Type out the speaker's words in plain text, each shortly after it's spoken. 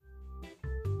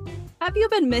Have you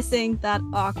been missing that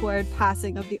awkward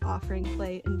passing of the offering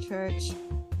plate in church?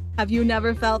 Have you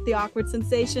never felt the awkward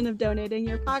sensation of donating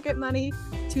your pocket money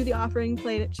to the offering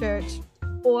plate at church?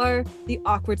 Or the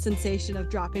awkward sensation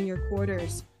of dropping your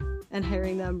quarters and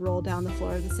hearing them roll down the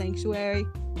floor of the sanctuary?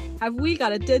 Have we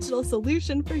got a digital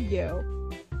solution for you?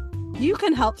 You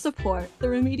can help support the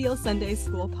Remedial Sunday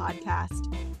School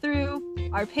podcast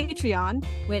through our Patreon,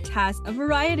 which has a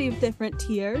variety of different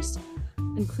tiers,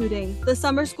 including the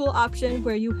summer school option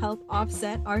where you help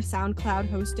offset our SoundCloud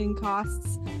hosting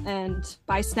costs and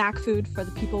buy snack food for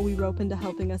the people we rope into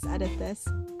helping us edit this,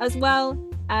 as well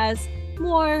as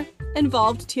more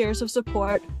involved tiers of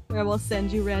support where we'll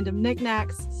send you random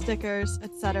knickknacks, stickers,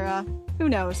 etc. Who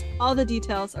knows? All the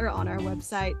details are on our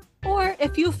website. Or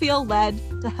if you feel led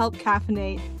to help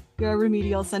caffeinate your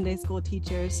Remedial Sunday School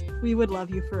teachers, we would love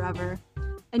you forever.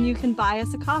 And you can buy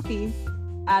us a coffee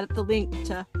at the link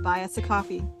to buy us a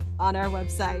coffee on our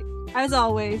website. As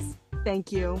always,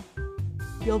 thank you.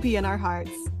 You'll be in our hearts.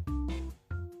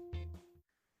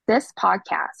 This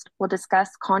podcast will discuss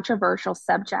controversial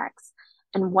subjects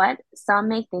in what some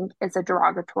may think is a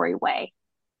derogatory way.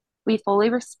 We fully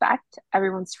respect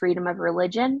everyone's freedom of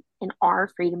religion and our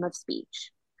freedom of speech.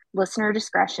 Listener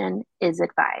discretion is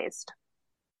advised.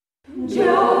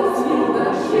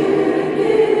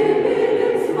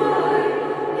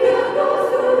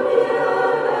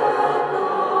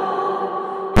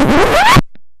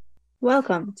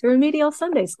 Welcome to Remedial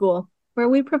Sunday School, where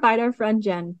we provide our friend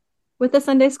Jen with the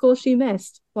Sunday school she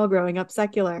missed while growing up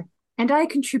secular. And I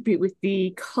contribute with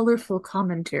the colorful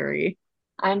commentary.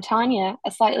 I'm Tanya, a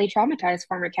slightly traumatized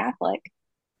former Catholic.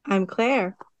 I'm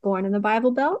Claire, born in the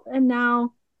Bible Belt and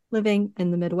now living in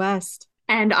the Midwest.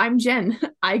 And I'm Jen.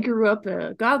 I grew up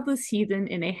a godless heathen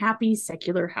in a happy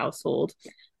secular household.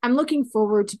 I'm looking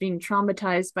forward to being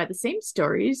traumatized by the same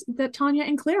stories that Tanya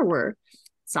and Claire were.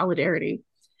 Solidarity.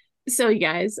 So, you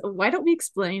guys, why don't we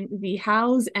explain the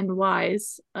hows and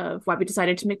whys of why we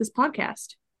decided to make this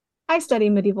podcast? I study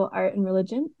medieval art and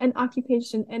religion, an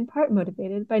occupation in part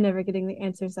motivated by never getting the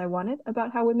answers I wanted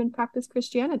about how women practice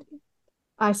Christianity.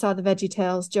 I saw the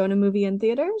VeggieTales Jonah movie in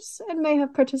theaters and may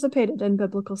have participated in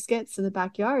biblical skits in the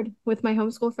backyard with my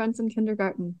homeschool friends in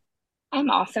kindergarten.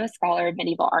 I'm also a scholar of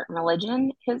medieval art and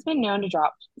religion who's been known to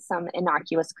drop some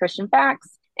innocuous Christian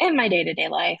facts in my day-to-day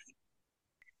life.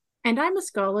 And I'm a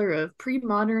scholar of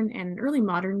pre-modern and early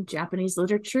modern Japanese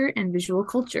literature and visual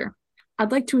culture.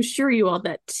 I'd like to assure you all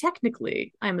that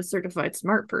technically I'm a certified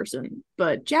smart person,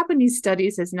 but Japanese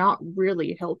studies has not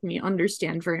really helped me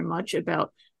understand very much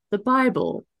about the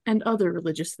Bible and other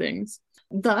religious things.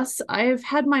 Thus, I have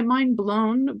had my mind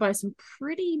blown by some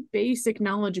pretty basic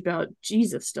knowledge about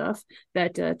Jesus stuff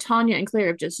that Tanya and Claire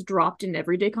have just dropped in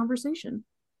everyday conversation.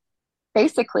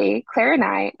 Basically, Claire and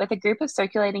I, with a group of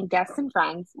circulating guests and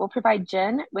friends, will provide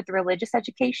Jen with the religious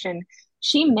education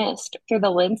she missed through the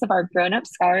lens of our grown-up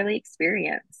scholarly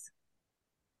experience.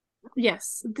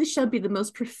 Yes, this shall be the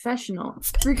most professional,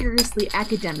 rigorously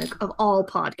academic of all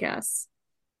podcasts.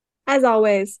 As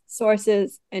always,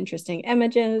 sources, interesting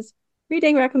images,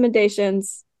 reading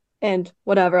recommendations, and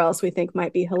whatever else we think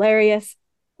might be hilarious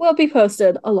will be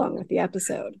posted along with the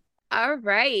episode. All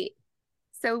right.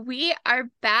 So we are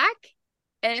back.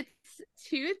 It's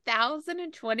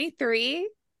 2023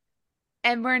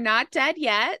 and we're not dead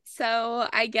yet. So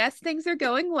I guess things are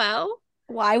going well.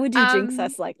 Why would you jinx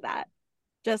us like that?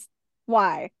 Just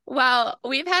why? Well,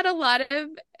 we've had a lot of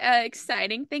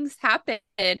exciting things happen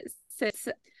since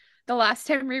the last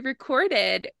time we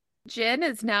recorded. Jen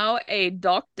is now a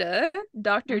doctor.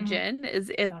 Dr. Jen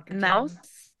is in the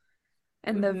house.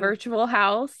 And the virtual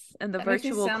house and the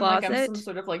virtual closet. Like I'm some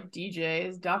sort of like DJ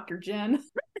is Dr. Jen.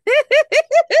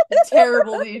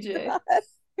 Terrible DJ.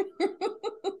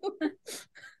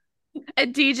 A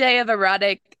DJ of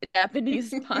erotic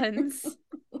Japanese puns.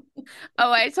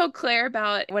 Oh, I told Claire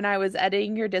about when I was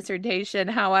editing your dissertation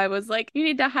how I was like, you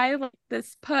need to highlight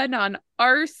this pun on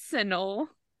arsenal.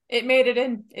 It made it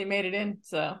in,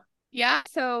 so. Yeah,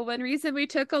 so one reason we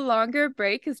took a longer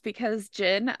break is because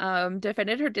Jen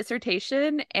defended her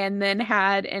dissertation and then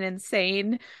had an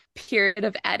insane period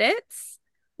of edits,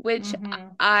 which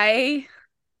I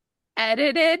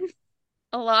edited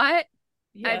a lot.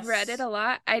 Yes. I've read it a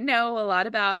lot. I know a lot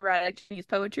about erotic Chinese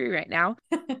poetry right now.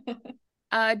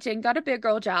 Jen got a big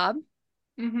girl job.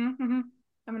 I'm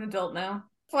an adult now.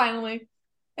 Finally.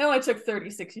 It only took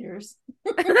 36 years.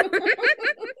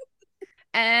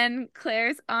 And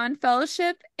Claire's on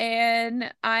fellowship,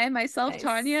 and I myself, nice.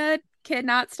 Tanya,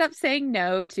 cannot stop saying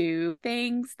no to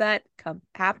things that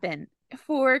happen.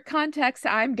 For context,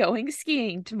 I'm going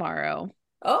skiing tomorrow.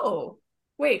 Oh,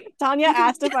 Wait. Tanya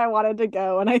asked if I wanted to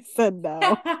go, and I said no.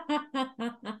 I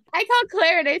called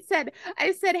Claire and I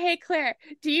said, hey Claire,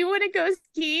 do you want to go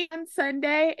ski on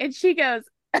Sunday? And she goes,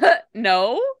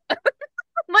 no.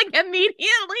 Like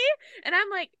immediately. And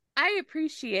I'm like, I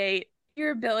appreciate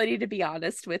your ability to be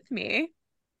honest with me.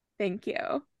 Thank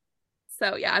you.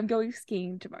 So yeah, I'm going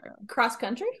skiing tomorrow. Cross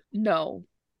country? No.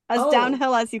 As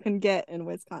downhill as you can get in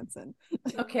Wisconsin.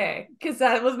 Okay, because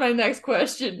that was my next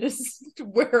question is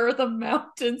where are the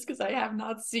mountains? Because I have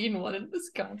not seen one in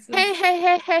Wisconsin.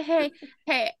 Hey.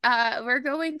 We're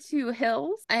going to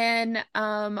hills, and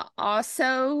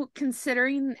also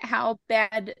considering how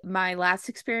bad my last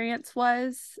experience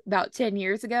was about 10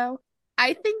 years ago,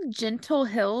 I think gentle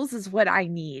hills is what I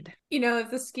need. You know,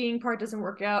 if the skiing part doesn't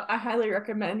work out, I highly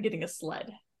recommend getting a sled.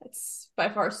 That's by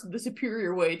far the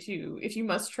superior way to, if you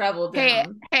must travel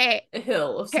down a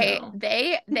hill of snow.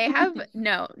 They have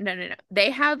no. They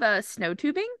have a snow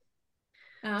tubing.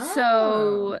 Oh.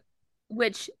 So,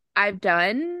 which I've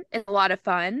done. It's a lot of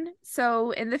fun.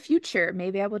 So in the future,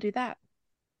 maybe I will do that.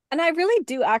 And I really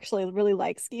do actually really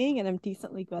like skiing, and I'm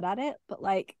decently good at it, but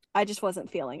like I just wasn't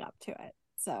feeling up to it.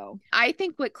 So I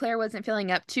think what Claire wasn't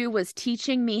feeling up to was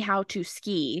teaching me how to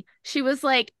ski. She was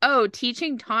like, oh,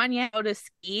 teaching Tanya how to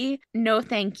ski? No,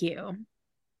 thank you.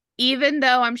 Even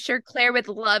though I'm sure Claire would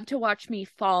love to watch me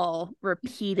fall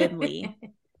repeatedly.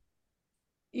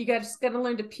 You just gotta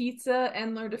learn to pizza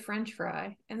and learn to French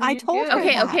fry. And I told her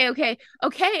Okay.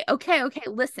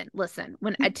 Listen.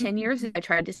 When at 10 years I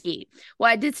tried to ski.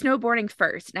 Well, I did snowboarding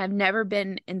first, and I've never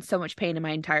been in so much pain in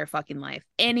my entire fucking life.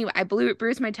 Anyway, I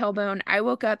bruised my tailbone. I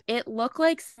woke up. It looked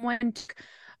like someone took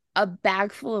a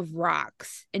bag full of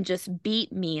rocks and just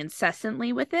beat me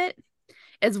incessantly with it,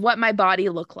 is what my body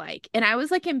looked like. And I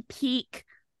was like in peak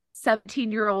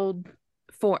 17-year-old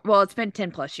form. Well, it's been 10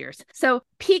 plus years. So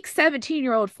peak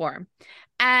 17-year-old form.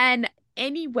 And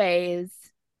anyways,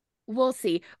 we'll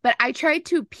see. But I tried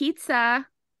to pizza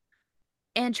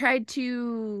and tried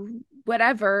to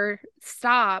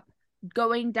stop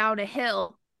going down a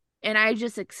hill, and I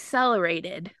just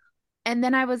accelerated. And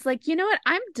then I was like, you know what?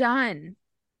 I'm done.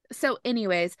 So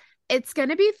anyways, it's going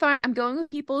to be fun. I'm going with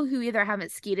people who either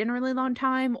haven't skied in a really long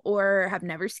time or have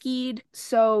never skied.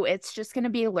 So it's just going to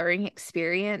be a learning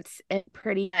experience. And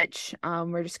pretty much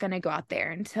we're just going to go out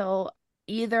there until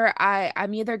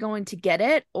I'm either going to get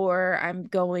it or I'm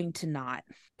going to not.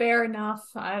 Fair enough.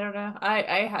 I don't know.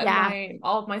 I had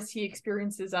all of my ski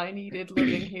experiences I needed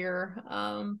living here.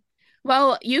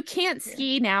 Well, you can't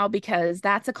ski now because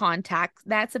that's a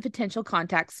potential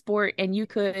contact sport, and you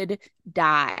could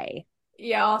die.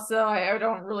 Yeah, also I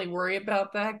don't really worry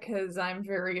about that because I'm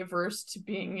very averse to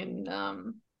being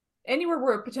in anywhere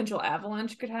where a potential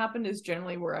avalanche could happen is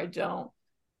generally where I don't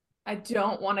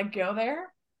want to go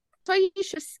there. So you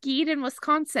should have skied in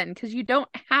Wisconsin because you don't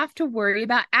have to worry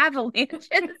about avalanches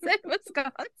in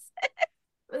Wisconsin.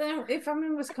 But then if I'm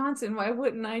in Wisconsin, why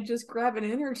wouldn't I just grab an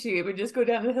inner tube and just go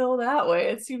down the hill that way?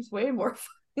 It seems way more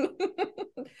fun.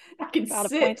 I can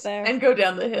sit and go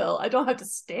down the hill. I don't have to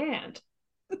stand.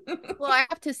 Well, I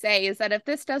have to say is that if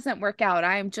this doesn't work out,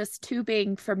 I'm just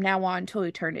tubing from now on till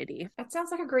eternity. That sounds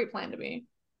like a great plan to me.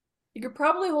 You could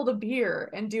probably hold a beer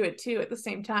and do it too at the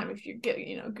same time if you get,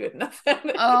 good enough at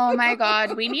it. Oh my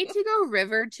God. We need to go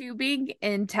river tubing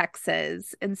in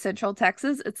Texas, in Central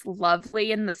Texas. It's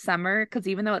lovely in the summer because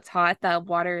even though it's hot, the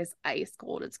water is ice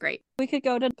cold. It's great. We could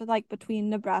go to like between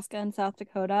Nebraska and South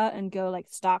Dakota and go like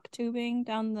stock tubing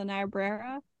down the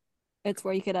Niobrara. It's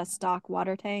where you get a stock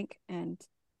water tank and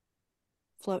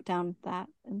float down that.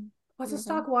 What's a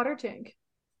stock water tank?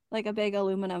 Like a big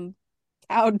aluminum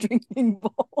cow drinking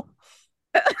bowl.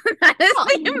 That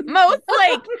is the most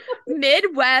like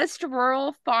Midwest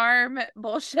rural farm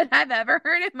bullshit I've ever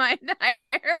heard in my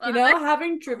entire life.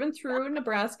 Having driven through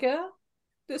Nebraska,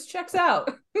 this checks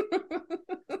out.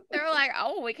 They're like,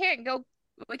 oh, we can't go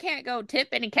tip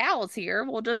any cows here.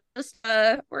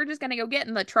 We're just gonna go get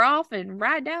in the trough and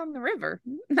ride down the river.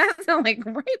 That sounds like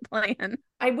a great plan.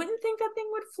 I wouldn't think that thing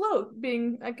would float,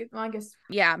 being I guess.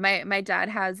 Yeah, my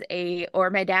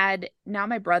dad now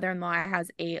my brother-in-law has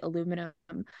a aluminum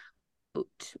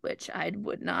boat, which I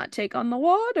would not take on the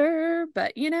water,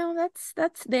 but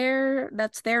that's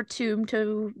their tomb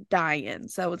to die in,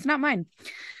 so it's not mine.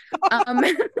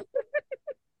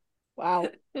 Wow.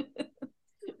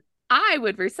 I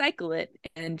would recycle it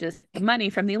and just money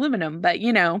from the aluminum, but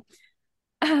no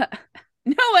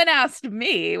one asked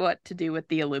me what to do with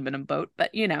the aluminum boat,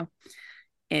 but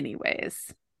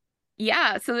anyways.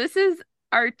 Yeah, so this is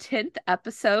our 10th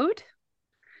episode.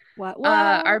 What?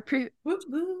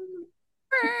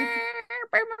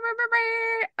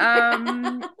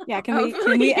 Yeah, can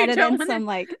we edit in some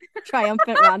like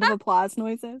triumphant round of applause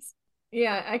noises?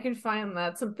 Yeah, I can find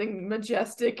that something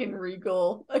majestic and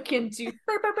regal akin to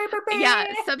Yeah,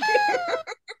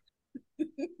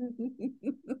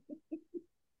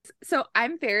 so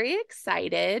I'm very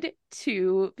excited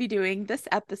to be doing this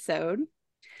episode,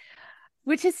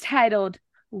 which is titled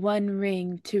One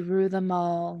Ring to Rule Them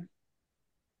All.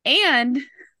 And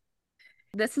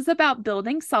this is about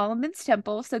building Solomon's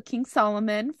temple. So King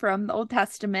Solomon from the Old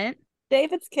Testament.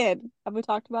 David's kid. Have we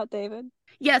talked about David?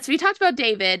 Yes, we talked about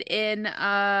David in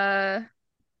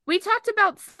we talked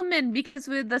about Solomon because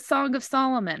with the Song of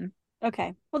Solomon.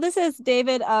 Okay. Well, this is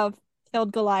David of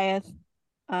Killed Goliath.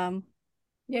 Yeah,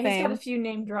 he's got a few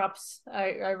name drops I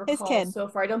recall so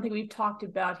far. I don't think we've talked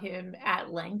about him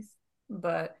at length,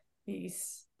 but he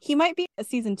might be a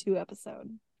season 2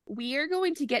 episode. We are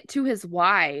going to get to his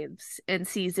wives in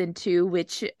season 2,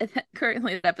 which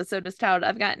currently the episode is titled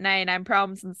I've Got 99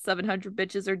 Problems and 700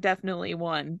 Bitches Are Definitely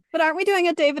One. But aren't we doing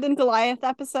a David and Goliath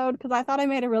episode? Because I thought I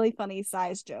made a really funny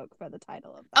size joke for the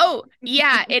title of that. Oh,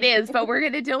 yeah, it is. But we're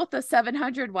going to deal with the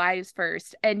 700 wives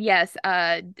first. And yes,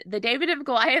 the David and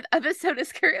Goliath episode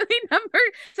is currently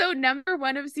number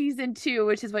 1 of season 2,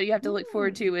 which is what you have to look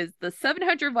forward to, is the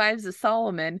 700 wives of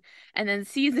Solomon. And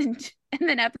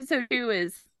then episode 2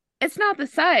 is it's not the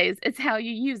size, it's how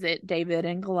you use it, David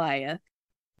and Goliath.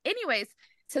 Anyways,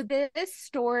 so this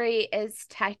story is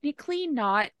technically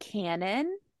not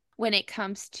canon when it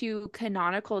comes to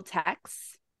canonical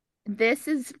texts. This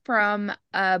is from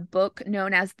a book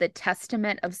known as the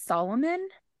Testament of Solomon,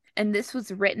 and this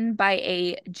was written by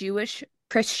a Jewish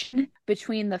Christian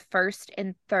between the 1st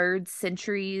and 3rd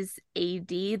centuries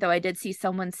AD, though I did see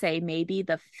someone say maybe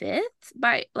the 5th,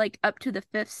 by like up to the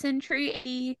 5th century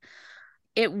AD.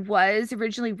 It was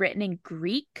originally written in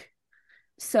Greek,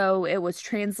 so it was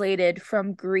translated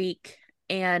from Greek,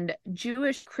 and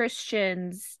Jewish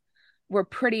Christians were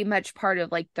pretty much part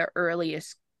of like the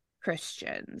earliest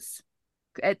Christians.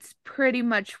 It's pretty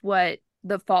much what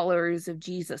the followers of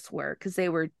Jesus were, because they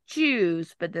were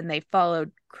Jews, but then they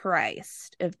followed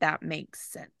Christ, if that makes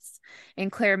sense.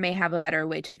 And Claire may have a better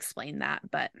way to explain that,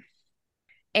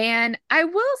 and I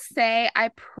will say I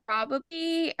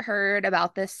probably heard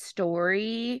about this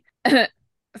story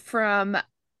from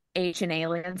Ancient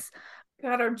Aliens.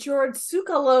 Got our George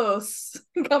Tsoukalos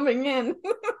coming in.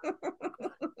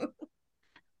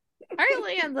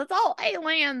 Aliens, it's all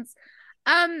aliens.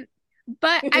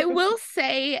 But I will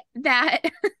say that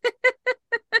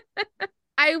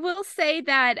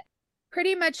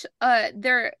pretty much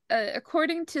they're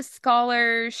according to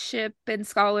scholarship and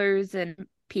scholars and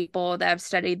people that have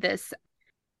studied this,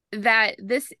 that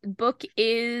this book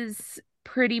is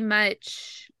pretty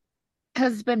much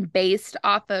has been based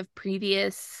off of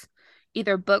previous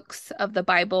either books of the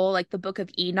Bible, like the Book of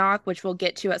Enoch, which we'll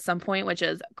get to at some point, which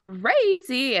is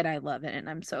crazy, and I love it, and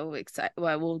I'm so excited.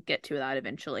 Well, we'll get to that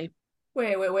eventually.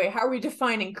 Wait. How are we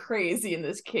defining crazy in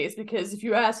this case? Because if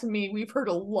you ask me, we've heard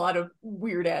a lot of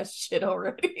weird-ass shit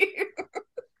already.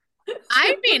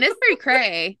 I mean, it's pretty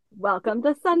cray. Welcome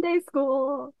to Sunday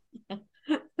school.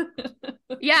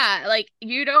 Yeah, like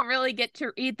you don't really get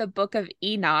to read the Book of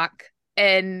Enoch,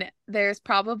 and there's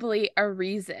probably a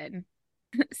reason.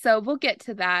 So we'll get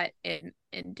to that in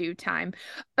due time.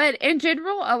 But in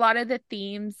general, a lot of the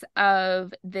themes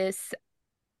of this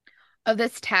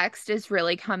text is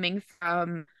really coming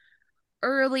from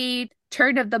early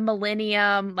turn of the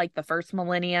millennium, like the first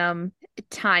millennium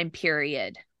time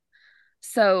period.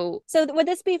 So would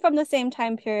this be from the same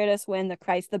time period as when the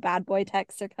Christ the Bad Boy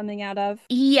texts are coming out of?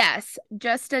 Yes,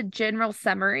 just a general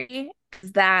summary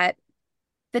is that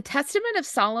the Testament of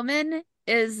Solomon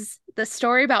is the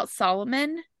story about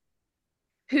Solomon,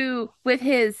 who with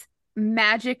his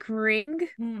magic ring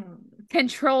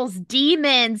controls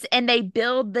demons, and they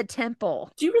build the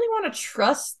temple. Do you really want to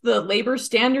trust the labor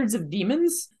standards of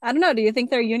demons? I don't know. Do you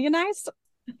think they're unionized?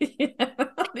 Yeah,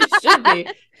 they should be.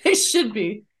 They should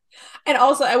be. And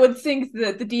also, I would think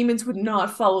that the demons would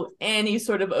not follow any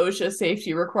sort of OSHA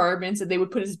safety requirements, and they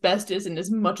would put asbestos in as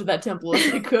much of that temple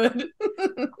as they could.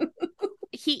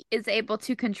 He is able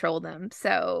to control them,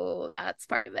 so that's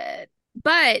part of it.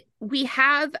 But we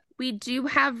do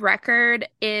have record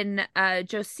in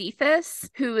Josephus,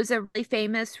 who is a really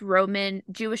famous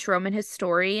Jewish Roman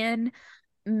historian,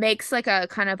 makes like a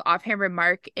kind of offhand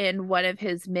remark in one of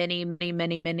his many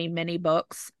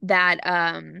books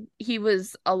that he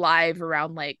was alive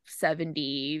around like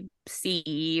 70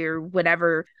 CE or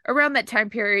whatever, around that time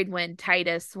period when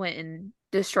Titus went and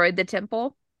destroyed the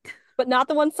temple. But not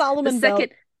the one Solomon built.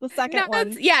 The second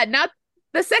one. Yeah, not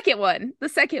the second one. The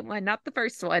second one, not the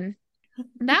first one.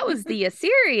 That was the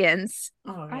Assyrians.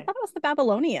 All I right. thought it was the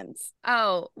Babylonians.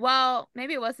 Oh, well,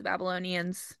 maybe it was the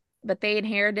Babylonians, but they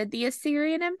inherited the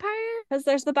Assyrian Empire? Because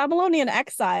there's the Babylonian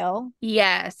exile.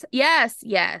 Yes, yes,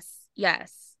 yes,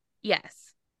 yes,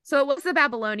 yes. So it was the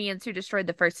Babylonians who destroyed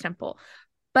the first temple,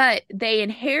 but they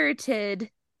inherited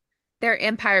their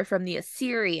empire from the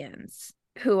Assyrians,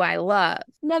 who I love.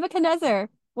 Nebuchadnezzar.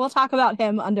 We'll talk about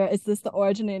him under Is This the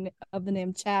Origin of the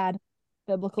Name Chad?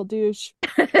 Biblical douche.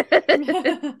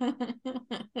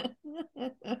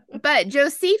 But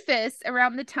Josephus,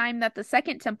 around the time that the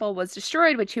second temple was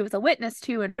destroyed, which he was a witness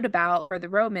to and wrote about for the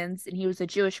Romans, and he was a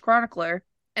Jewish chronicler,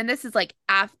 and this is like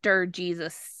after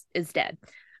Jesus is dead,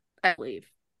 I believe.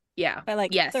 Yeah. By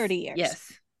like yes. 30 years.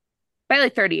 Yes. By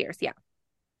like 30 years, yeah.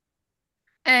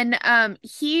 And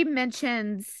he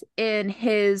mentions in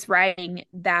his writing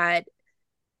that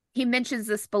he mentions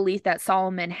this belief that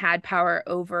Solomon had power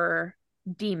over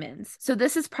demons. So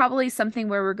this is probably something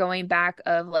where we're going back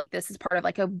of like this is part of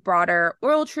like a broader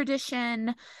oral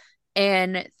tradition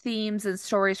and themes and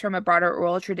stories from a broader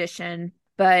oral tradition.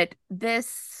 But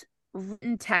this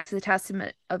written text, the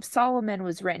Testament of Solomon,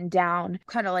 was written down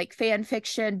kind of like fan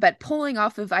fiction, but pulling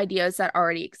off of ideas that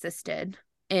already existed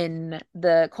in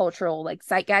the cultural like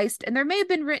zeitgeist. And there may have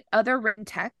been other written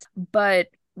texts, but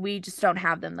we just don't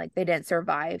have them. Like they didn't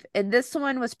survive. And this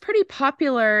one was pretty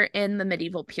popular in the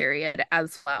medieval period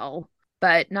as well,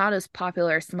 but not as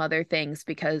popular as some other things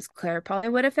because Claire probably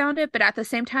would have found it. But at the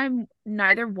same time,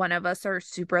 neither one of us are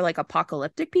super like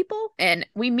apocalyptic people. And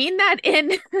we mean that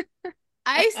in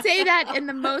I say that in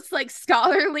the most like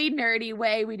scholarly, nerdy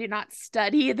way. We do not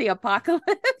study the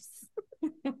apocalypse.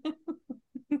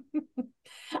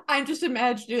 I'm just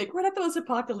imagining, like, we're not those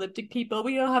apocalyptic people.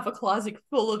 We don't have a closet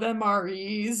full of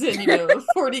MREs and,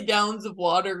 40 gallons of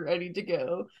water ready to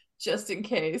go, just in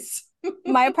case.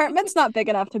 My apartment's not big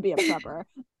enough to be a prepper.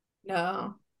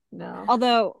 No.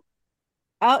 Although,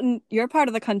 out in your part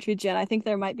of the country, Jen, I think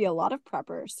there might be a lot of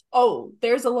preppers. Oh,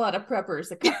 there's a lot of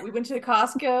preppers. We went to the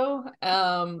Costco.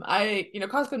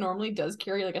 Costco normally does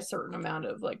carry like a certain amount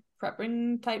of like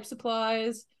prepping type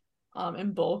supplies.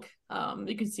 In bulk.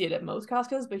 You can see it at most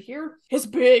Costco's, but here it's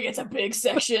big. It's a big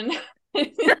section.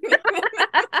 It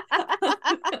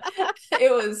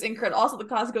was incredible. Also, the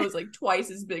Costco is like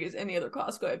twice as big as any other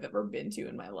Costco I've ever been to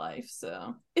in my life.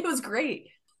 So it was great.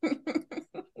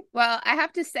 Well, I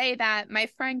have to say that my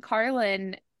friend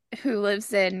Carlin, who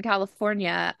lives in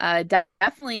California,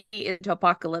 definitely into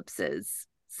apocalypses.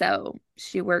 So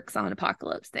she works on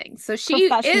apocalypse things. So she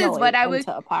is what I would.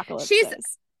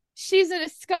 She's a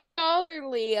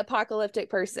scholarly apocalyptic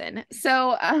person.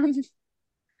 So,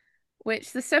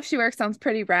 which the stuff she works on is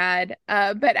pretty rad.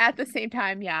 But at the same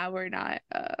time, yeah, we're not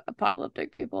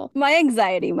apocalyptic people. My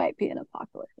anxiety might be an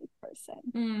apocalyptic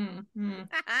person.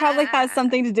 Probably has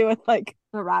something to do with like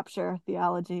the rapture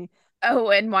theology.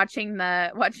 Oh, and watching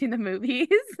the movies.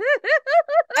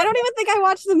 I don't even think I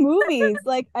watched the movies.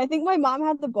 Like, I think my mom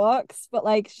had the books, but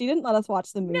like she didn't let us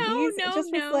watch the movies.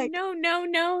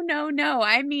 No.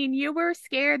 I mean, you were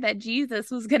scared that Jesus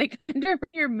was gonna come into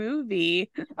your movie.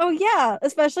 Oh yeah,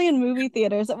 especially in movie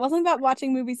theaters. It wasn't about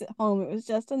watching movies at home. It was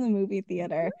just in the movie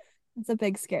theater. It's a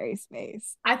big scary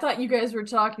space. I thought you guys were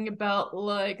talking about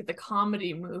like the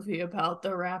comedy movie about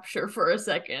the rapture for a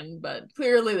second, but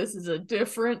clearly this is a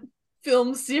different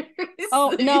film series.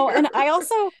 Oh no, and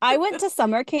I went to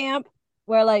summer camp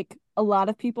where like a lot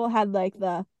of people had like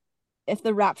if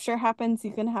the rapture happens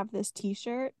you can have this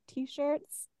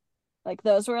t-shirts. Like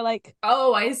those were like,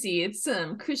 oh, I see. It's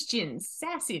some Christian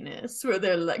sassiness where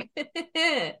they're like,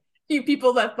 you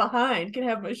people left behind can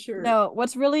have my shirt. No,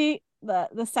 what's really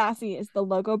the sassy is the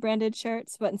logo branded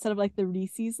shirts, but instead of like the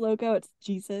Reese's logo, it's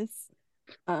Jesus.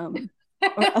 Or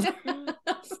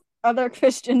other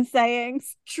Christian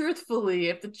sayings. Truthfully,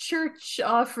 if the church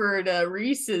offered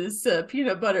Reese's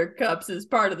peanut butter cups as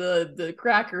part of the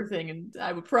cracker thing, and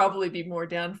I would probably be more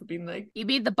down for being like, you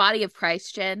mean the body of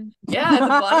Christ, Jen? Yeah, the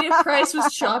body of Christ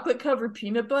was chocolate covered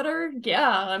peanut butter. Yeah,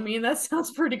 I mean that sounds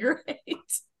pretty great.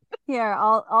 Here,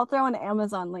 I'll throw an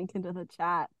Amazon link into the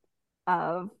chat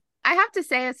of. I have to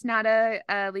say it's not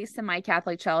at least in my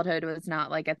Catholic childhood, it was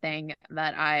not like a thing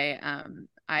that I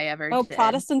ever did.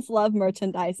 Protestants love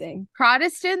merchandising.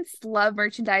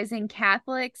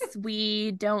 Catholics,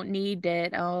 we don't need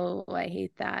it. Oh, I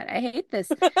hate that. I hate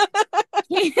this.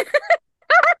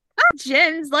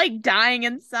 Jen's like dying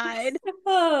inside.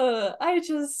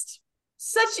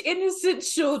 Such innocent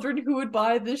children who would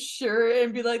buy this shirt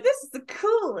and be like, this is the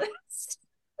coolest.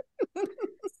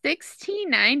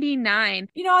 $16.99.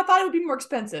 I thought it would be more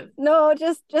expensive. No,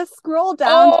 just scroll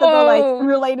down to the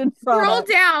related Scroll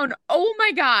product. down. Oh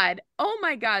my god. Oh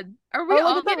my god. Are we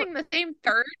all getting the same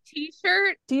third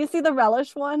t-shirt? Do you see the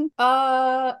relish one?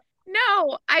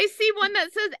 No, I see one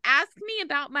that says ask me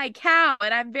about my cow,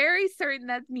 and I'm very certain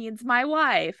that means my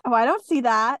wife. Oh, I don't see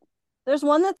that. There's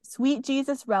one that's sweet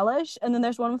Jesus relish, and then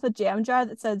there's one with a jam jar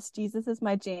that says Jesus is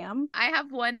my jam. I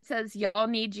have one that says y'all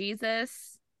need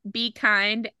Jesus, be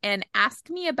kind, and ask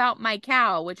me about my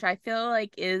cow, which I feel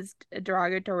like is a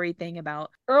derogatory thing about.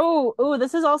 Oh,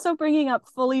 this is also bringing up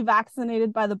fully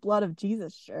vaccinated by the blood of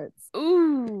Jesus shirts.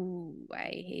 Ooh,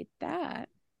 I hate that.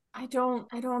 I don't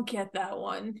get that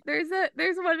one. There's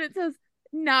one that says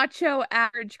nacho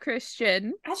average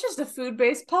Christian. That's just a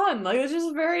food-based pun. Like, it's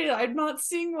just I'm not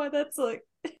seeing why that's like.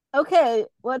 Okay,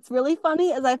 what's really funny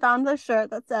is I found this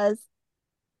shirt that says,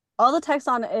 all the text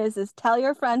on it is tell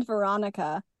your friend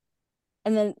Veronica,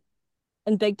 and then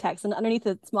in big text, and underneath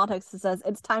it, small text, it says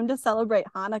it's time to celebrate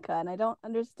Hanukkah, and I don't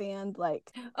understand,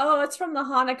 like. Oh, it's from the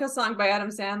Hanukkah song by Adam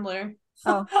Sandler.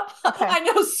 Oh, okay. I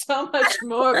know so much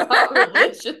more about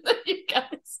religion than you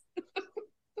guys.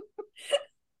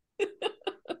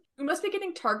 We must be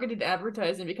getting targeted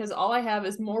advertising because all I have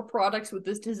is more products with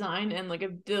this design and like a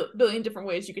billion different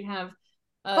ways you can have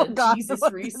Jesus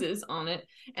Reese's on it.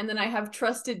 And then I have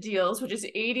Trusted Deals, which is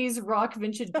 80s rock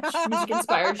vintage music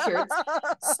inspired shirts,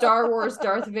 Star Wars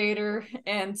Darth Vader,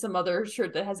 and some other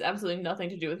shirt that has absolutely nothing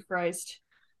to do with Christ.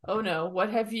 Oh no,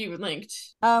 what have you linked?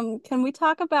 Can we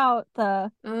talk about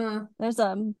there's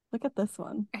look at this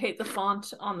one. I hate the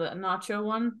font on the nacho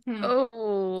one.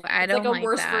 Oh, I don't like that. It's like a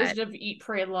worse version of Eat,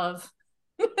 Pray, Love.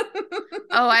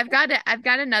 Oh, I've got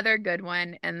another good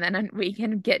one, and then we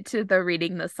can get to the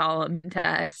reading the solemn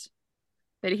text.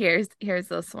 But here's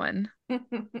this one.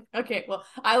 Okay, well,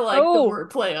 I like the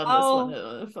wordplay on this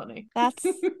one. It's funny. That's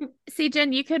see,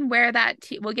 Jen, you can wear that.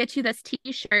 We'll get you this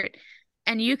T-shirt.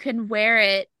 And you can wear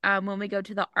it when we go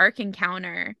to the Ark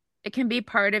Encounter. It can be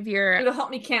part of your... It'll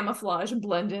help me camouflage and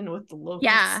blend in with the locals.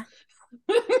 Yeah.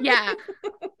 Yeah.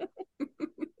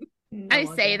 I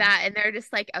say that, and they're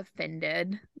just, like,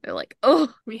 offended. They're like,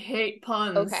 oh. We hate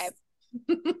puns. Okay.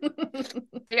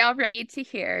 Are y'all ready to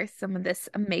hear some of this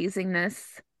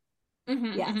amazingness?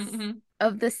 Mm-hmm, yes. Mm-hmm.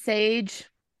 Of the sage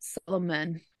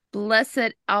Solomon.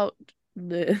 Blessed out...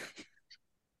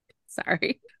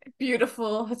 Sorry.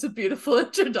 Beautiful. It's a beautiful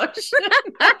introduction.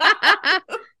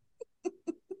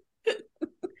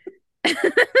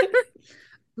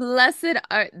 Blessed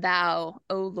art thou,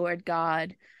 O Lord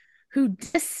God, who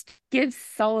didst give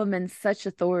Solomon such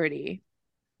authority.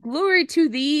 Glory to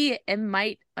thee and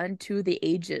might unto the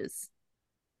ages.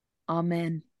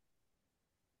 Amen.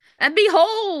 And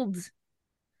behold,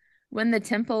 when the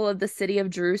temple of the city of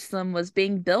Jerusalem was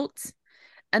being built,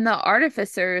 and the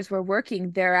artificers were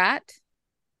working thereat,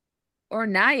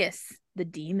 Ornias, the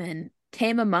demon,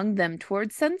 came among them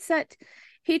toward sunset.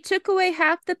 He took away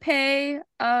half the pay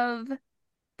of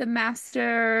the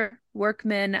master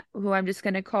workman, who I'm just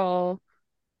going to call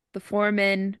the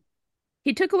foreman.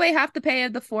 He took away half the pay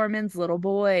of the foreman's little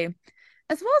boy,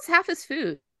 as well as half his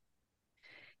food.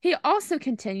 He also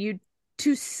continued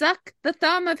to suck the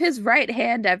thumb of his right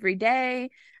hand every day,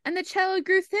 and the child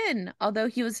grew thin, although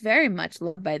he was very much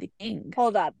loved by the king.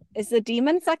 Hold up. Is the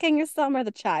demon sucking his thumb or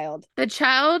the child? The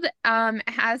child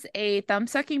has a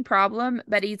thumb-sucking problem,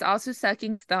 but he's also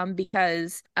sucking his thumb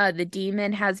because the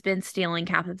demon has been stealing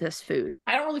half of his food.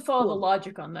 I don't really follow the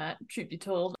logic on that, truth be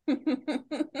told.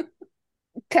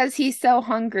 Because he's so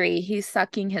hungry, he's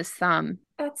sucking his thumb.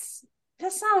 That's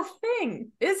not a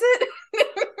thing, is it?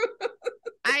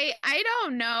 I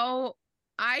don't know.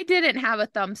 I didn't have a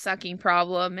thumb sucking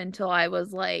problem until I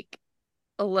was like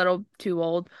a little too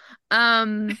old. So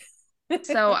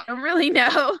I don't really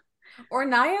know.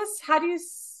 Ornias, how do you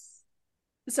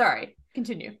sorry,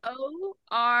 continue.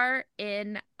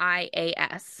 Ornias.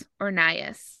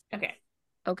 Ornias. Okay.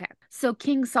 So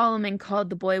King Solomon called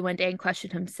the boy one day and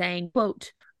questioned him, saying,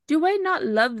 quote, do I not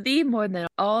love thee more than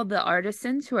all the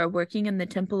artisans who are working in the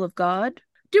temple of God?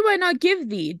 Do I not give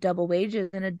thee double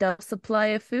wages and a double supply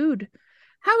of food?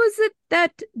 How is it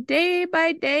that day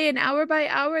by day and hour by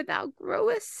hour thou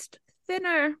growest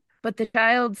thinner? But the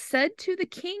child said to the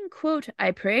king, quote,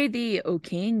 I pray thee, O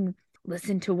king,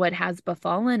 listen to what has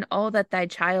befallen all that thy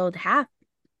child hath.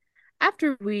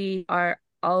 After we are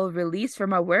all released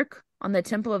from our work on the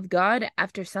temple of God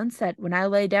after sunset, when I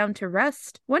lay down to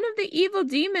rest, one of the evil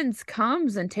demons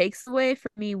comes and takes away from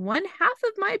me 1/2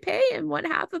 of my pay and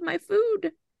 1/2 of my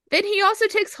food. Then he also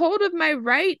takes hold of my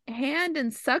right hand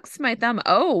and sucks my thumb.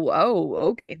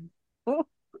 Oh, okay.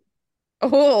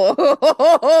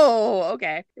 Oh,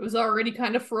 okay. It was already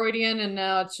kind of Freudian, and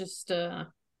now it's just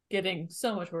getting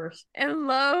so much worse. And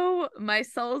lo, my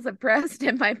soul is oppressed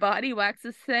and my body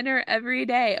waxes thinner every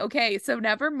day. Okay, so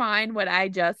never mind what I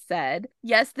just said.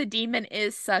 Yes, the demon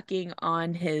is sucking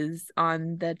on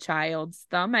the child's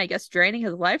thumb, I guess draining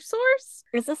his life source.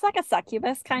 Is this like a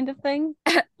succubus kind of thing?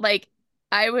 Like,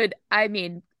 I would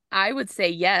say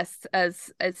yes,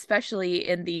 as especially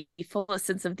in the fullest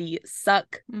sense of the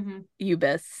suck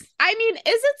ubis. I mean, is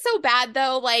it so bad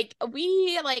though? Like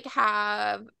we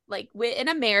have in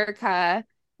America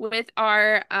with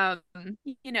our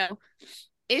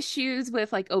issues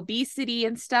with like obesity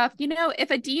and stuff.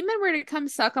 If a demon were to come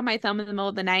suck on my thumb in the middle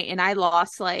of the night and I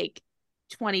lost like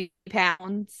 20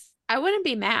 pounds, I wouldn't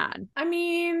be mad. I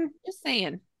mean, just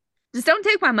saying. Just don't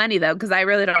take my money though, because I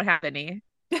really don't have any.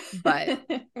 But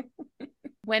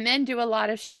women do a lot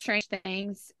of strange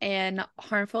things and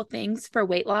harmful things for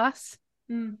weight loss.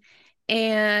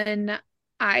 And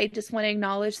I just want to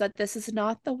acknowledge that this is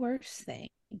not the worst thing.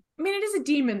 I mean, it is a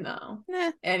demon though.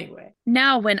 Anyway.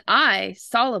 Now, when I,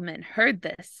 Solomon, heard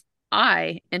this,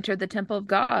 I entered the temple of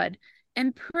God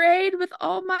and prayed with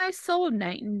all my soul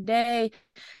night and day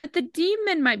that the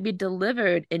demon might be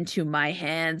delivered into my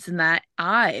hands and that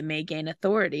I may gain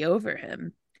authority over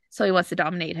him. So he wants to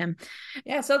dominate him.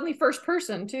 Yeah, suddenly first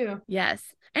person too. Yes.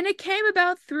 And it came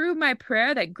about through my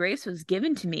prayer that grace was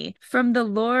given to me from the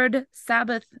Lord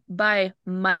Sabaoth by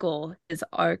Michael, his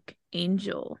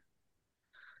archangel.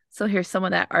 So here's some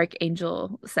of that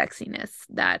archangel sexiness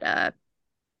that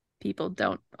people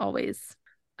don't always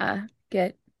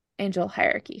get. Angel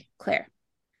hierarchy, Claire.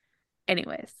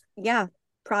 Anyways. Yeah,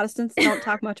 Protestants don't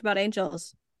talk much about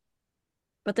angels.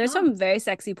 But there's some very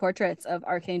sexy portraits of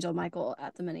Archangel Michael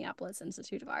at the Minneapolis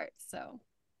Institute of Arts. So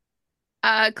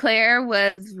Claire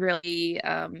was really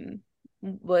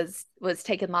was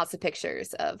taking lots of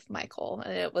pictures of Michael,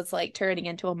 and it was like turning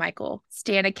into a Michael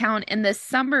stan account. In this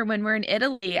summer when we're in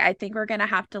Italy, I think we're gonna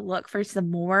have to look for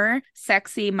some more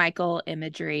sexy Michael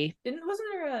imagery. Wasn't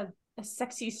there a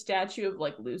sexy statue of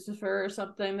like Lucifer or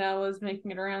something that was making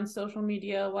it around social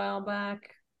media a while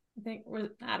back?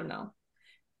 I don't know.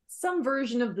 Some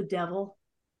version of the devil,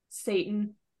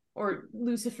 Satan, or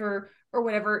Lucifer, or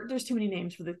whatever. There's too many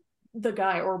names for the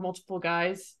guy or multiple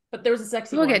guys. But there was a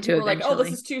sexy one. We'll get to it eventually. Like, oh,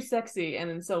 this is too sexy. And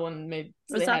then someone made...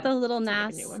 So was that the little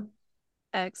Nas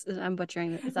X? I'm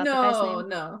butchering it. Is that the guy's name?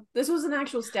 No. This was an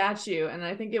actual statue. And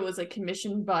I think it was like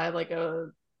commissioned by like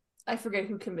I forget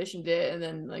who commissioned it. And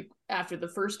then like after the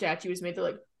first statue was made, they're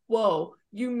like, whoa,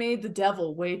 you made the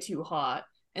devil way too hot.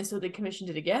 And so they commissioned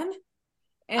it again.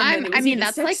 I mean,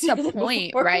 that's like the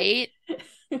point, right?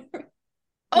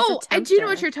 Oh, I do know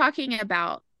what you're talking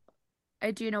about.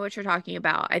 I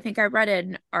think I read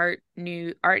an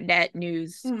ArtNet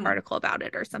news article about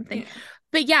it or something. Yeah.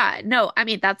 But yeah, no, I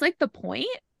mean, that's like the point.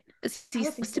 He's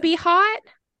supposed to be hot.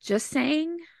 Just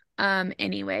saying.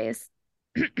 Anyways.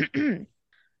 And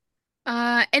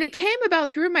it came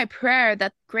about through my prayer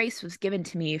that grace was given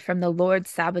to me from the Lord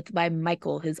Sabaoth by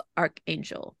Michael, his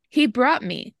archangel. He brought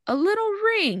me a little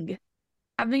ring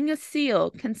having a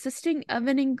seal consisting of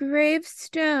an engraved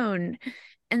stone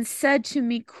and said to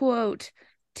me, quote,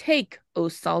 "Take, O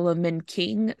Solomon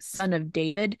King, son of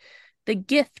David, the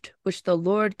gift which the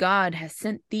Lord God has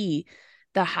sent thee,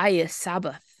 the highest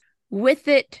Sabaoth. With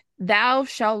it thou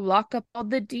shalt lock up all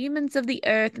the demons of the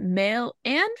earth, male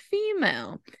and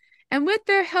female. And with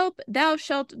their help thou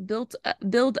shalt build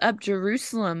up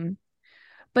Jerusalem.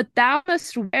 But thou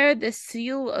must wear the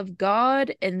seal of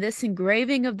God, and this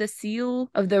engraving of the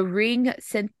seal of the ring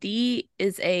sent thee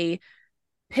is a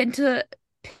pentapha.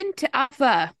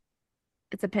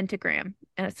 It's a pentagram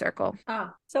and a circle."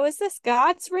 So is this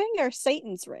God's ring or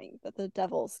Satan's ring that the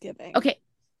devil's giving? Okay.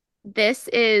 This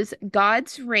is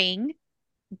God's ring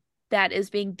that is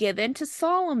being given to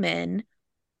Solomon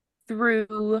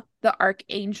through the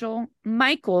archangel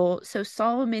Michael, so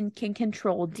Solomon can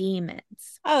control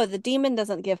demons. Oh, the demon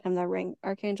doesn't give him the ring.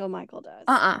 Archangel Michael does.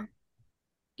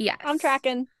 Yes. I'm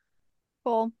tracking.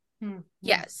 Cool.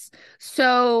 Yes.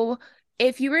 So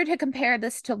if you were to compare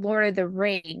this to Lord of the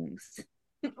Rings,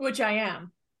 which I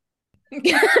am.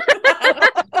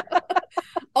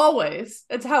 Always.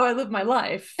 That's how I live my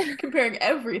life, comparing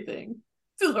everything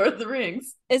to Lord of the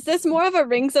Rings. Is this more of a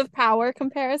Rings of Power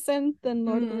comparison than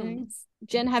Lord of the Rings?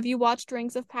 Jen, have you watched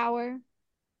Rings of Power?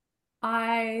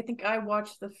 I think I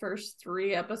watched the first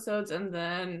 3 episodes and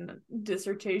then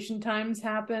dissertation times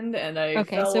happened and I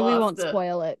fell so we off won't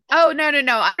spoil it. Oh, no. I'm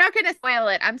not going to spoil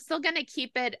it. I'm still going to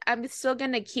keep it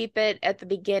at the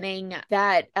beginning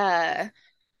that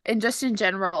and just in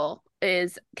general,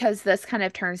 is, because this kind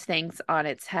of turns things on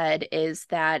its head, is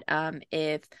that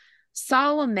if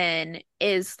Solomon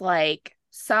is like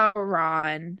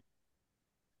Sauron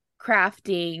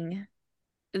crafting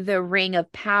the Ring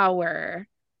of Power,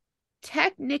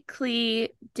 technically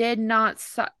did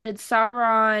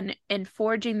Sauron, in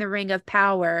forging the Ring of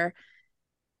Power,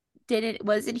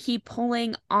 wasn't he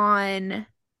pulling on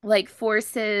like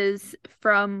forces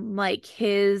from like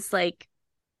his like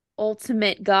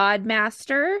ultimate god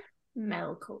master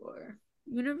Melkor.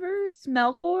 universe,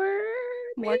 Melkor,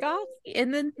 Morgoth? maybe?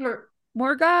 And then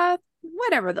Morgoth,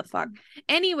 whatever the fuck.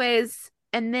 Anyways,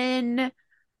 and then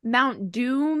Mount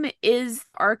Doom is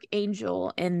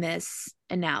Archangel in this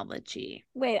analogy.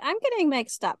 Wait, I'm getting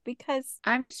mixed up because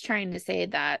I'm just trying to say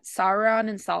that Sauron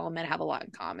and Solomon have a lot in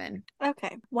common.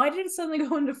 okay. Why did it suddenly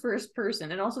go into first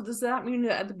person? And also, does that mean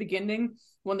that at the beginning,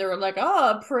 when they were like,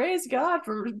 "Oh, praise God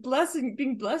for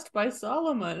being blessed by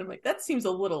Solomon," I'm like, that seems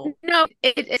a little No,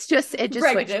 it just switched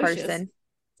person.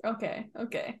 Okay.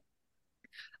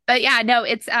 But yeah, no,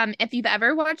 it's if you've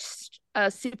ever watched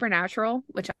Supernatural,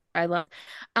 which I love,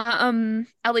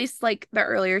 at least like the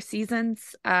earlier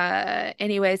seasons,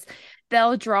 anyways,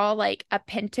 they'll draw like a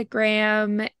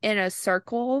pentagram in a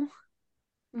circle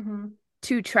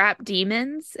to trap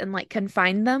demons and like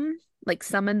confine them, like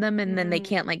summon them, and then they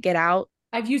can't like get out.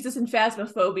 I've used this in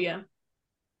Phasmophobia.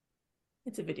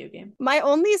 It's a video game. My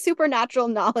only supernatural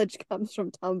knowledge comes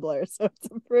from Tumblr, so it's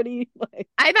a pretty like.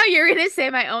 I thought you were gonna say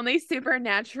my only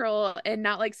supernatural, and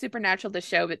not like Supernatural the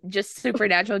show, but just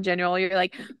Supernatural in general. You're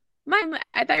like,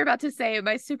 I thought you were about to say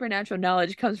my supernatural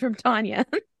knowledge comes from Tanya.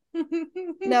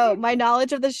 No, my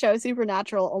knowledge of the show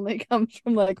Supernatural only comes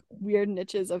from like weird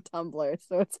niches of Tumblr,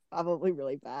 so it's probably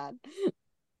really bad.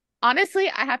 Honestly,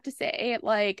 I have to say,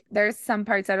 like, there's some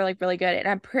parts that are like really good, and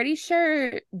I'm pretty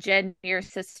sure Jen, your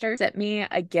sister, sent me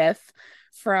a GIF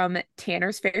from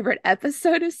Tanner's favorite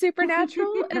episode of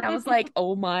Supernatural, and I was like,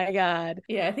 oh my god.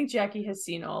 Yeah, I think Jackie has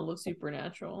seen all of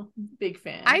Supernatural. Big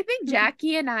fan. I think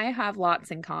Jackie and I have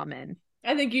lots in common.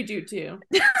 I think you do too.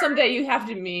 Someday you have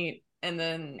to meet, and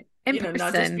then in person.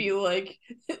 Not just be like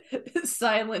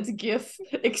silent GIF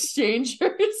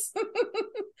exchangers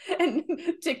and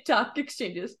TikTok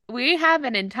exchanges. We have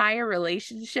an entire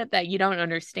relationship that you don't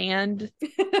understand.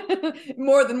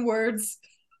 More than words.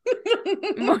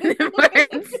 More than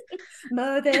words.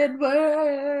 More than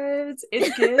words.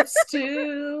 It's GIFs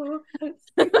too.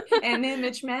 And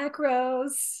image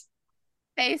macros.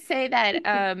 They say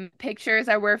that pictures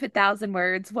are worth 1,000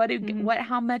 words.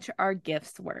 How much are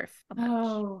GIFs worth?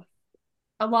 Oh,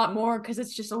 a lot more, because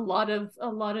it's just a lot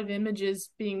of images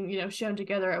being shown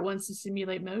together at once to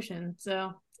simulate motion.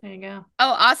 So there you go.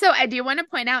 Oh, also, I do want to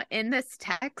point out in this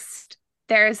text,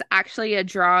 there's actually a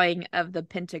drawing of the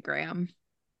pentagram.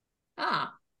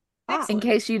 In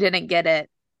case you didn't get it.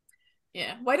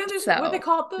 Yeah. Why don't they? What do they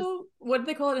call it though? What did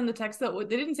they call it in the text though?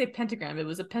 They didn't say pentagram. It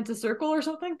was a pentacircle or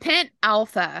something. Pent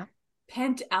alpha.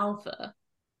 Pent alpha.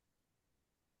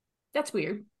 That's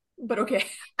weird, but okay.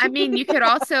 I mean, you could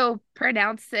also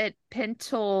pronounce it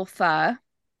pentalpha,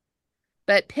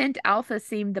 but pent alpha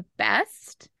seemed the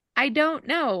best. I don't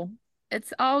know.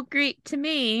 It's all Greek to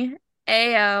me.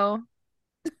 Ayo.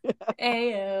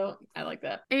 Ayo. I like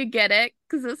that. You get it?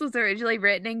 Because this was originally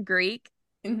written in Greek.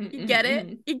 You get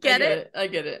it? You get it? I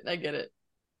get it.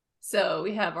 So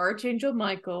we have Archangel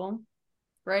Michael,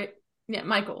 right? Yeah,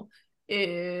 Michael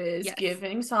is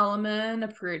giving Solomon a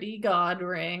pretty god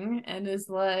ring and is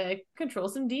like, control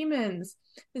some demons.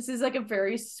 This is like a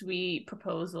very sweet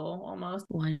proposal, almost.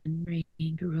 One ring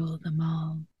to rule them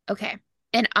all. Okay.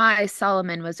 And I,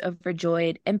 Solomon, was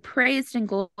overjoyed and praised and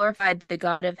glorified the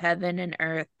God of heaven and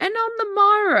earth. And on the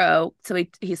morrow, so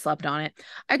he slept on it,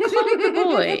 I called the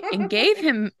boy and gave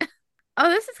him... Oh,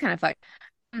 this is kind of fun.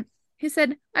 He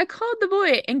said, I called the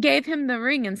boy and gave him the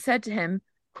ring and said to him,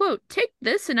 quote, take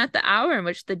this, and at the hour in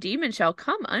which the demon shall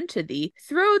come unto thee,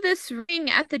 throw this ring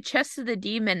at the chest of the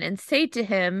demon and say to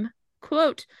him,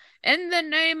 quote, in the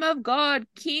name of God,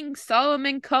 King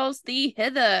Solomon calls thee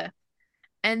hither.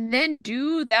 And then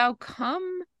do thou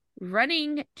come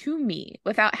running to me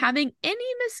without having any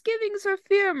misgivings or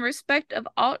fear in respect of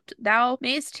aught thou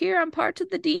mayst hear on part of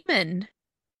the demon.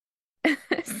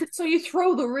 So you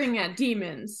throw the ring at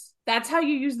demons. That's how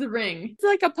you use the ring. It's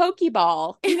like a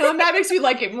Pokeball. That makes me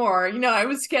like it more. I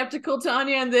was skeptical,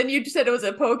 Tanya, and then you said it was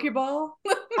a Pokeball.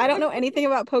 I don't know anything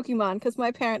about Pokemon because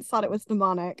my parents thought it was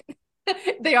demonic.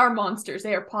 They are monsters.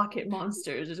 They are pocket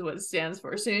monsters is what it stands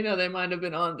for. So they might have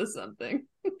been onto something.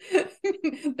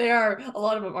 A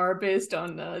lot of them are based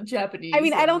on Japanese. I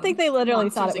mean, I don't think they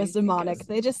literally thought it was demonic.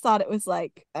 They just thought it was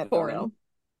like, I don't know.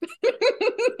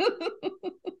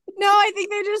 No, I think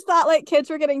they just thought like kids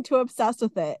were getting too obsessed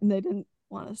with it and they didn't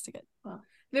want us to get. Well,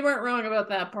 they weren't wrong about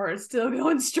that part. It's still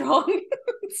going strong.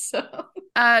 So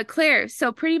Claire,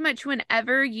 so pretty much when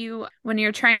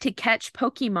you're trying to catch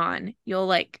Pokemon, you'll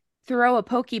like throw a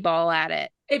Pokeball at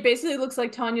it. It basically looks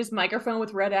like Tanya's microphone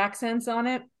with red accents on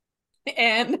it.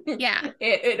 And yeah,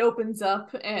 it opens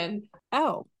up and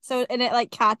so it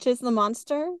like catches the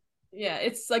monster. Yeah,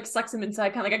 it's like sucks him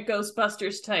inside, kind of like a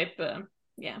Ghostbusters type.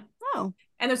 Yeah. Oh.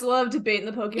 And there's a lot of debate in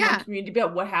the Pokemon community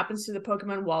about what happens to the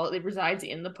Pokemon while it resides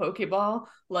in the Pokeball.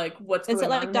 Like, what's going on? Is it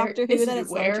like Doctor Who that it's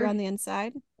larger on the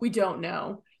inside? We don't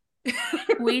know.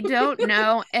 We don't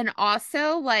know. And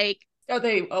also, like, are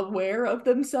they aware of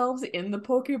themselves in the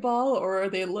Pokeball, or are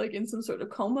they like in some sort of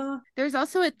coma? There's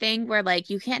also a thing where like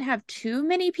you can't have too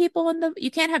many Pokemon in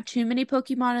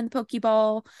the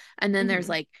Pokeball, and then there's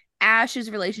like Ash's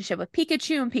relationship with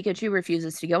Pikachu, and Pikachu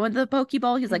refuses to go into the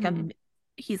Pokeball.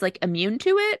 He's like immune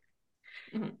to it.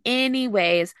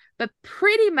 Anyways, but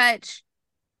pretty much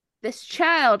this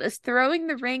child is throwing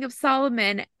the Ring of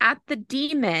Solomon at the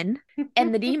demon,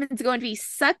 and the demon's going to be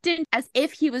sucked in as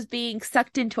if he was being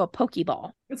sucked into a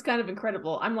Pokeball. It's kind of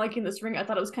incredible. I'm liking this ring. I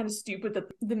thought it was kind of stupid that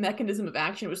the mechanism of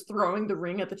action was throwing the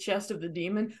ring at the chest of the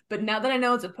demon, but now that I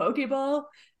know it's a Pokeball,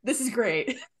 this is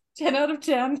great. 10 out of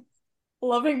 10.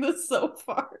 Loving this so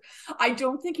far. I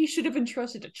don't think he should have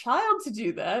entrusted a child to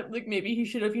do that. Like, maybe he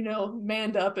should have,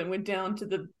 manned up and went down to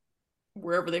the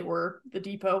wherever they were, the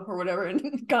depot or whatever,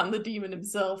 and gotten the demon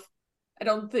himself. I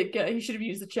don't think he should have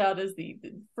used the child as the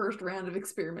first round of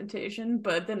experimentation.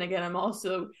 But then again, I'm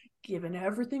also, given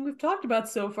everything we've talked about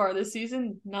so far this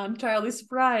season, not entirely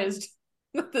surprised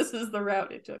that this is the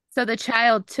route it took. So the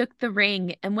child took the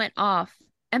ring and went off,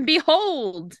 and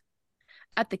behold,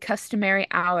 at the customary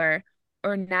hour,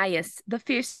 Ornias, the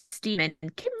fierce demon,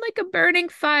 came like a burning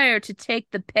fire to take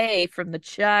the pay from the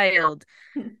child,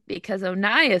 because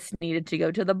Ornias needed to go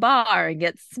to the bar and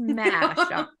get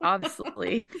smashed,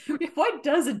 obviously. Why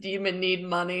does a demon need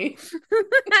money?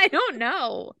 I don't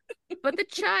know. But the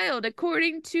child,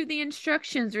 according to the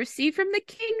instructions received from the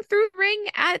king, threw a ring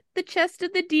at the chest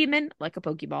of the demon, like a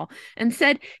Pokeball, and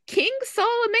said, "King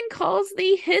Solomon calls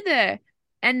thee hither."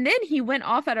 And then he went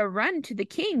off at a run to the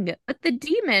king. But the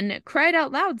demon cried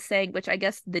out loud, saying, which I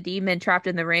guess the demon trapped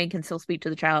in the ring can still speak to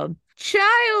the child.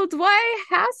 "Child, why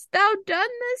hast thou done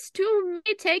this to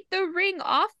me? Take the ring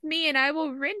off me, and I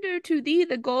will render to thee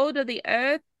the gold of the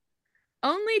earth.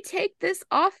 Only take this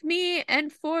off me,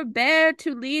 and forbear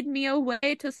to lead me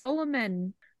away to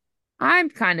Solomon."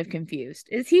 I'm kind of confused.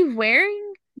 Is he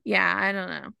wearing? Yeah, I don't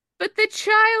know. But the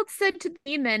child said to the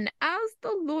demon, "As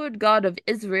the Lord God of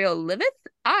Israel liveth,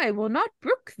 I will not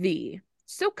brook thee.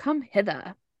 So come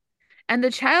hither." And the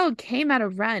child came at a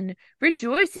run,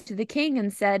 rejoicing to the king,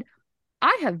 and said,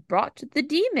 "I have brought the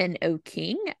demon, O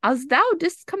king, as thou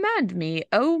didst command me,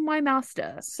 O my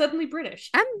master." Suddenly British.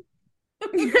 And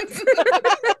I'm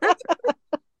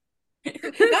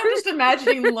just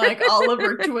imagining like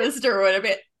Oliver Twist or whatever.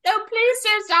 "Oh, please,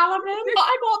 Sir Solomon,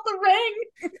 I want the ring."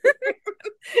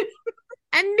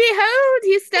 And behold,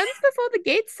 he stands before the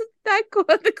gates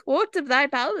of the court of thy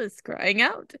palace, crying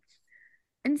out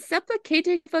and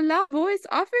supplicating with a loud voice,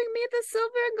 offering me the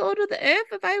silver and gold of the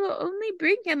earth, if I will only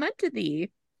bring him unto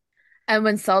thee. And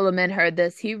when Solomon heard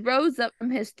this, he rose up from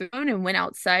his throne and went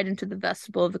outside into the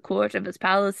vestibule of the court of his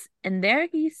palace, and there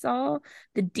he saw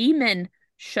the demon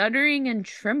shuddering and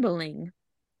trembling.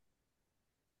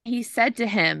 He said to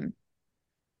him,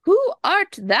 "Who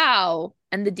art thou?"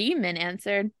 And the demon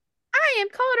answered, "I am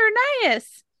called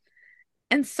Ornias."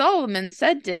 And Solomon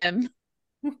said to him,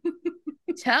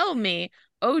 "Tell me,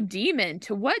 O demon,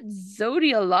 to what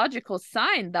zodiological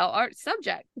sign thou art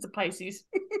subject?" It's a Pisces.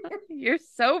 You're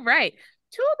so right.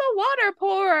 "To the water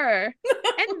pourer,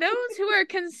 and those who are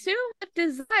consumed with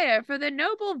desire for the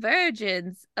noble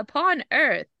virgins upon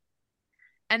earth."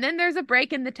 And then there's a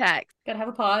break in the text. Gotta have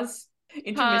a pause.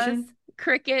 Intermission. Pause.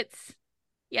 Crickets.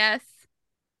 Yes.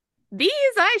 "These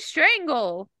I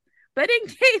strangle. But in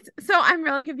case..." So I'm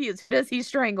really confused. Does he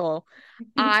strangle?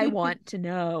 I want to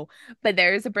know. But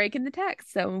there is a break in the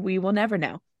text, so we will never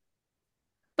know.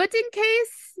 "But in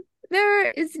case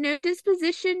there is no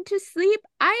disposition to sleep,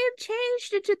 I have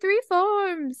changed into 3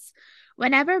 forms.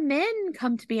 Whenever men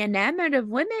come to be enamored of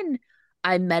women,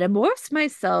 I metamorphose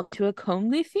myself to a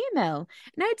comely female,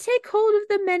 and I take hold of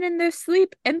the men in their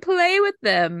sleep and play with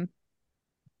them."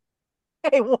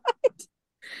 Hey, what?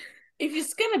 If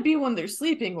he's gonna be when they're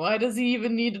sleeping, why does he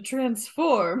even need to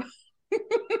transform? "And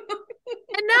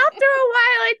after a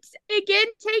while, I again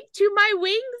take to my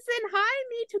wings and hie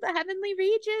me to the heavenly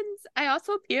regions. I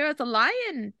also appear as a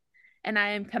lion, and I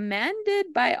am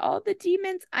commanded by all the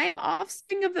demons. I am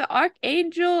offspring of the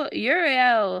archangel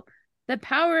Uriel, the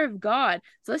power of God.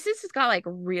 So this just got like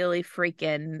really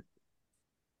freaking.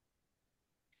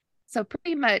 So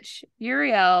pretty much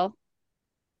Uriel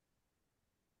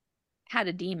had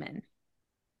a demon.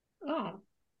 Oh,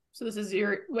 so this is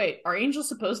wait, are angels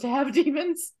supposed to have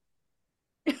demons?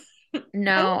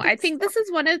 No, I think this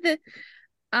is one of the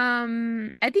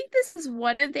I think this is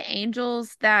one of the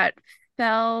angels that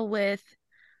fell with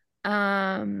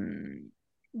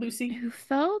Lucy. who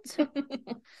fell to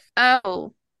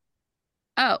oh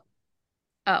oh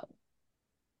oh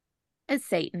it's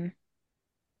Satan.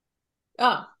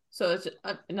 Oh, so it's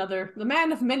another the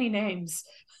man of many names.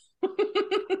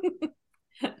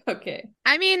 Okay.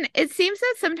 I mean, it seems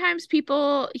that sometimes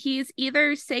he's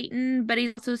either Satan, but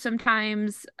he's also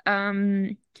sometimes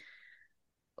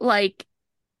like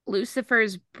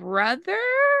Lucifer's brother.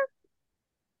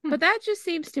 But that just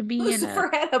seems to be Lucifer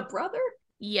had a brother?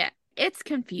 Yeah, it's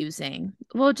confusing.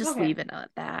 We'll just leave it at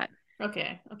that.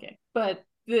 Okay. But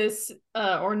this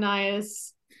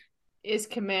Ornias is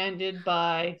commanded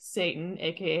by Satan,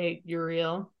 aka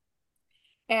Uriel.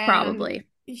 And probably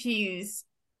he's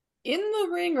in the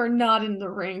ring or not in the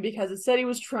ring, because it said he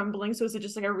was trembling. So is it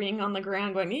just like a ring on the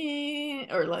ground going,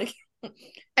 or like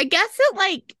I guess it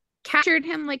like captured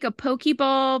him like a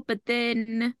Pokeball, but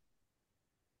then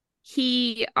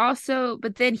he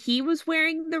was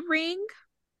wearing the ring.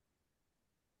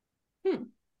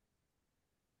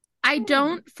 I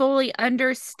don't fully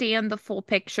understand the full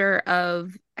picture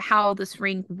of how this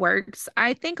ring works.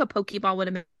 I think a Pokeball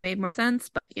would have made more sense,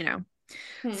 but you know.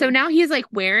 So now he's like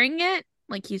wearing it,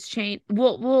 like he's chained.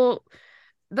 Well,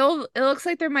 though it looks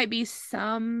like there might be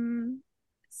some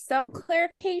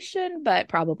clarification, but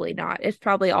probably not. It's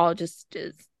probably all just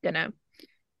is gonna,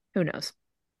 who knows.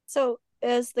 So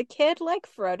is the kid like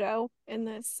Frodo in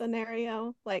this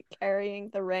scenario, like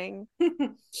carrying the ring?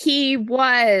 He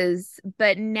was,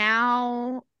 but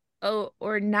now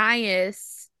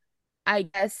Ornias, I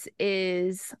guess,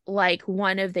 is like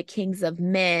one of the kings of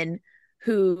men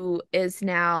who is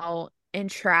now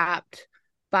entrapped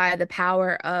by the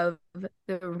power of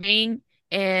the ring,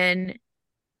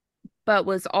 but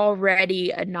was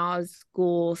already a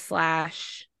Nazgul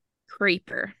 /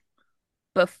 creeper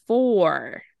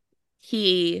before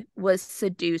he was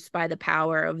seduced by the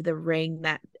power of the ring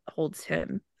that holds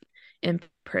him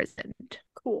imprisoned.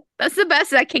 Cool. That's the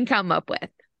best I can come up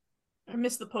with. I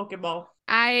miss the Pokeball.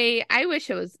 I wish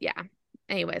it was, yeah.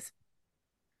 Anyways.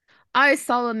 I,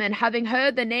 Solomon, having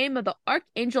heard the name of the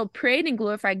archangel, prayed and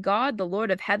glorified God, the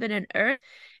Lord of heaven and earth,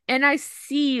 and I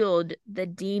sealed the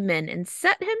demon and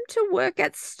set him to work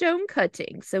at stone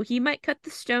cutting, so he might cut the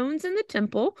stones in the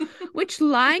temple, which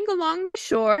lying along the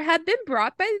shore had been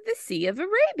brought by the Sea of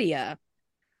Arabia.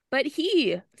 But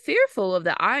he, fearful of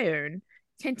the iron,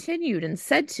 continued and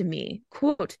said to me,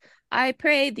 quote, I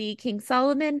pray thee, King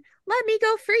Solomon, let me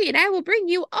go free, and I will bring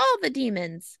you all the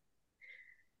demons.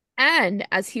 And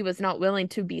as he was not willing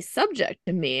to be subject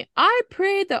to me, I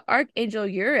prayed the archangel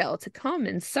Uriel to come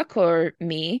and succor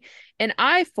me, and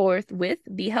I forthwith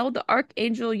beheld the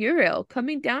archangel Uriel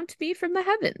coming down to me from the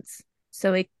heavens.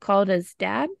 So he called his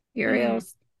dad,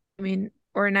 Ornias's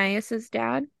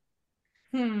dad.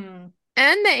 And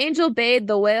the angel bade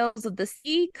the whales of the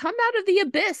sea come out of the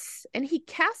abyss, and he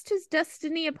cast his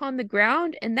destiny upon the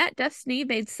ground, and that destiny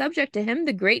made subject to him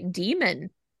the great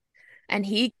demon. And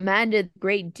he commanded the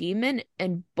great demon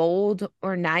and bold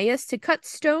Ornias to cut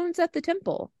stones at the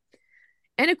temple.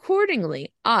 And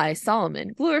accordingly, I,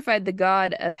 Solomon, glorified the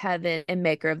God of heaven and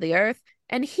maker of the earth,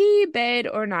 and he bade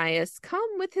Ornias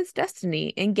come with his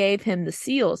destiny, and gave him the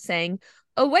seal, saying,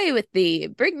 Away with thee,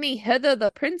 bring me hither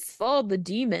the prince of all the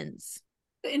demons.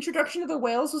 The introduction of the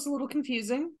whales was a little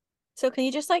confusing. So can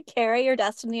you just like carry your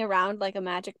destiny around like a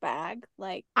magic bag?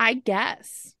 Like, I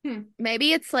guess.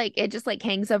 Maybe it's like it just like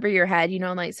hangs over your head, you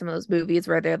know, like some of those movies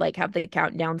where they're like have the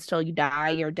countdowns till you die,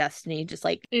 your destiny just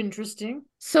like interesting.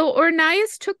 So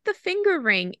Ornias took the finger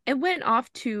ring and went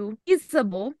off to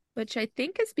Beelzebub, which I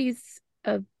think is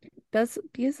Beelzebub?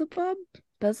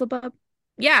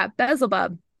 Yeah,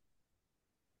 Beelzebub.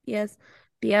 Yes,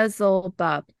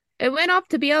 Beelzebub. It went off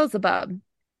to Beelzebub,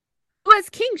 who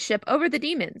has kingship over the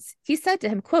demons. He said to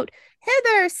him, quote,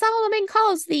 Hither Solomon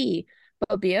calls thee.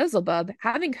 But Beelzebub,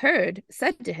 having heard,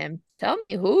 said to him, Tell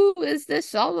me, who is this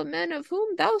Solomon of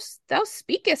whom thou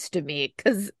speakest to me?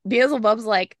 Because Beelzebub's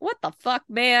like, what the fuck,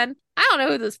 man? I don't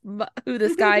know who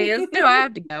this guy is. No, I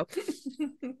have to go.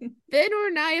 Then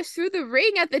Ornias threw the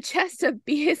ring at the chest of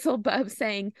Beelzebub,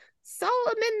 saying,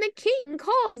 Solomon the king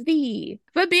calls thee.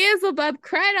 But Beelzebub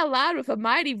cried aloud with a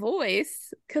mighty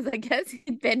voice, because I guess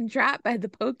he'd been trapped by the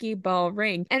Pokeball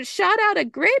ring, and shot out a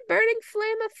great burning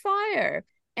flame of fire.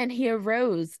 And he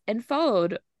arose and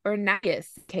followed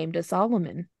Ornagus, came to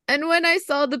Solomon. And when I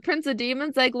saw the prince of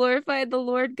demons, I glorified the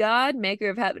Lord God, maker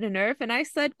of heaven and earth, and I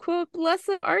said, quote,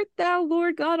 Blessed art thou,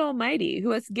 Lord God Almighty, who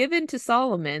hast given to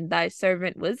Solomon thy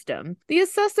servant wisdom, the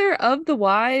assessor of the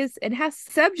wise, and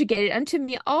hast subjugated unto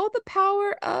me all the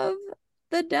power of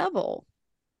the devil.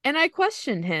 And I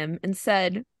questioned him and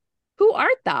said, Who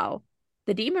art thou?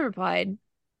 The demon replied,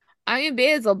 I am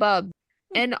Beelzebub,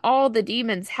 and all the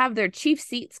demons have their chief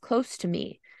seats close to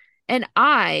me, and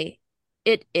I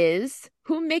it is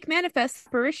who make manifest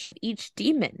apparition each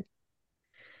demon.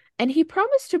 And he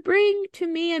promised to bring to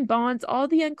me in bonds all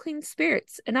the unclean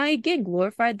spirits, and I again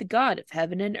glorified the God of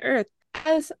heaven and earth,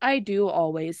 as I do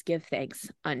always give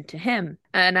thanks unto him.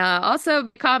 And also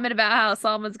comment about how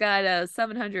Solomon's got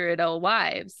 700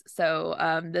 wives, so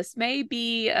this may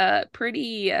be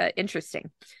pretty interesting.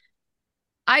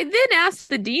 I then asked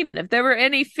the demon if there were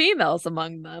any females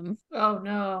among them. Oh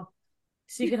no.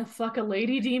 Is he gonna fuck a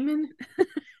lady demon?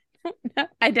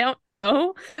 I don't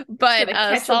know, but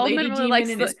catch Solomon a lady demon likes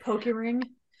in his poke ring.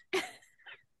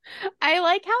 I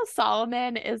like how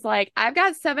Solomon is like, I've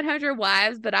got 700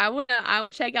 wives, but I want to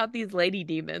check out these lady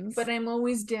demons. But I'm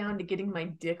always down to getting my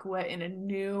dick wet in a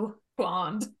new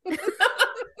bond.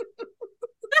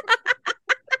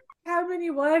 How many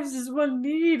wives does one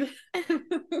need?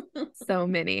 So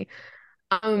many.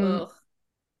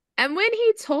 And when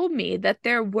he told me that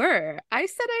there were, I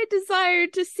said I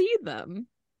desired to see them.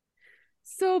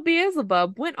 So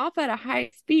Beelzebub went off at a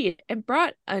high speed and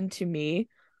brought unto me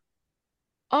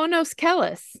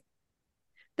Onoskelis,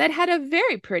 that had a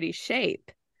very pretty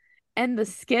shape, and the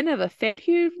skin of a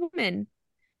fair-hued woman,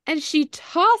 and she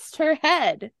tossed her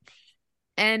head.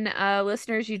 And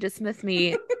listeners, you dismiss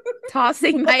me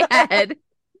tossing my head.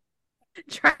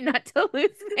 Try not to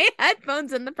lose my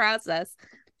headphones in the process.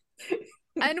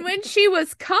 And when she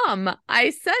was come, I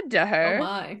said to her, oh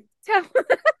my.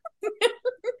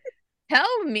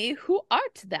 Tell me, who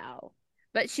art thou?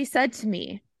 But she said to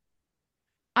me,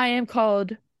 I am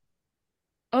called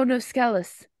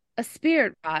Onoskelis, a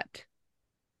spirit rot,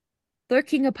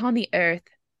 lurking upon the earth.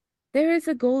 There is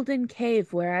a golden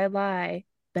cave where I lie,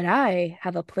 but I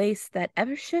have a place that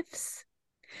ever shifts.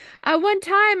 At one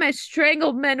time I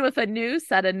strangled men with a noose,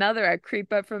 at another I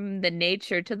creep up from the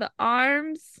nature to the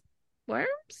arms.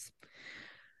 Worms?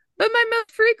 But my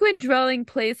most frequent dwelling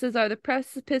places are the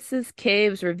precipices,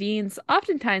 caves, ravines.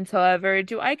 Oftentimes, however,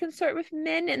 do I consort with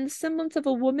men in the semblance of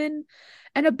a woman,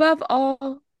 and above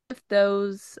all, with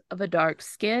those of a dark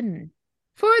skin.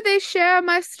 For they share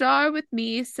my star with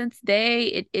me, since they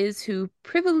it is who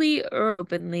privily or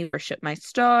openly worship my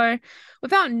star,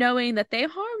 without knowing that they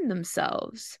harm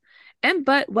themselves, and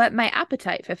but whet my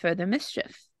appetite for further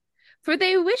mischief. For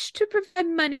they wish to provide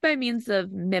money by means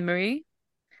of memory,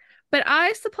 but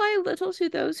I supply little to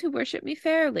those who worship me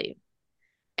fairly.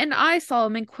 And I,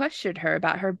 Solomon, questioned her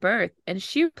about her birth, and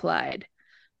she replied,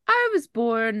 I was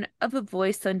born of a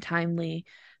voice untimely,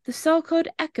 the so-called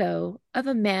echo of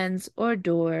a man's or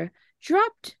door,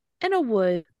 dropped in a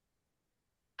wood.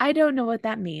 I don't know what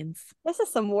that means. This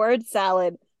is some word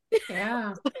salad.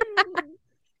 Yeah.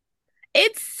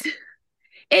 It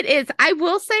is. I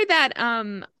will say that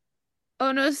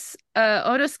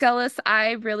Onoskelis,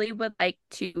 I really would like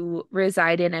to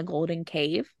reside in a golden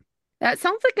cave. That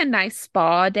sounds like a nice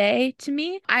spa day to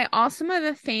me. I also am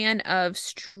a fan of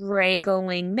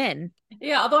strangling men.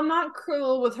 Yeah, although I'm not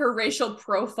cool with her racial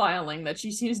profiling that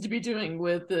she seems to be doing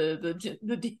with the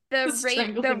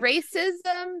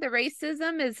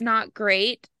racism is not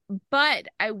great, but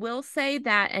I will say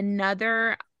that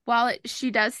she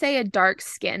does say a dark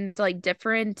skin, like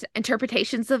different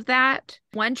interpretations of that.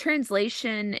 One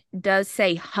translation does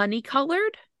say honey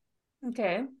colored.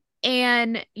 Okay.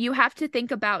 And you have to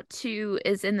think about, too,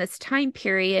 is in this time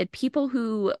period, people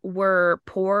who were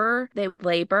poor, they would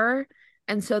labor,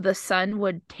 and so the sun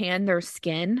would tan their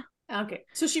skin. Okay.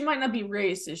 So she might not be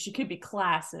racist. She could be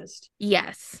classist.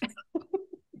 Yes.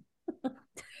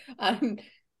 I'm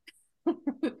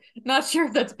not sure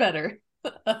if that's better,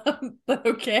 but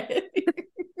okay.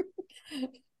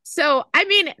 So, I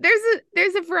mean,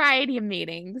 there's a variety of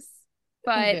meanings,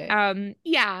 but okay.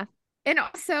 Yeah. And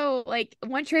also, like,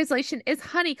 one translation is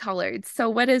honey colored. So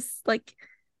what is, like,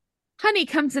 honey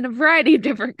comes in a variety of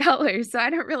different colors. So I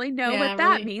don't really know what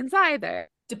that means either.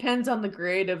 Depends on the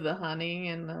grade of the honey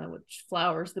and which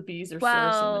flowers the bees are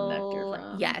sourcing the nectar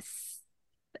from.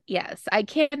 Yes. I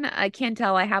can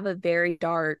tell I have a very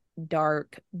dark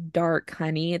dark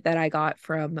honey that I got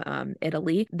from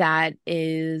Italy that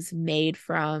is made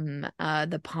from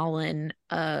the pollen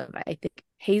of, I think,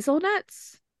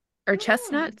 hazelnuts or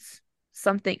chestnuts,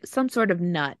 some sort of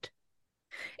nut.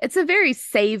 It's a very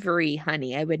savory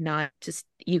honey. I would not just,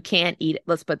 you can't eat it.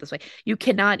 Let's put it this way. You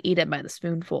cannot eat it by the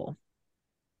spoonful.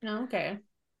 Oh, okay.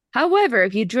 However,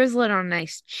 if you drizzle it on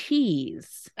nice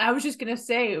cheese, I was just gonna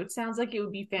say, it sounds like it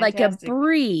would be like a fantastic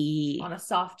brie. on a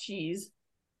soft cheese.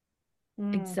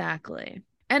 Exactly.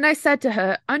 And I said to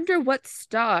her, "Under what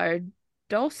star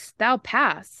dost thou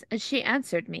pass?" And she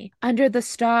answered me, "Under the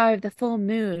star of the full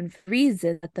moon, for the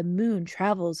reason that the moon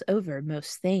travels over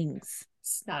most things."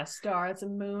 It's not a star, it's a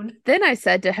moon. Then I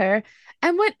said to her,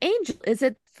 "And what angel is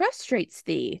it frustrates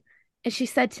thee?" And she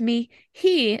said to me,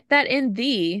 "He that in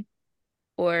thee,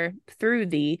 or through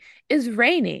thee, is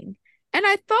reigning." And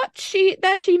I thought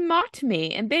that she mocked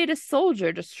me and bade a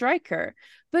soldier to strike her.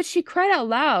 But she cried out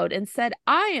loud and said,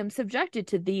 "I am subjected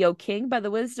to thee, O king, by the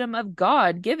wisdom of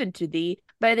God given to thee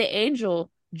by the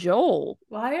angel Joel."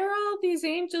 Why are all these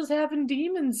angels having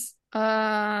demons?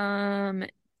 Yeah.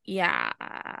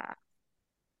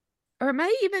 Or it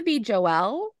might even be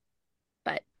Joel.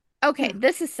 But okay,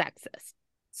 this is sexist.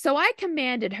 So I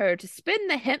commanded her to spin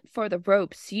the hemp for the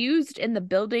ropes used in the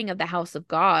building of the house of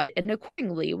God. And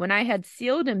accordingly, when I had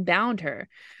sealed and bound her,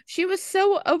 she was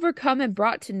so overcome and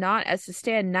brought to naught as to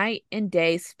stand night and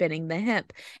day spinning the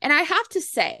hemp. And I have to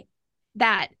say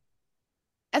that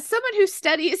as someone who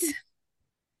studies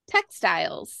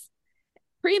textiles,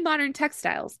 pre-modern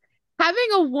textiles, having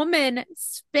a woman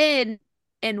spin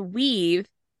and weave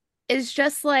is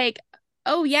just like,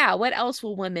 oh yeah, what else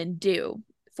will women do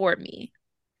for me?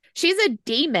 She's a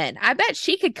demon. I bet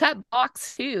she could cut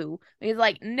blocks too. He's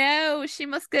like, no, she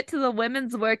must get to the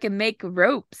women's work and make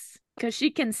ropes because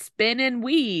she can spin and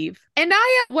weave. And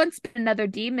I at once bid another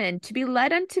demon to be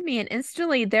led unto me, and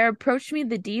instantly there approached me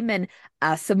the demon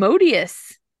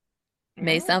Asmodeus.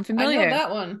 May sound familiar. I know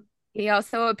that one. He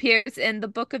also appears in the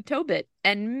Book of Tobit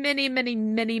and many, many,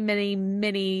 many, many,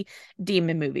 many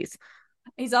demon movies.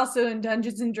 He's also in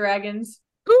Dungeons and Dragons.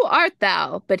 "Who art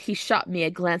thou?" But he shot me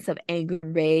a glance of anger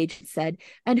and rage and said,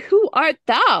 "And who art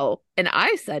thou?" And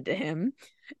I said to him,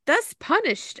 "Thus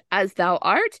punished as thou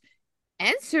art,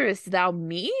 answerest thou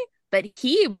me?" But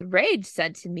he with rage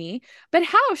said to me, "But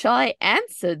how shall I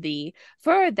answer thee?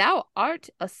 For thou art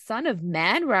a son of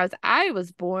man, whereas I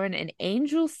was born an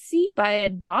angel seed by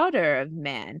a daughter of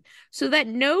man, so that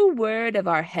no word of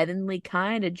our heavenly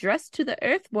kind addressed to the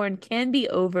earthborn can be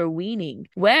overweening.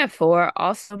 Wherefore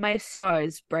also my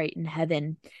stars bright in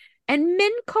heaven, and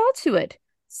men call to it,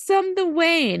 some the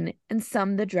wain, and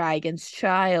some the dragon's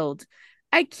child.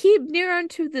 I keep near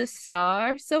unto the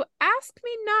star, so ask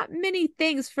me not many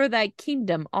things, for thy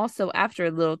kingdom also after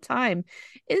a little time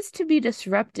is to be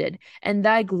disrupted, and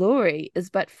thy glory is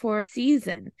but for a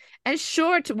season, and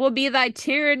short will be thy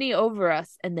tyranny over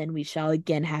us, and then we shall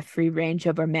again have free range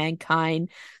over mankind,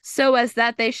 so as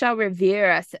that they shall revere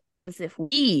us as if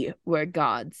we were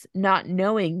gods, not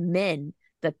knowing men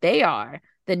that they are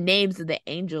the names of the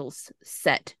angels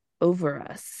set over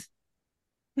us."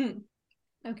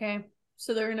 Okay.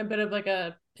 So they're in a bit of like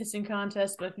a pissing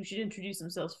contest, but who should introduce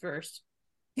themselves first?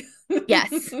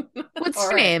 Yes. What's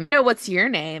your name? No, what's your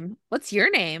name? What's your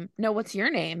name? No, what's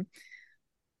your name?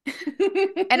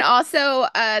 And also,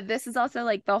 this is also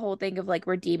like the whole thing of like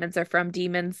where demons are from.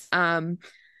 Demons,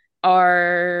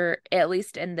 are, at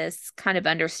least in this kind of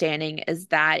understanding, is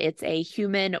that it's a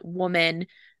human woman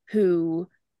who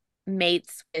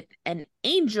mates with an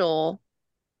angel,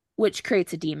 which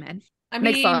creates a demon.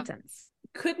 Makes a lot of sense.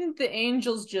 Couldn't the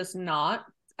angels just not?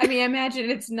 I mean, I imagine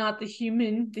it's not the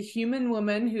human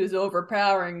woman who's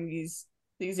overpowering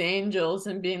these angels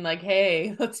and being like,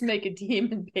 "Hey, let's make a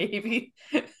demon baby."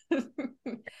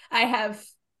 I have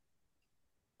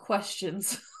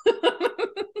questions.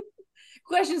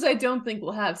 Questions I don't think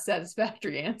will have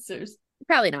satisfactory answers.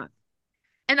 Probably not.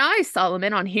 And I,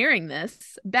 Solomon, on hearing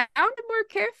this, bound him more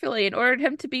carefully and ordered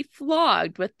him to be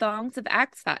flogged with thongs of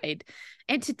axe hide,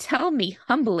 and to tell me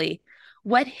humbly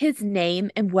what his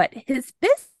name and what his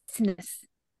business.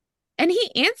 And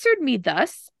he answered me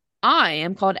thus: "I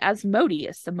am called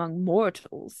Asmodeus among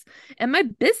mortals, and my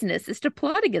business is to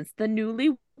plot against the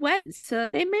newly wed, so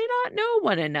they may not know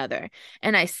one another.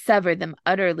 And I sever them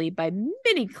utterly by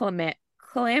many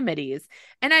calamities,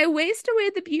 and I waste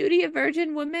away the beauty of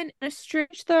virgin women and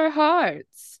estrange their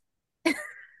hearts."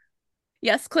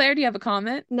 Yes, Claire, do you have a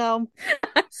comment? No.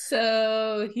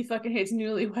 So he fucking hates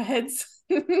newlyweds.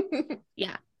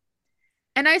 Yeah.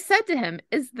 And I said to him,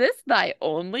 "Is this thy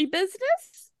only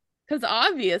business?" because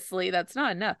obviously that's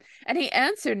not enough. And he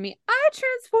answered me, I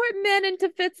transport men into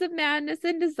fits of madness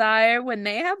and desire when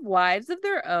they have wives of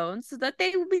their own, so that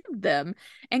they leave them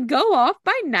and go off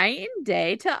by night and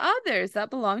day to others that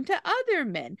belong to other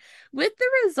men, with the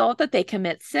result that they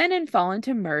commit sin and fall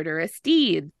into murderous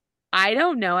deeds. I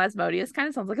don't know, Asmodeus kind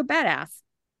of sounds like a badass.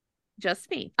 Just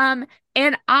me. And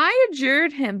I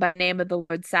adjured him by the name of the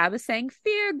Lord Sabbath, saying,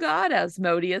 Fear God,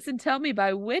 Asmodeus, and tell me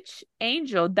by which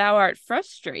angel thou art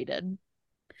frustrated.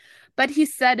 But he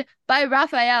said, By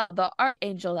Raphael, the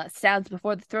archangel that stands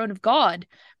before the throne of God.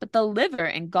 But the liver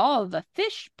and gall of a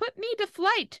fish put me to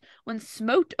flight when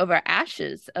smote over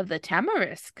ashes of the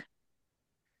tamarisk.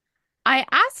 I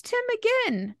asked him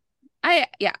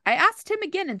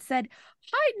again and said,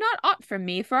 Hide not aught from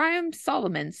me, for I am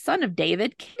Solomon, son of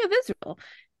David, king of Israel.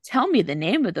 Tell me the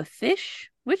name of the fish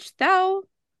which thou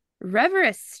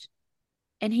reverest.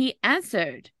 And he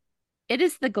answered, It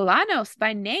is the Galanos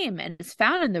by name, and is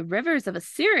found in the rivers of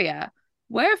Assyria.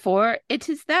 Wherefore it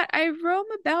is that I roam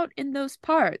about in those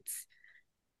parts.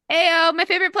 Ayo, my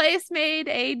favorite place made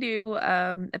a new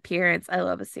appearance. I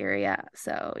love Assyria.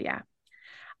 So yeah.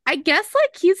 I guess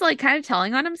like he's like kind of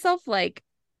telling on himself, like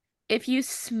if you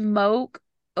smoke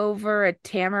over a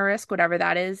tamarisk, whatever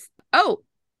that is.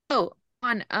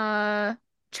 On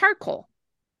charcoal.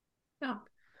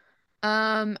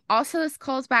 Oh. Also this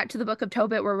calls back to the book of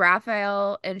Tobit, where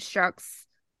Raphael instructs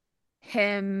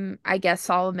him, I guess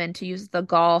Solomon, to use the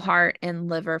gall, heart, and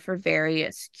liver for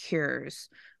various cures.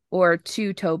 Or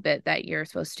to Tobit that you're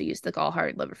supposed to use the gall,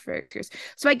 heart, and liver for various cures.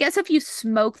 So I guess if you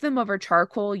smoke them over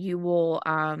charcoal, you will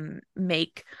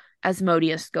make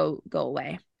Asmodeus go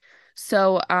away.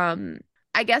 So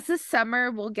I guess this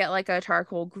summer we'll get like a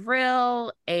charcoal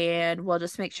grill, and we'll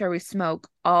just make sure we smoke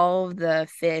all of the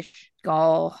fish,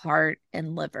 gall, heart,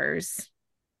 and livers.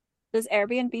 Does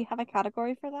Airbnb have a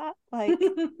category for that? Like,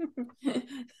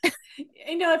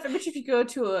 I know, I bet if you go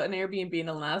to an Airbnb in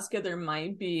Alaska, there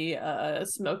might be a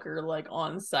smoker like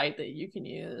on site that you can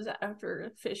use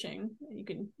after fishing. You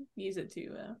can use it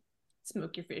to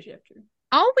smoke your fish after.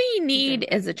 All we need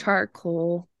is a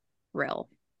charcoal grill.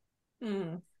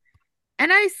 Mm.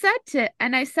 And I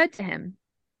said to him,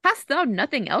 Hast thou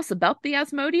nothing else about thee,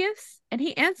 Asmodeus? And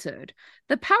he answered,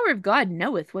 The power of God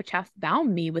knoweth which hath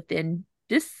bound me within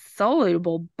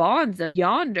dissoluble bonds of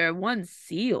yonder one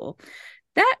seal.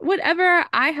 That whatever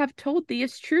I have told thee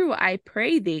is true, I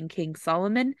pray thee, King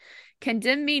Solomon,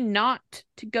 condemn me not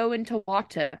to go into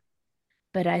water.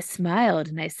 But I smiled,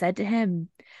 and I said to him,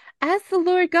 As the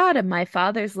Lord God of my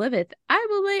fathers liveth, I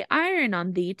will lay iron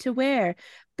on thee to wear,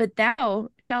 but thou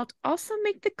shalt also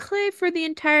make the clay for the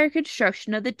entire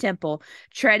construction of the temple,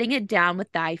 treading it down with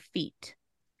thy feet.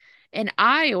 And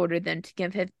I ordered them to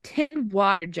give him 10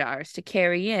 water jars to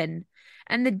carry in.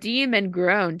 And the demon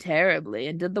groaned terribly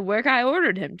and did the work I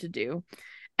ordered him to do.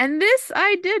 And this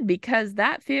I did because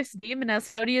that fierce demon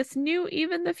Asmodeus knew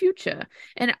even the future.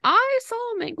 And I,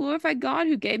 Solomon, glorified God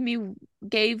who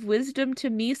gave wisdom to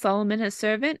me, Solomon, his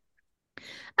servant.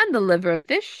 And the liver of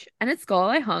fish and its gall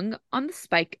I hung on the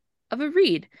spike of a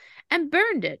reed, and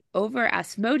burned it over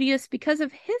Asmodeus because of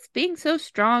his being so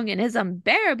strong, and his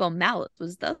unbearable malice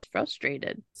was thus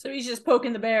frustrated. So he's just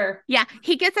poking the bear. Yeah,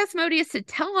 he gets Asmodeus to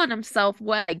tell on himself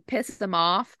what like pisses him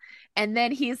off, and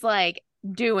then he's like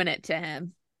doing it to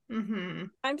him. Mm-hmm.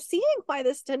 I'm seeing why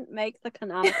this didn't make the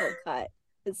canonical cut.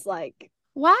 It's like,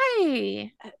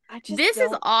 why? I just this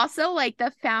don't... is also like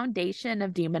the foundation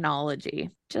of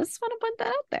demonology. Just want to put that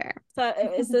out there. So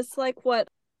is this like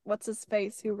what's his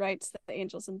face who writes the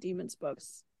Angels and Demons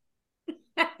books?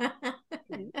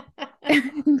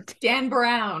 Dan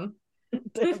Brown.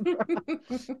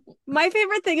 My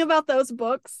favorite thing about those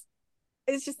books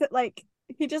is just that like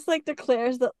he just like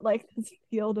declares that like this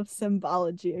field of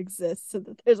symbology exists and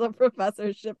that there's a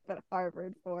professorship at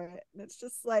Harvard for it, and it's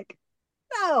just like,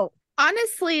 no.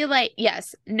 Honestly, like,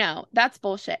 yes, no, that's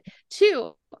bullshit.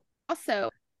 Two, also,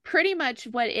 pretty much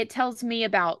what it tells me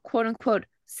about quote unquote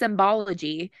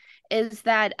symbology is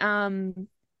that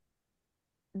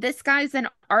this guy's an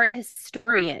art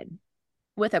historian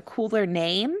with a cooler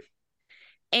name.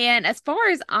 And as far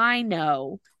as I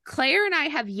know, Claire and I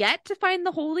have yet to find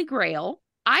the Holy Grail.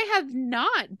 I have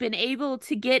not been able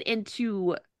to get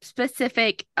into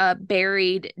specific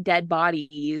buried dead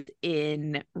bodies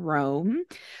in Rome.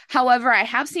 However, I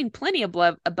have seen plenty of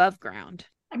above ground.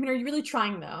 I mean, are you really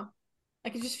trying though?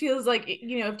 Like, it just feels like,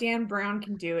 you know, if Dan Brown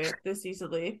can do it this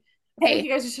easily, you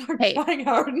guys just aren't trying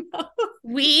hard enough.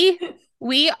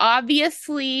 We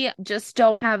obviously just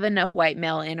don't have enough white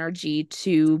male energy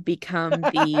to become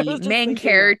the main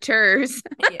characters.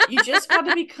 Yeah, you just got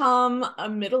to become a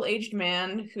middle-aged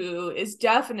man who is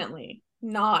definitely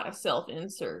not a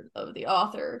self-insert of the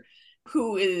author,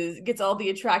 who gets all the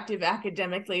attractive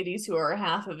academic ladies who are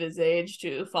half of his age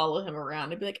to follow him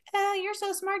around and be like, you're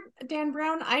so smart, Dan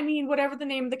Brown. I mean, whatever the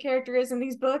name of the character is in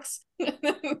these books. And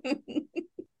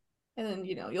then,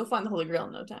 you'll find the Holy Grail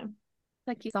in no time.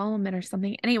 Like he's Solomon or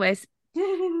something. Anyways.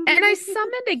 And I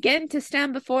summoned again to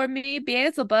stand before me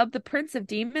Beelzebub, the prince of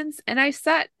demons, and I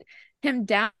sat him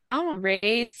down on a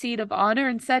raised seat of honor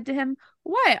and said to him,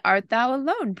 Why art thou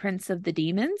alone, prince of the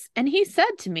demons? And he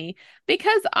said to me,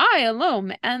 Because I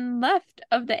alone am left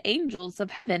of the angels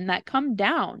of heaven that come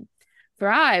down. For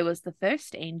I was the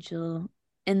first angel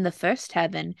in the first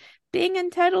heaven, being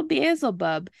entitled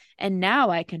Beelzebub, and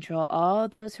now I control all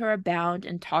those who are bound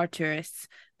in Tartarus.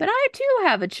 But I too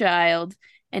have a child,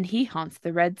 and he haunts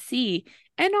the Red Sea,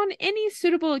 and on any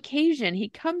suitable occasion he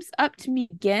comes up to me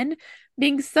again,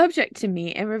 being subject to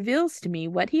me, and reveals to me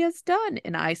what he has done,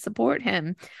 and I support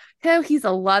him. So he's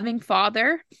a loving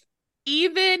father.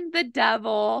 Even the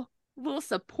devil will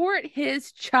support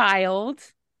his child.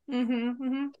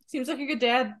 Seems like a good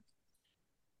dad.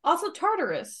 Also,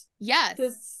 Tartarus.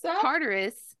 Yes,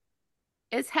 Tartarus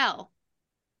is hell.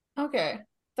 Okay.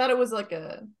 Thought it was like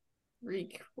a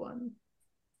Greek one.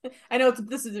 I know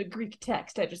this is a Greek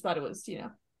text. I just thought it was,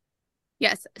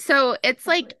 Yes. So it's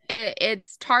like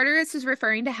it's Tartarus is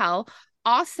referring to hell.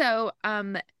 Also,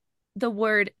 the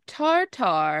word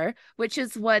Tartar, which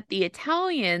is what the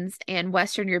Italians and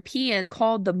Western Europeans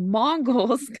called the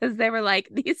Mongols, because they were like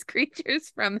these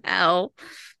creatures from hell,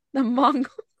 the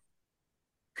Mongols.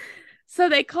 So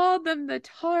they called them the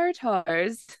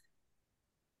Tartars,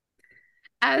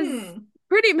 as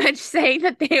pretty much saying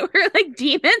that they were like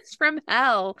demons from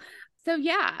hell. So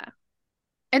yeah.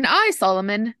 And I,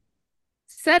 Solomon,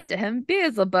 said to him,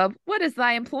 Beelzebub, what is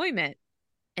thy employment?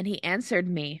 And he answered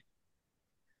me,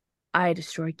 I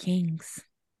destroy kings.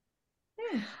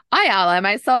 I ally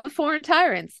myself with foreign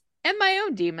tyrants, and my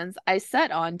own demons I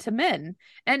set on to men,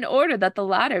 in order that the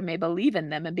latter may believe in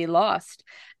them and be lost.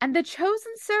 And the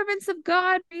chosen servants of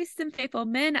God, priests and faithful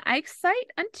men, I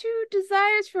excite unto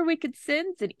desires for wicked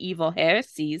sins and evil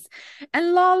heresies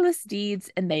and lawless deeds,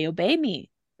 and they obey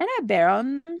me. And I bear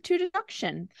on them to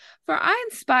destruction. For I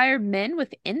inspire men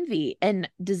with envy and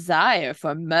desire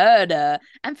for murder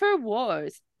and for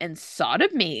wars and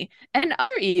sodomy and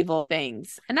other evil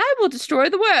things, and I will destroy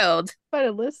the world. Quite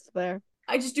a list there.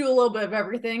 I just do a little bit of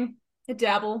everything. A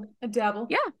dabble.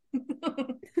 Yeah.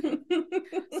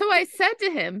 So I said to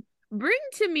him, Bring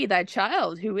to me thy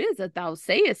child, who is, as thou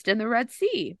sayest, in the Red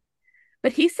Sea.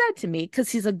 But he said to me, because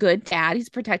he's a good dad, he's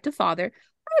a protective father,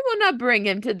 I will not bring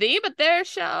him to thee, but there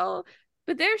shall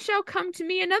come to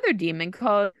me another demon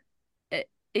called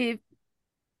Ephippas.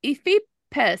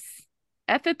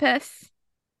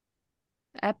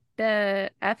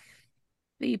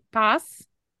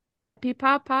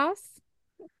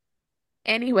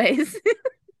 Anyways.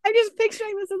 I'm just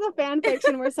picturing this as a fan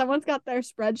fiction where someone's got their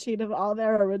spreadsheet of all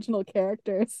their original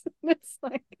characters. It's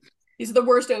like, these are the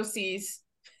worst OCs.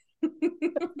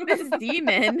 This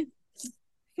demon.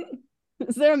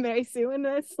 Is there a Mary Sue in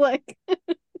this? Like,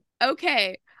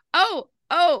 okay. Oh,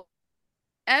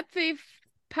 Ephippas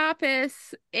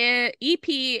EP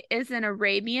is an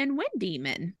Arabian wind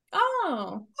demon.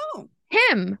 Oh.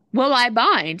 Him will I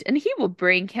bind, and he will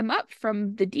bring him up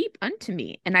from the deep unto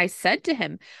me. And I said to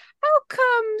him, How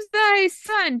comes thy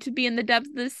son to be in the depths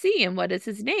of the sea, and what is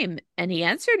his name? And he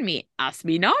answered me, Ask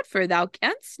me not, for thou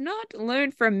canst not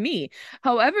learn from me.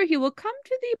 However, he will come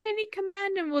to thee when he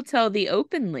command, and will tell thee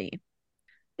openly.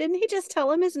 Didn't he just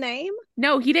tell him his name?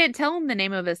 No, he didn't tell him the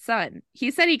name of his son.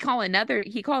 He said he called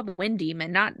the wind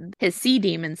demon, not his sea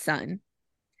demon son.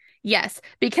 Yes,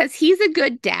 because he's a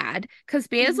good dad, because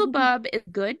Beelzebub is a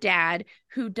good dad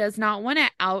who does not want to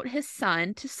out his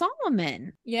son to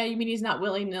Solomon. Yeah, you mean he's not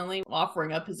willy-nilly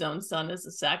offering up his own son as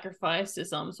a sacrifice to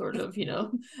some sort of,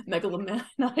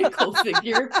 megalomaniacal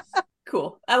figure.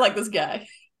 Cool. I like this guy.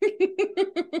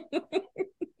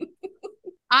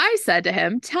 I said to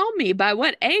him, Tell me by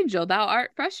what angel thou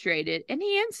art frustrated. And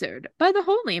he answered, By the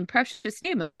holy and precious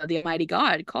name of the Almighty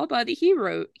God, called by the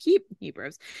Hebrews.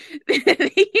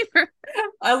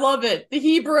 I love it. The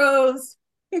Hebrews.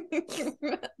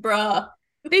 Bruh.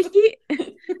 The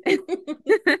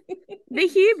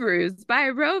Hebrews by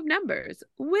a row of numbers,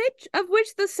 of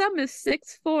which the sum is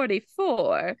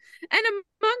 644, and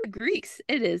among the Greeks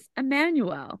it is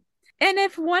Emmanuel. And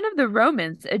if one of the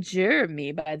Romans adjure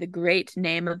me by the great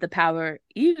name of the power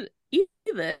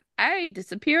Elith, I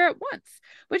disappear at once.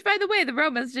 Which, by the way, the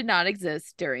Romans did not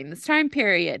exist during this time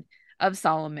period of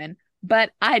Solomon.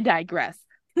 But I digress.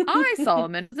 I,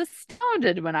 Solomon, was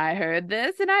astounded when I heard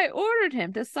this, and I ordered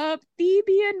him to saw up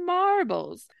Theban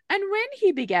marbles. And when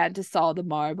he began to saw the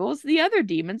marbles, the other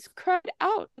demons cried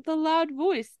out with a loud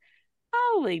voice,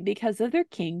 howling because of their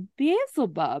king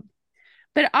Beelzebub.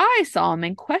 But I,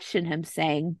 Solomon, questioned him,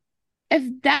 saying,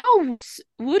 if thou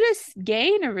wouldest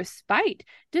gain a respite,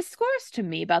 discourse to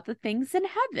me about the things in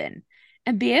heaven.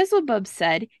 And Beelzebub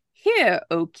said, hear,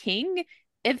 O king,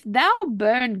 if thou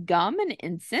burn gum and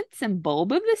incense and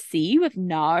bulb of the sea with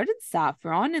nard and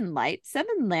saffron and light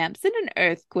 7 lamps in an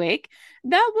earthquake,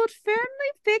 thou wilt firmly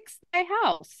fix thy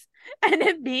house. And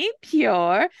if being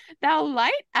pure, thou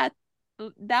light them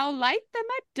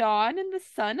at dawn and the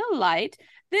sun alight,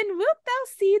 then wilt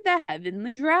thou see the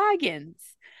heavenly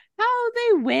dragons, how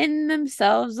they wind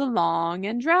themselves along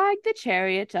and drag the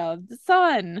chariot of the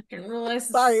sun. I didn't realize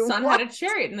the sun had a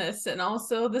chariot in this, and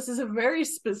also this is a very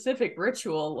specific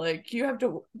ritual. Like you have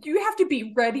to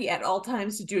be ready at all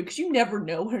times to do it because you never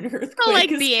know when an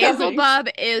earthquake is Beelzebub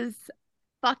is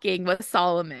fucking with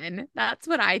Solomon. That's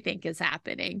what I think is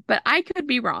happening, but I could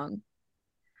be wrong.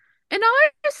 And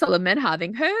Solomon,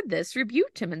 having heard this,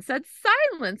 rebuked him and said,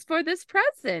 silence for this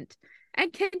present,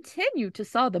 and continue to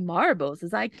saw the marbles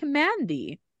as I command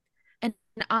thee. And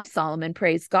I, Solomon,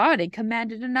 praised God and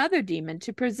commanded another demon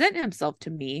to present himself to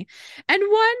me. And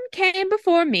one came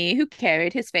before me who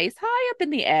carried his face high up in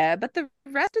the air, but the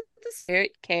rest of the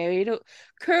spirit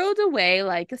curled away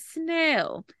like a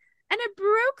snail. And it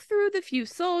broke through the few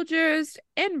soldiers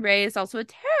and raised also a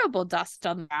terrible dust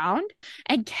on the ground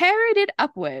and carried it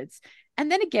upwards, and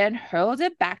then again hurled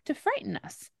it back to frighten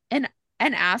us, and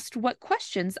asked what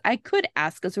questions I could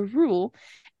ask as a rule.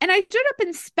 And I stood up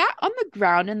and spat on the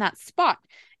ground in that spot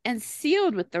and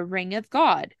sealed with the ring of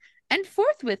God. And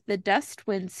forthwith the dust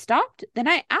wind stopped. Then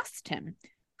I asked him,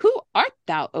 who art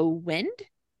thou, O wind?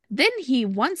 Then he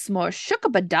once more shook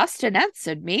up a dust and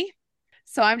answered me.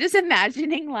 So I'm just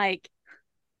imagining like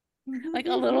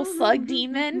a little slug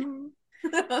demon.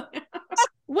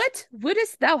 What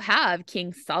wouldst thou have,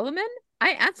 King Solomon?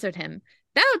 I answered him,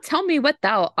 thou tell me what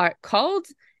thou art called,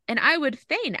 and I would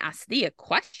fain ask thee a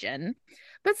question.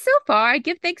 But so far I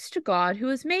give thanks to God, who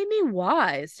has made me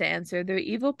wise to answer their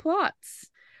evil plots.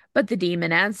 But the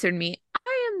demon answered me,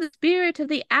 I am the spirit of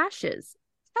the ashes,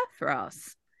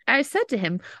 Sephiros. I said to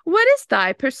him, what is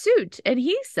thy pursuit? And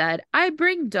he said, I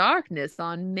bring darkness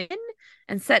on men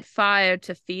and set fire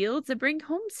to fields and bring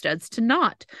homesteads to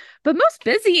naught. But most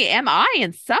busy am I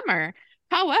in summer.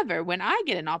 However, when I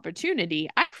get an opportunity,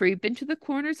 I creep into the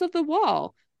corners of the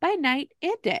wall by night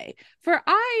and day, for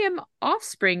I am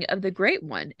offspring of the Great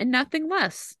One and nothing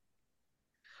less.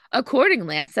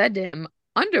 Accordingly, I said to him,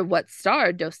 under what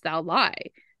star dost thou lie?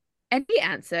 And he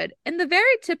answered, in the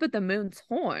very tip of the moon's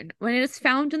horn, when it is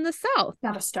found in the south.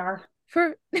 Not a star.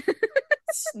 For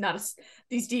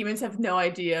these demons have no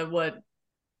idea what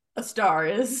a star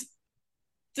is.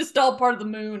 Just all part of the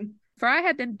moon. For I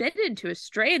have been bidden to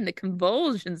estray in the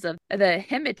convulsions of the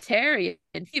Hemiterian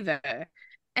fever.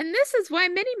 And this is why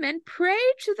many men pray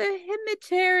to the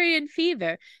Hemiterian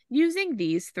fever, using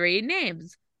these 3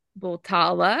 names,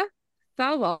 Boltala,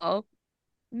 Thalal,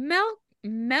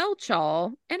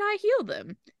 Melchal, and I heal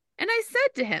them. And I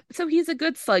said to him, so he's a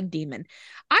good slug demon.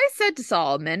 I said to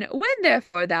Solomon, when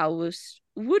therefore thou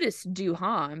wouldest do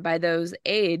harm, by those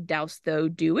aid dost thou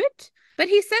do it? But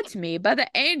he said to me, by the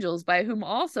angels by whom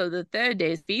also the 3rd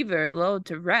day's fever lulled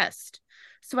to rest.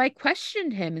 So I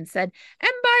questioned him and said,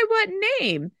 and by what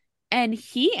name? And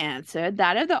he answered,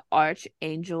 that of the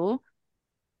archangel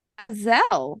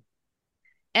Azel.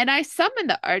 And I summoned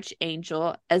the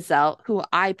archangel Azel, who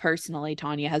I personally,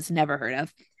 Tanya, has never heard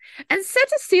of, and set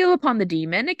a seal upon the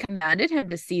demon and commanded him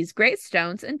to seize great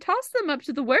stones and toss them up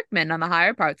to the workmen on the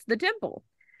higher parts of the temple.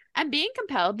 And being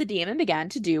compelled, the demon began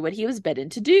to do what he was bidden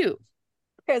to do.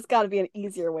 There's got to be an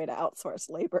easier way to outsource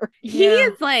labor. He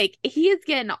is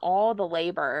getting all the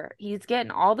labor. He's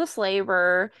getting all this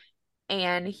labor,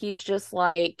 and he's just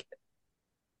like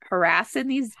harassing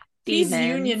these demons. He's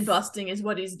union busting is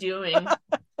what he's doing.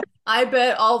 I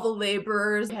bet all the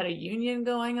laborers had a union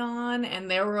going on, and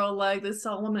they were all like, "This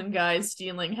Solomon guy's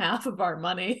stealing half of our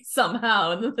money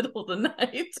somehow in the middle of the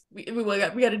night. We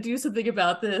got to do something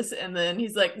about this." And then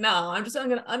he's like, "No, I'm going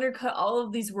to undercut all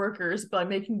of these workers by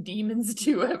making demons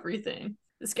do everything."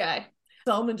 This guy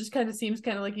Solomon just kind of seems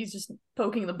like he's just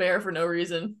poking the bear for no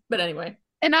reason. But anyway,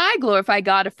 and I glorify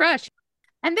God afresh.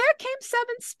 And there came 7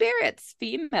 spirits,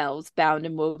 females, bound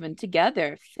and woven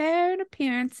together, fair in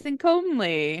appearance and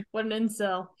comely. What an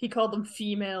incel. He called them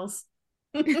females.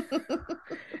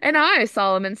 And I,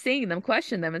 Solomon, seeing them,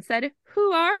 questioned them and said,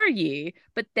 who are ye?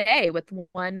 But they, with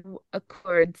one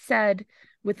accord, said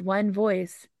with one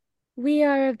voice, We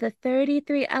are of the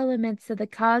 33 elements of the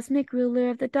cosmic ruler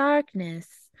of the darkness.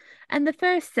 And the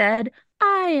first said,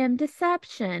 I am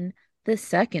deception. The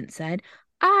second said,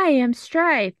 I am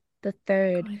strife. The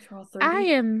third, Going through all I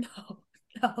 30? am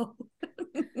No.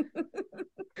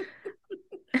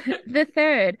 the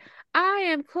third, I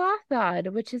am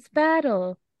clothod, which is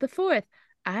battle. The fourth,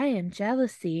 I am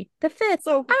jealousy. The fifth,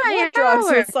 So I what am drugs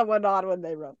power. was someone on when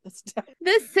they wrote this down?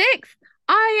 The sixth,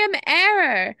 I am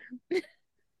error.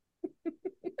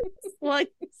 like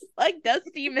Dust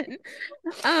Demon.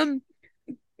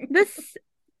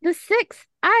 The sixth,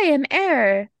 I am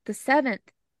error. The seventh,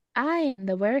 I am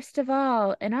the worst of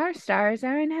all, and our stars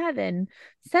are in heaven.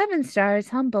 7 stars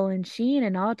humble in sheen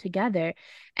and all together,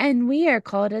 and we are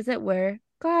called, as it were,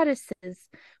 goddesses.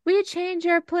 We change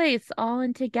our place all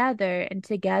in together, and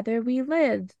together we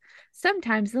live.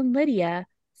 Sometimes in Lydia,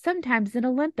 sometimes in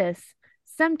Olympus,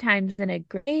 sometimes in a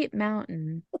great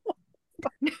mountain.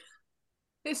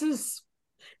 This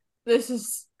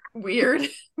is weird.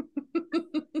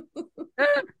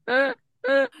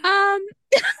 Um,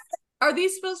 Are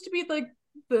these supposed to be like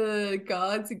the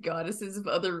gods and goddesses of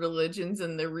other religions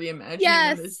and they're reimagining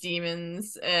Yes. them as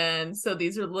demons? And so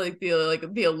these are like the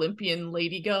Olympian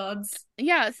lady gods.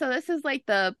 yeah, so this is like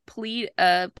the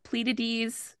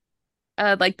Pleiades,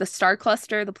 like the star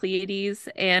cluster, the Pleiades,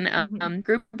 and Mhm.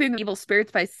 grouping evil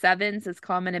spirits by sevens is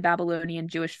common in Babylonian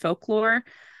Jewish folklore.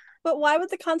 But why would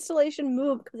the constellation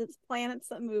move? Because it's planets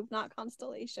that move, not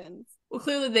constellations. Well,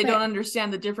 clearly they Right. don't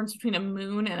understand the difference between a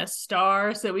moon and a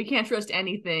star, so we can't trust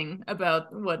anything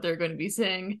about what they're going to be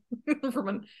saying from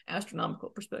an astronomical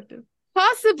perspective.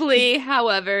 Possibly,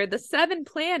 however, the 7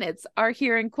 planets are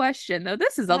here in question, though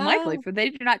this is unlikely, Oh. for they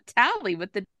do not tally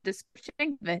with the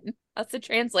description given. That's the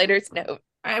translator's note.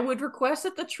 I would request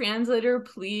that the translator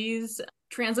please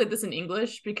translate this in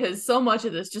English because so much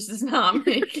of this just does not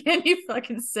make any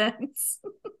fucking sense.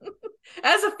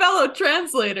 As a fellow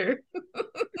translator.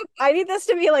 I need this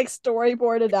to be like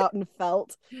storyboarded out and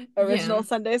felt original Yeah.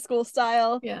 Sunday school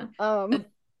style. Yeah. Um,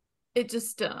 It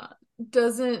just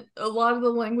doesn't, a lot of the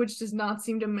language does not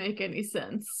seem to make any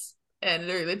sense. And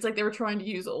it's like they were trying to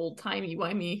use old timey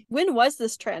wimey. when was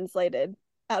this translated?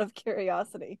 Out of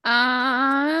curiosity.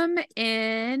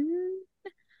 In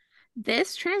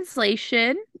this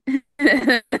translation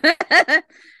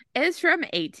is from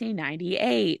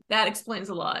 1898. That explains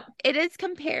a lot. It is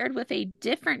compared with a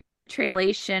different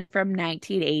translation from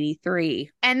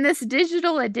 1983. And this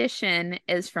digital edition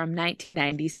is from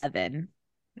 1997.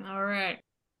 All right.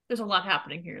 There's a lot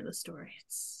happening here in this story.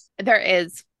 There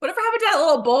is. Whatever happened to that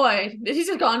little boy? Is he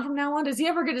just gone from now on? Does he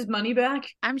ever get his money back?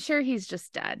 I'm sure he's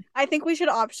just dead. I think we should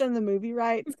option the movie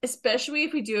rights. Especially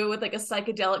if we do it with like a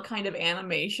psychedelic kind of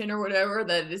animation or whatever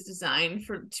that is designed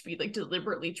to be like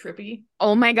deliberately trippy.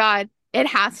 Oh my God. It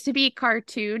has to be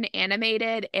cartoon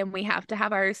animated, and we have to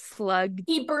have our slug.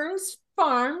 He burns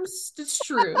farms, it's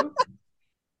true.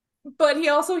 But he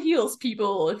also heals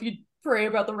people if you pray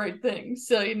about the right thing.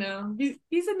 So,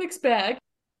 he's a mixed bag.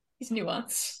 He's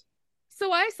nuanced.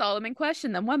 So I saw them and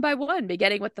questioned them one by one,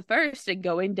 beginning with the first and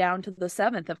going down to the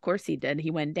 7th. Of course he did.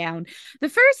 He went down. The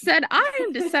first said, I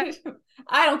am deception.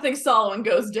 I don't think Solomon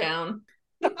goes down.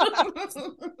 Probably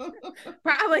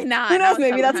not. Who knows? Not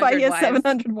Maybe that's why he has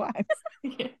 700 wives.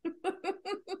 700 wives.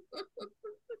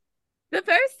 The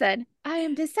first said, I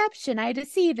am deception. I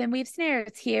deceive and weave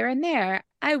snares here and there.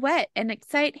 I whet and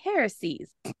excite heresies.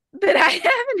 But I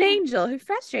have an angel who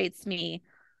frustrates me.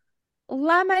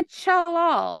 Lama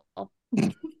Chalal.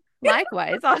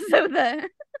 Likewise, also the.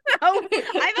 Oh,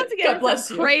 I'm about to get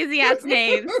some crazy ass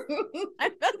names.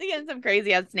 I'm about to get some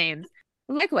crazy ass names.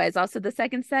 Likewise, also the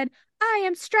second said, I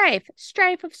am strife,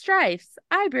 strife of strifes.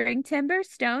 I bring timber,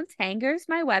 stones, hangers,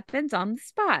 my weapons on the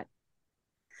spot.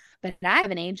 But I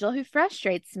have an angel who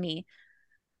frustrates me.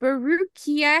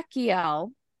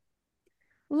 Baruchiakiel.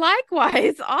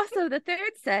 Likewise, also the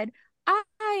third said,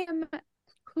 I am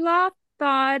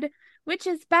Clothod, which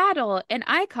is battle, and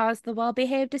I cause the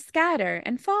well-behaved to scatter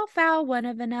and fall foul one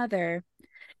of another.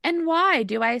 And why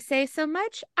do I say so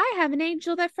much? I have an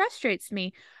angel that frustrates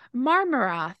me,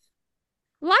 Marmaroth.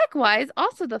 Likewise,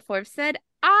 also the fourth said,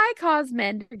 I cause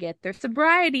men to forget their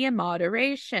sobriety and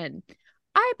moderation.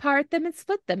 I part them and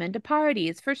split them into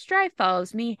parties, for strife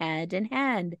follows me hand in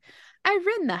hand. I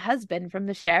rend the husband from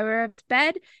the sharer of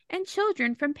bed, and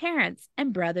children from parents,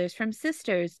 and brothers from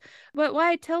sisters. But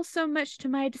why tell so much to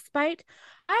my despite?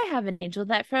 I have an angel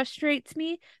that frustrates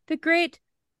me, the great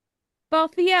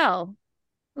Balthiel.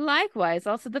 Likewise,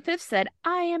 also the fifth said,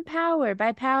 I am power.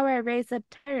 By power I raise up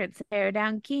tyrants and tear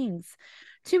down kings.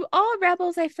 To all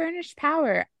rebels I furnish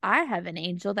power. I have an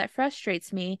angel that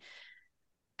frustrates me,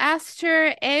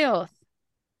 Aster Eoth.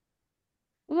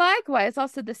 Likewise,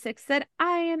 also the sixth said,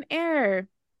 I am heir,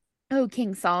 O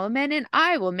King Solomon, and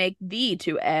I will make thee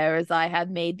to heir as I have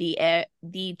made thee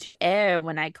to heir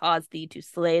when I caused thee to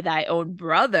slay thy own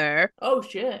brother. Oh,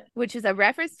 shit. Which is a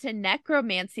reference to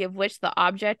necromancy, of which the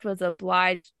object was to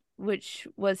oblige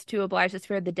the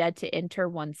spirit of the dead to enter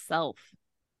oneself.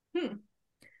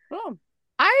 Oh.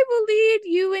 I will lead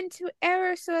you into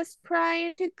error so as to pry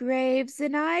into graves,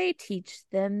 and I teach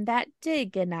them that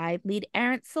dig, and I lead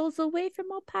errant souls away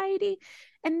from all piety,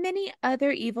 and many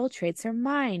other evil traits are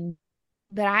mine.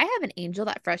 But I have an angel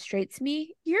that frustrates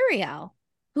me, Uriel,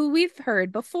 who we've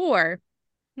heard before.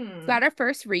 Got our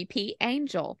first repeat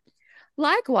angel.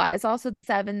 Likewise, also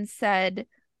 7 said,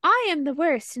 I am the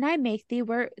worst, and I make thee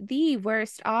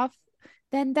worse off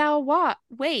than thou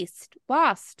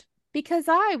wast. Because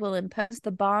I will impose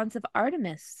the bonds of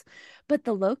Artemis, but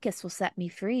the locust will set me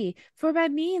free, for by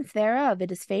means thereof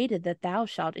it is fated that thou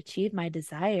shalt achieve my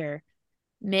desire.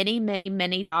 Many, many,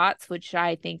 many dots, which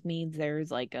I think means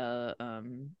there's like a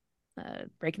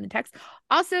breaking the text.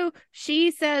 Also,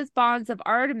 she says bonds of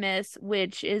Artemis,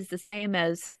 which is the same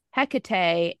as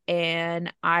Hecate,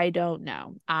 and I don't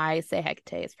know. I say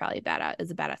Hecate is probably a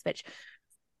badass bitch.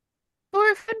 For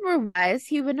if it were wise,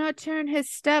 he would not turn his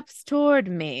steps toward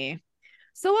me.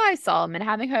 So I, Solomon,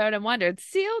 having heard and wondered,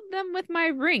 sealed them with my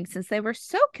ring, since they were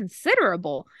so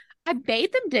considerable. I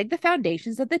bade them dig the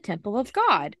foundations of the temple of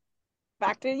God.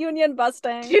 Back to union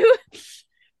busting.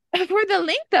 For the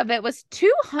length of it was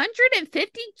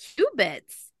 250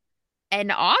 cubits. And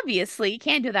obviously, he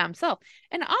can't do that himself.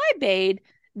 And I bade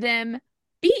them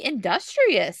be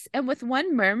industrious, and with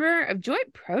one murmur of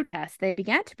joint protest, they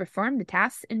began to perform the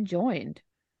tasks enjoined.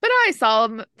 But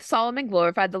I, Solomon,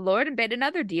 glorified the Lord, and bade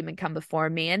another demon come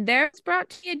before me, and there was brought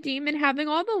to me a demon having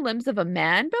all the limbs of a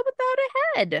man, but without a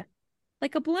head,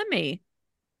 like a blimmy,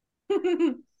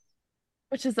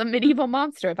 which is a medieval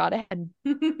monster without a head.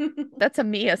 That's a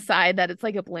me aside that it's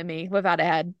like a blimmy without a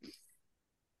head.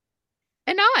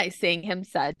 And I, seeing him,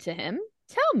 said to him,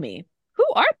 Tell me, who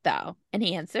art thou? And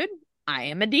he answered, I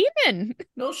am a demon.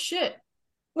 No shit.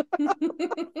 So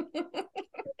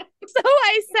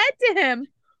I said to him,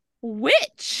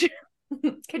 which?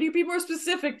 Can you be more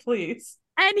specific, please?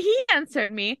 And he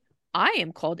answered me, I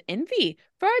am called Envy,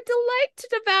 for I delight to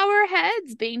devour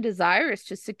heads, being desirous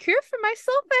to secure for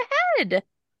myself a head.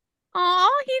 Aw,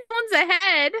 he owns a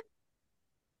head.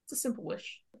 It's a simple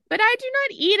wish. But I do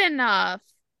not eat enough.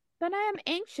 But I am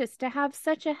anxious to have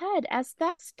such a head as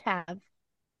thou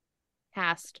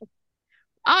hast.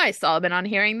 I, Solomon, on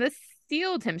hearing this,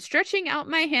 sealed him, stretching out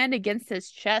my hand against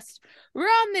his chest.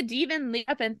 Whereon the demon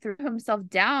leaped up and threw himself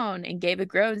down and gave a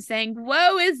groan, saying,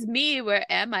 Woe is me, where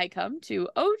am I come to?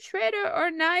 O traitor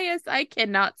Ornias, I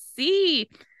cannot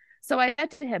see. So I said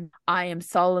to him, I am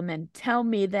Solomon. Tell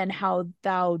me then how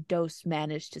thou dost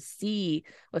manage to see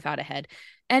without a head.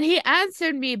 And he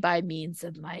answered me by means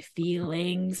of my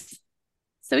feelings.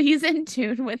 So he's in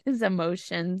tune with his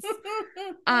emotions.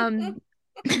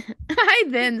 I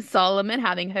then, Solomon,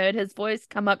 having heard his voice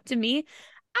come up to me,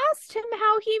 asked him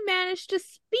how he managed to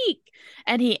speak,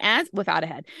 and he answered without a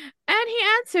head. And he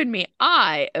answered me,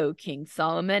 I, O King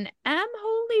Solomon, am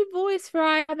holy voice, for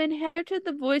I have inherited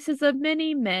the voices of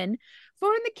many men.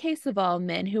 For in the case of all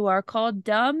men who are called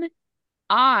dumb,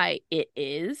 I it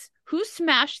is who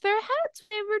smashed their heads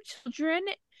when they were children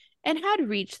and had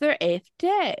reached their 8th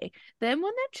day. Then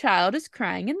when the child is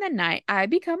crying in the night, I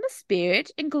become a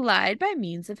spirit and glide by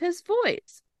means of his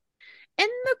voice. In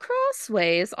the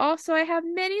crossways also I have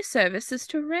many services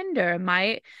to render.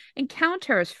 My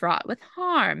encounter is fraught with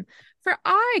harm, for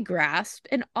I grasp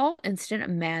in all instant a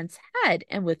man's head,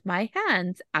 and with my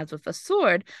hands, as with a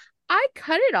sword, I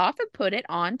cut it off and put it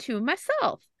on to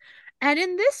myself. And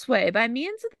in this way, by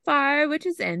means of the fire which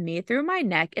is in me through my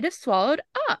neck, it is swallowed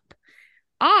up.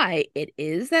 I it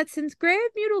is that sends grave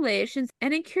mutilations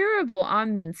and incurable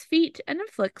on men's feet and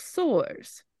inflicts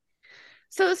sores.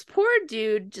 So this poor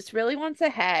dude just really wants a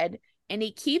head, and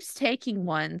he keeps taking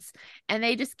ones, and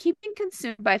they just keep being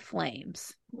consumed by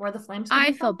flames. Where are the flames I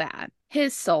coming feel from? bad.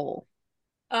 His soul.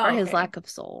 Or his lack of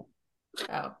soul.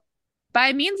 Oh.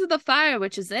 By means of the fire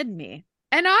which is in me.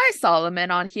 And I, Solomon,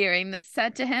 on hearing this,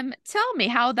 said to him, Tell me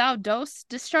how thou dost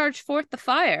discharge forth the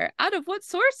fire. Out of what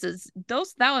sources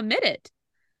dost thou emit it?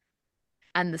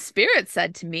 And the spirit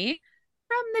said to me,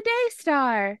 From the day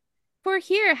star. For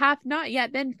here hath not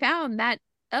yet been found that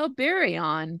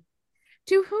Elberion,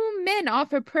 to whom men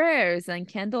offer prayers and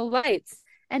kindle lights,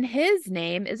 and his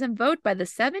name is invoked by the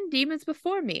 7 demons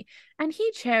before me, and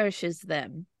he cherishes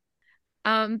them.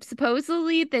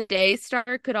 Supposedly the day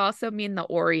star could also mean the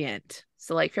Orient,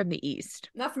 so like from the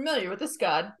east. Not familiar with this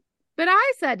god. But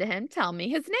I said to him, Tell me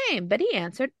his name. But he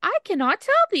answered, I cannot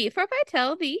tell thee, for if I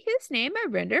tell thee his name, I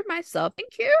render myself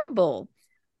incurable.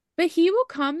 But he will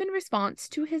come in response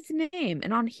to his name.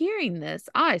 And on hearing this,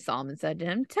 I, Solomon, said to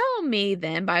him, Tell me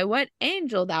then by what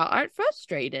angel thou art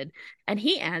frustrated. And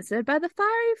he answered, By the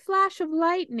fiery flash of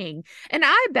lightning. And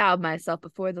I bowed myself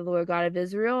before the Lord God of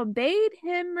Israel, and bade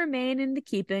him remain in the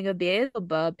keeping of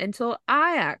Beelzebub until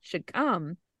Iac should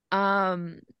come.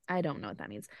 I don't know what that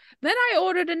means. Then I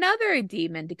ordered another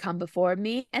demon to come before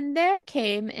me, and there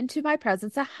came into my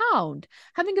presence a hound,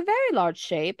 having a very large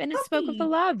shape, and it spoke with a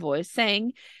loud voice,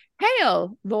 saying,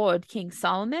 Hail, Lord King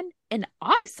Solomon. And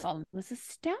I, Solomon, was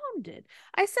astounded.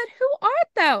 I said, Who art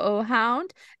thou, O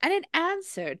hound? And it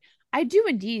answered, I do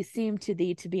indeed seem to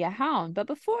thee to be a hound, but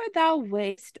before thou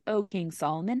wast, O King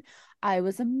Solomon, I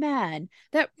was a man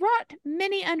that wrought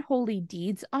many unholy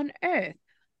deeds on earth.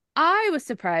 I was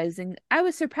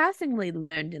surpassingly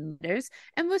learned in letters,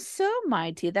 and was so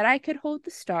mighty that I could hold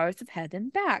the stars of heaven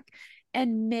back,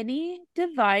 and many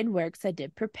divine works I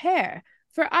did prepare.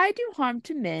 For I do harm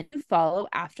to men who follow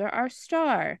after our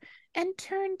star, and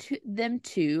turn to them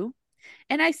too,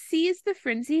 and I seize the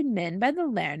frenzied men by the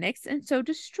larynx, and so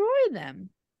destroy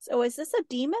them. So is this a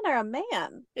demon or a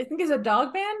man? I think it's a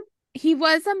dog man? He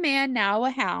was a man, now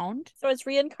a hound. So is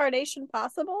reincarnation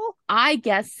possible? I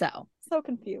guess so. So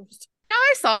confused.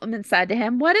 I, Solomon, said to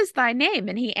him, What is thy name?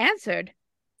 And he answered,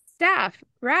 Staff,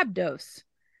 Rabdos.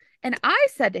 And I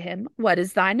said to him, What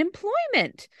is thine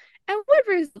employment? And what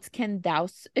results can thou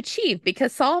achieve?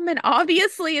 Because Solomon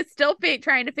obviously is still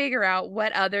trying to figure out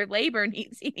what other labor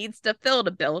he needs to fill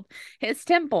to build his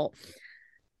temple.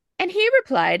 And he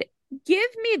replied, Give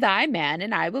me thy man,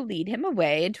 and I will lead him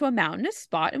away into a mountainous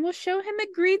spot, and will show him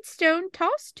a green stone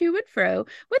tossed to and fro,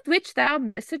 with which thou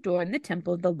mayst adorn the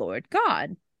temple of the Lord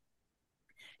God.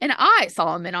 And I,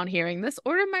 Solomon, on hearing this,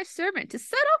 ordered my servant to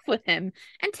set off with him,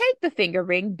 and take the finger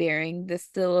ring bearing the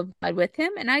seal of blood with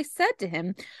him. And I said to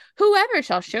him, Whoever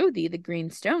shall show thee the green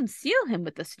stone, seal him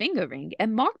with this finger ring,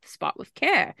 and mark the spot with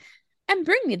care, and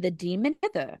bring me the demon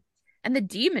hither. And the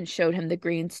demon showed him the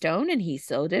green stone, and he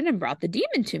sealed it and brought the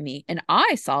demon to me. And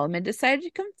I, Solomon, decided to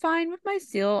confine with my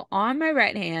seal on my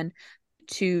right hand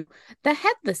to the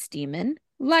headless demon,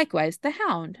 likewise the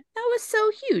hound. That was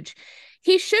so huge.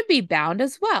 He should be bound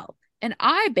as well. And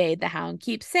I bade the hound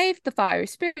keep safe the fiery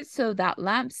spirit, so that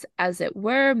lamps, as it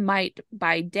were, might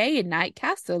by day and night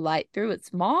cast their light through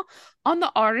its maw on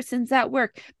the artisans at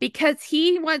work, because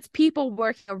he wants people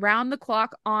working around the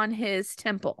clock on his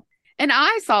temple. And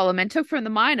I, Solomon, took from the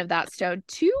mine of that stone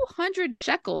 200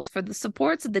 shekels for the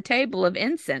supports of the table of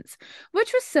incense,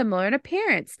 which was similar in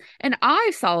appearance. And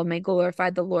I, Solomon,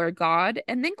 glorified the Lord God,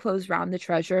 and then closed round the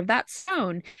treasure of that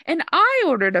stone. And I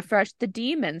ordered afresh the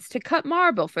demons to cut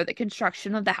marble for the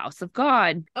construction of the house of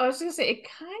God. I was going to say, it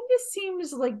kind of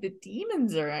seems like the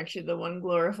demons are actually the one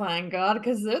glorifying God,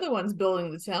 because they're the ones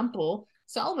building the temple.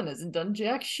 Solomon hasn't done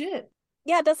jack shit.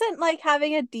 Yeah, doesn't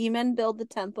having a demon build the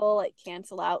temple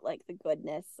cancel out the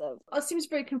goodness of? It seems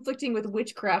very conflicting with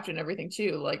witchcraft and everything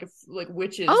too. Like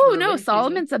witches. Oh no,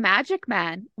 Solomon's a magic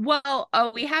man. Well,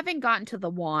 we haven't gotten to the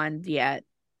wand yet.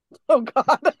 Oh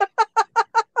God.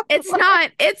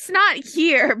 It's not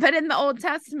here, but in the Old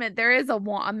Testament there is a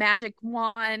magic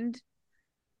wand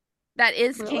that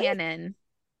is canon.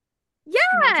 Yes,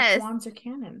 magic wands are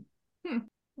canon.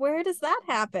 Where does that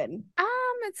happen?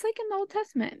 It's in the Old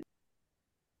Testament.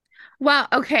 Well,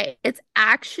 okay, it's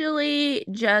actually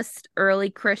just early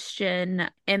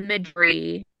Christian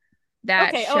imagery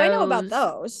that shows... I know about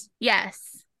those.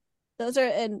 Yes. Those are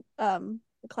in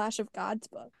the Clash of Gods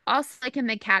book. Also, in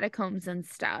the catacombs and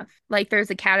stuff.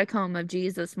 There's a catacomb of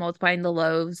Jesus multiplying the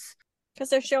loaves. Because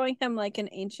they're showing him an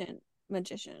ancient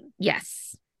magician.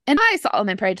 Yes. And I,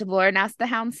 Solomon, prayed to the Lord and asked the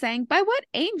hound, saying, By what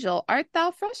angel art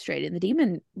thou frustrated? And the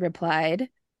demon replied,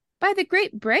 By the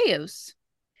great Breus.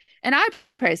 And I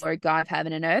praised the Lord God of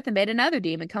heaven and earth, and made another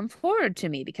demon come forward to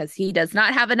me, because he does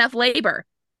not have enough labor.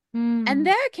 And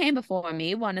there came before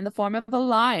me one in the form of a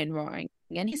lion roaring.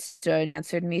 And he stood and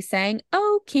answered me, saying,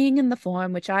 O king, in the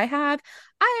form which I have,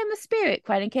 I am a spirit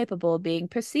quite incapable of being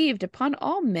perceived upon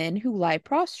all men who lie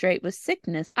prostrate with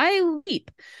sickness. I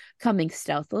leap, coming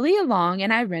stealthily along,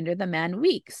 and I render the man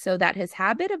weak, so that his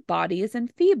habit of body is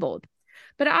enfeebled.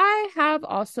 But I have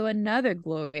also another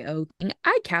glory, O king.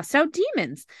 I cast out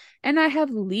demons, and I have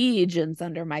legions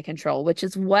under my control, which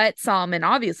is what Solomon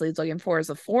obviously is looking for as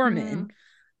a foreman.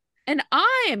 And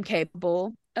I am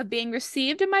capable of being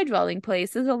received in my dwelling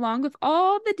places, along with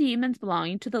all the demons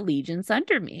belonging to the legions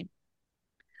under me.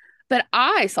 But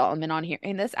I, Solomon, on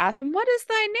hearing this, asked him, What is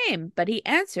thy name? But he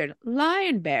answered,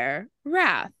 Lion Bearer,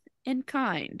 Wrath, and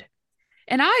Kind.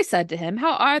 And I said to him,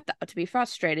 how art thou to be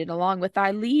frustrated along with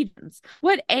thy legions?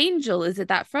 What angel is it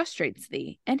that frustrates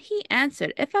thee? And he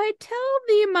answered, if I tell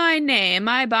thee my name,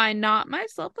 I bind not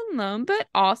myself alone, but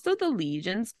also the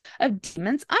legions of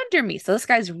demons under me. So this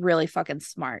guy's really fucking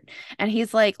smart. And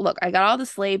he's like, look, I got all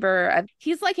this labor.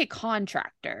 He's like a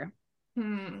contractor.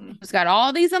 He's got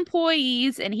all these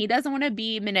employees, and he doesn't want to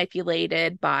be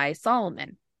manipulated by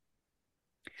Solomon.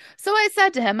 So I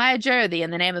said to him, I adjure thee in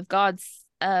the name of God's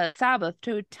Sabbath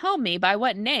to tell me by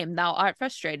what name thou art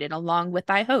frustrated along with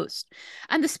thy host.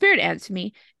 And the Spirit answered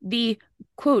me, the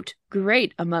quote,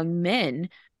 great among men,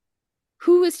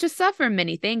 who is to suffer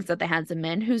many things at the hands of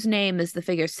men, whose name is the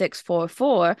figure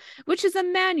 644, which is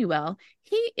Emmanuel.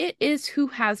 He it is who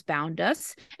has bound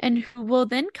us, and who will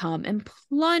then come and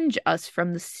plunge us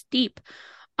from the steep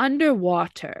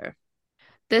underwater.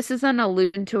 This is an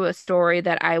allusion to a story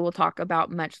that I will talk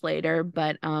about much later,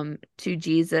 but to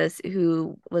Jesus,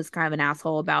 who was kind of an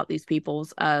asshole about these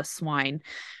people's swine,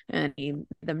 and he made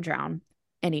them drown.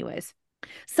 Anyways,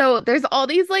 so there's all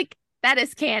these, like, that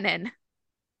is canon.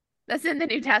 That's in the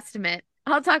New Testament.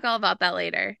 I'll talk all about that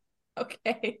later.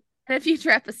 Okay. In a future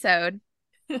episode.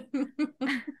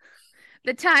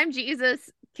 The time Jesus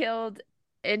killed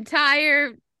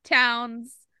entire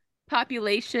towns'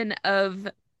 population of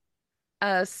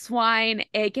swine,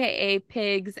 aka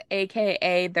pigs,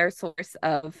 aka their source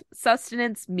of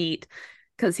sustenance, meat,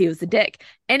 because he was a dick.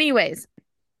 Anyways,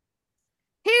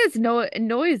 he is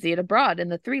noisy abroad in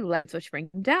the three legs which bring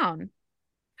him down.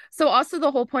 So also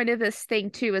the whole point of this thing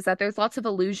too is that there's lots of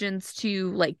allusions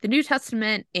to like the New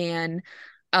Testament and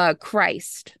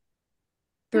Christ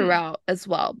throughout as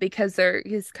well, because there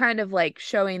is kind of like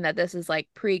showing that this is like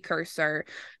precursor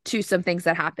to some things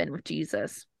that happened with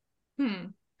Jesus.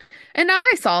 And I,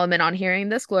 Solomon, on hearing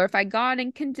this, glorified God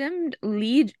and condemned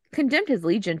his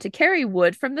legion to carry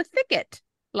wood from the thicket.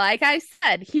 Like I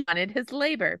said, he wanted his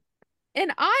labor.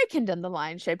 And I condemned the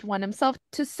lion-shaped one himself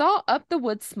to saw up the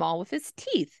wood small with his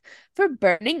teeth, for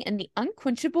burning in the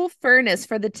unquenchable furnace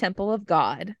for the temple of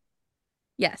God.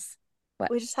 Yes. What?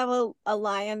 We just have a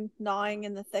lion gnawing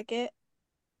in the thicket.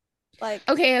 Like,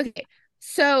 okay.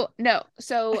 So no.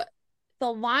 So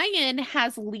the lion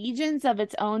has legions of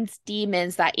its own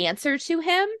demons that answer to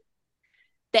him.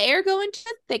 They are going to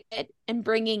the thicket and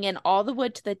bringing in all the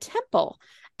wood to the temple.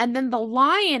 And then the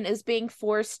lion is being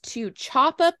forced to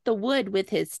chop up the wood with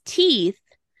his teeth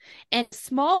in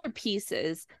smaller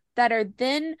pieces that are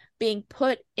then being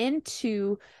put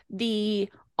into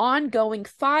the ongoing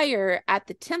fire at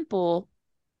the temple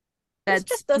that's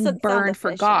just doesn't burned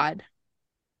for God.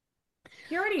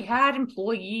 He already had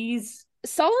employees.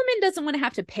 Solomon doesn't want to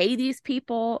have to pay these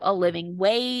people a living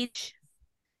wage.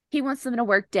 He wants them to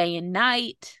work day and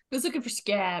night. He's looking for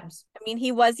scabs. I mean,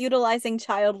 he was utilizing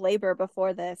child labor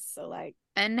before this, so like...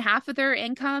 And half of their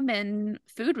income and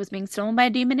food was being stolen by a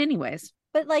demon anyways.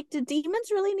 But like, do demons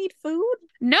really need food?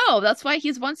 No, that's why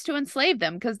he wants to enslave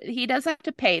them, because he doesn't have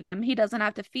to pay them. He doesn't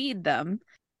have to feed them.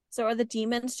 So are the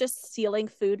demons just stealing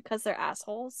food because they're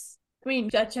assholes? I mean,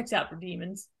 that checks out for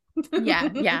demons.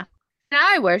 Yeah.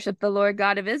 I worship the Lord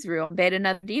God of Israel, and bade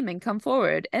another demon come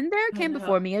forward. And there came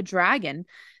before me a dragon,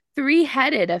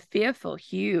 3-headed, of fearful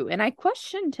hue. And I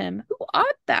questioned him, who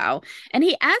art thou? And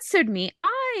he answered me,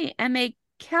 I am a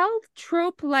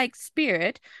caltrope-like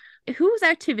spirit, whose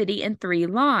activity in 3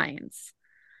 lines.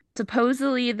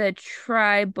 Supposedly the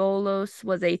tribolos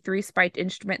was a 3-spiked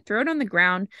instrument thrown on the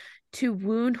ground to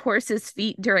wound horses'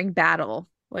 feet during battle,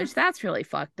 which that's really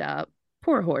fucked up.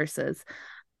 Poor horses.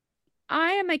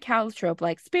 I am a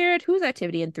caltrope-like spirit whose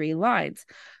activity in 3 lines.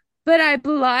 But I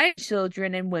blind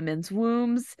children in women's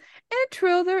wombs, and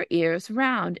trill their ears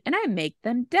round, and I make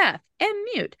them deaf and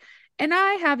mute. And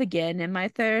I have again in my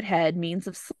 3rd head means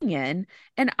of slinging,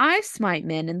 and I smite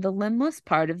men in the limbless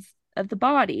part of the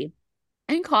body,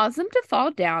 and cause them to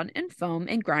fall down and foam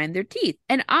and grind their teeth.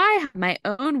 And I have my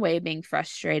own way being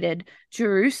frustrated,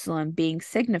 Jerusalem being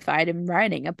signified in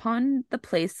writing upon the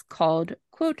place called,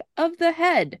 quote, of the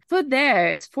head. For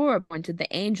there is foreappointed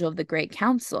the angel of the great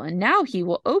council, and now he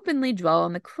will openly dwell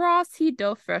on the cross. He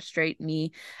doth frustrate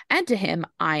me, and to him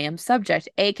I am subject,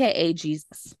 aka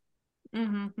Jesus.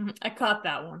 I caught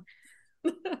that one.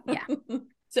 Yeah.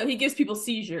 So he gives people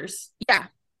seizures. Yeah.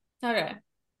 Okay.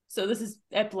 So this is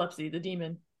epilepsy, the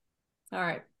demon. All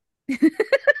right.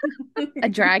 A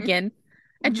dragon.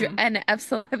 An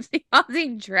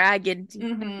epilepsy-causing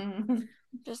dragon.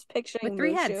 Just picturing with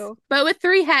 3 Mushu. heads. But with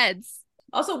 3 heads.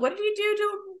 Also, what did he do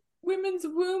to women's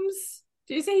wombs?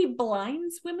 Did you say he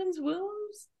blinds women's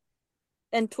wombs?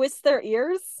 And twists their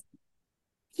ears?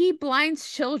 He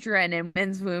blinds children in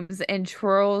men's wombs and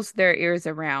twirls their ears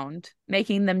around,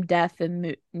 making them deaf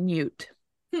and mute.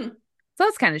 So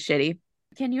that's kind of shitty.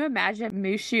 Can you imagine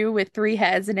Mushu with 3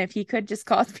 heads, and if he could just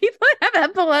cause people to have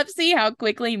epilepsy, how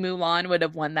quickly Mulan would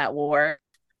have won that war?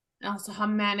 Also, how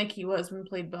manic he was when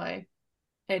played by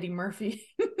Eddie Murphy.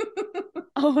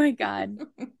 Oh my God.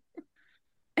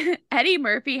 Eddie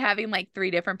Murphy having like 3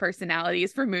 different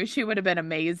personalities for Mushu would have been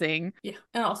amazing. Yeah,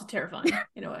 and also terrifying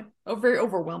in a way. Oh, very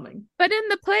overwhelming. But in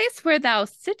the place where thou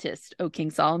sittest, O King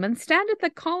Solomon, standeth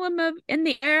a column of in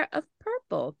the air of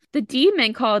purple. The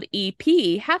demon called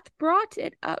EP hath brought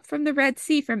it up from the Red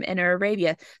Sea from Inner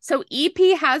Arabia. So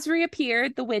EP has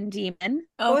reappeared, the wind demon.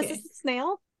 Oh, is this the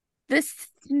snail? The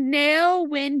snail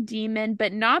wind demon,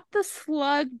 but not the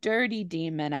slug dirty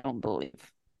demon, I don't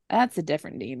believe. That's a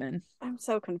different demon. I'm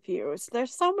so confused.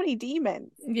 There's so many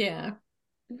demons. Yeah.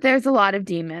 There's a lot of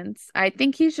demons. I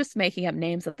think he's just making up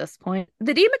names at this point.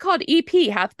 The demon called EP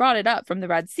hath brought it up from the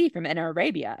Red Sea from Inner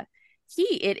Arabia. He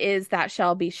it is that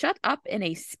shall be shut up in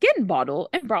a skin bottle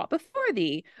and brought before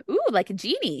thee. Ooh, like a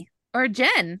genie or a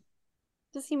djinn.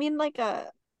 Does he mean like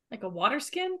a water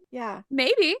skin? Yeah.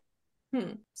 Maybe.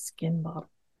 Skin bottle.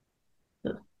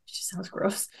 Ugh, she sounds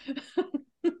gross.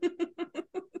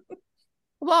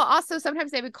 Well, also sometimes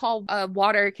they would call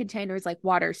water containers like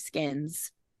water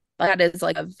skins. That is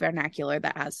like a vernacular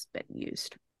that has been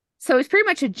used. So it's pretty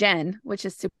much a djinn, which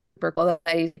is super cool.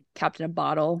 That he kept in a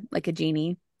bottle, like a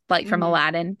genie, like from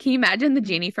Aladdin. Can you imagine the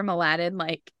genie from Aladdin?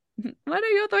 Like, what are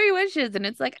your 3 wishes? And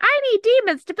it's like, I need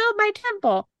demons to build my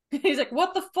temple. He's like,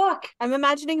 what the fuck? I'm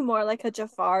imagining more like a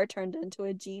Jafar turned into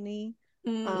a genie.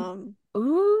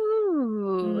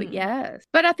 Ooh, yes.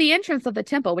 But at the entrance of the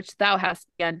temple, which thou hast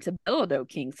begun to build, O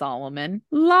King Solomon,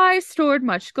 lies stored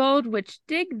much gold, which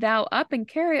dig thou up and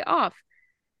carry off.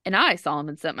 And I,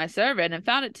 Solomon, sent my servant and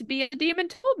found it to be a demon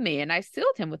told me, and I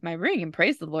sealed him with my ring and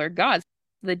praised the Lord God.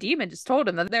 The demon just told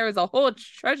him that there was a whole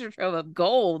treasure trove of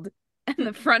gold in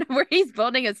the front of where he's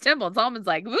building his temple. And Solomon's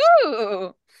like,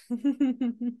 woo!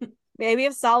 Maybe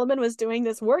if Solomon was doing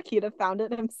this work, he'd have found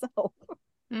it himself.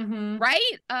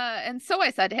 Right? And so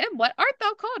I said to him, what art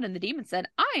thou called? And the demon said,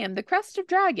 I am the crest of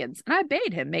dragons. And I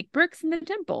bade him make bricks in the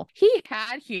temple. He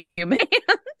had human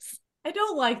hands. I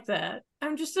don't like that.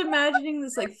 I'm just imagining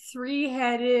this like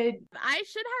 3-headed. I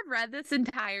should have read this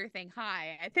entire thing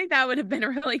high. I think that would have been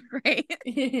really great.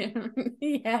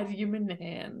 He had human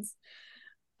hands.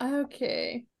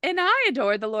 Okay. And I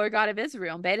adored the Lord God of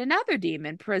Israel and bade another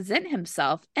demon present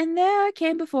himself. And there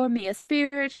came before me a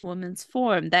spiritual woman's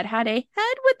form that had a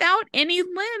head without any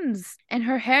limbs, and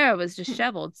her hair was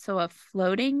disheveled, so a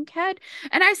floating head.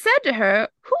 And I said to her,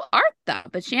 who art thou?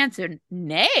 But she answered,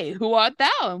 nay, who art thou?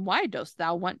 And why dost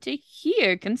thou want to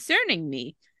hear concerning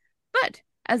me? But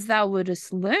as thou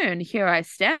wouldest learn, here I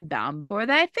stand bound before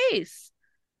thy face.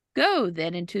 Go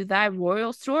then into thy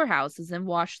royal storehouses and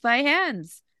wash thy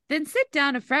hands. Then sit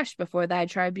down afresh before thy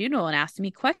tribunal and ask me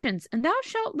questions, and thou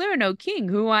shalt learn, O king,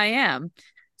 who I am.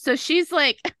 So she's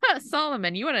like,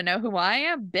 Solomon, you want to know who I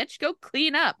am? Bitch, go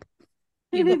clean up.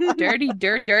 You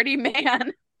dirty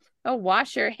man. Oh,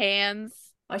 wash your hands.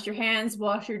 Wash your hands,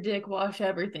 wash your dick, wash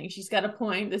everything. She's got a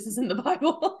point. This is in the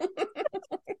Bible.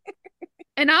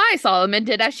 And I, Solomon,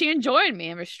 did as she enjoined me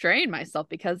and restrained myself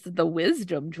because of the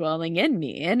wisdom dwelling in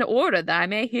me, in order that I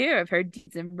may hear of her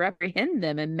deeds and reprehend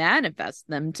them and manifest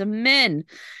them to men.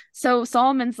 So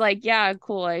Solomon's like, yeah,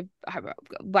 cool.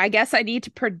 I guess I need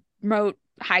to promote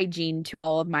hygiene to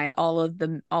all of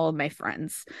my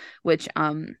friends, which,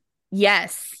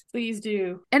 yes. Please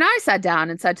do. And I sat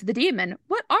down and said to the demon,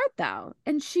 what art thou?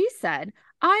 And she said,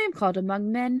 I am called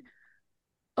among men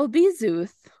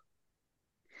Obizuth.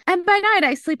 And by night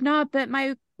I sleep not,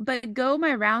 but go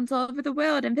my rounds all over the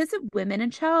world and visit women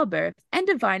in childbirth. And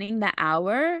divining the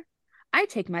hour, I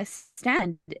take my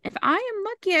stand. If I am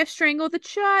lucky, I strangle the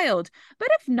child. But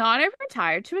if not, I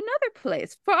retire to another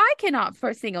place. For I cannot for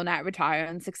a single night retire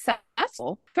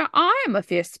unsuccessful. For I am a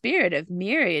fierce spirit of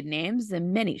myriad names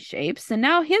and many shapes. And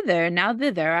now hither, now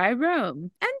thither I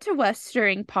roam. And to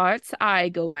westering parts I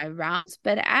go my rounds.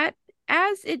 But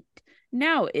as it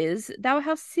now is, thou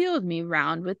hast sealed me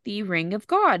round with the ring of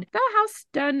God. Thou hast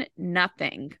done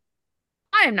nothing.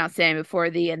 I am not standing before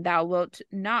thee, and thou wilt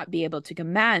not be able to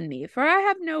command me, for I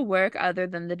have no work other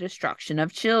than the destruction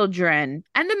of children,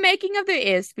 and the making of their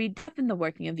ears to be deaf, and the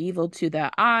working of evil to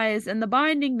their eyes, and the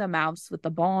binding the mouths with the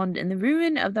bond, and the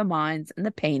ruin of their minds, and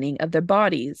the painting of their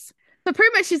bodies. So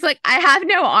pretty much she's like, I have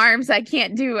no arms, I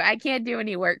can't do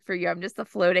any work for you. I'm just a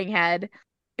floating head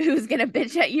who's gonna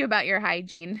bitch at you about your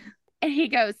hygiene. And he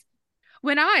goes,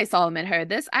 When I, Solomon, heard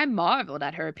this, I marveled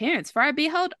at her appearance, for I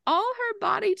beheld all her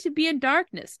body to be in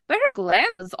darkness, but her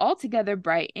glance was altogether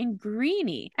bright and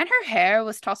greeny, and her hair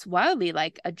was tossed wildly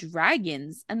like a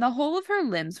dragon's, and the whole of her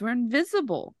limbs were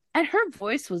invisible. And her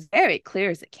voice was very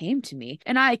clear as it came to me,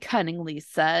 and I cunningly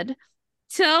said,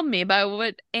 Tell me by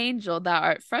what angel thou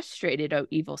art frustrated, O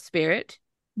evil spirit.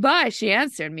 By, she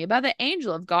answered me, by the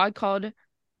angel of God called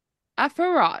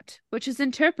Apharat, which is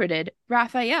interpreted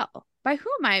Raphael, by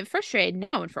whom I am frustrated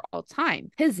now and for all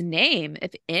time. His name,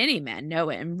 if any man know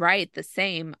it, and write the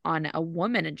same on a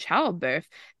woman in childbirth,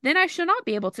 then I shall not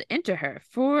be able to enter her.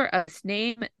 For of his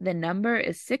name, the number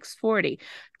is 640.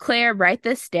 Claire, write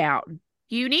this down.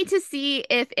 You need to see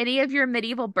if any of your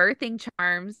medieval birthing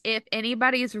charms, if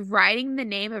anybody's writing the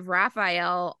name of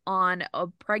Raphael on a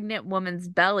pregnant woman's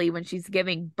belly when she's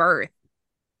giving birth.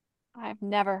 I've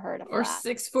never heard of Or that.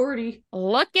 640.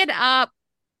 Look it up.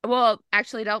 Well,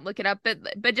 actually, don't look it up,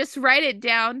 but just write it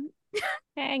down.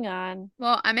 Hang on.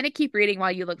 Well, I'm going to keep reading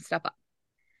while you look stuff up.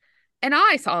 And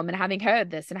I, Solomon, having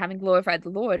heard this and having glorified the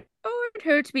Lord, ordered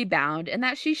her to be bound, and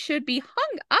that she should be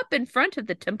hung up in front of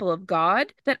the temple of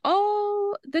God, that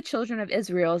all the children of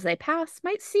Israel, as they pass,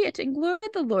 might see it and glorify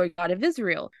the Lord God of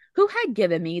Israel, who had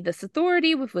given me this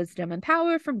authority with wisdom and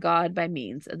power from God by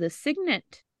means of this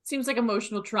signet. Seems like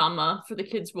emotional trauma for the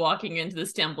kids walking into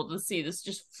this temple to see this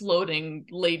just floating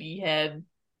lady head,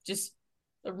 just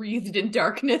wreathed in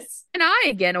darkness. And I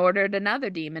again ordered another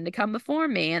demon to come before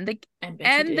me, and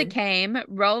the came,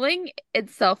 rolling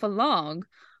itself along,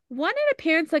 one in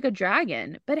appearance like a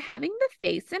dragon, but having the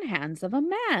face and hands of a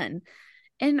man.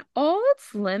 And all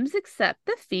its limbs except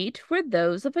the feet were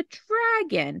those of a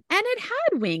dragon, and it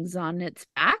had wings on its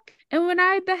back. And when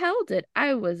I beheld it,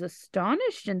 I was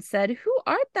astonished, and said, Who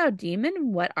art thou, demon,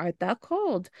 and what art thou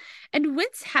called? And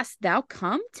whence hast thou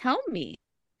come? Tell me.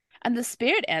 And the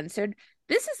spirit answered,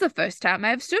 This is the first time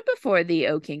I have stood before thee,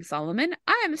 O King Solomon.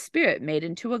 I am a spirit made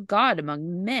into a god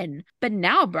among men, but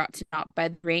now brought to naught by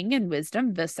the ring and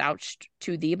wisdom vouched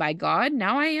to thee by God.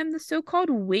 Now I am the so-called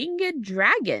winged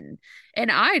dragon, and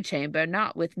I chamber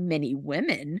not with many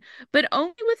women, but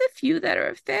only with a few that are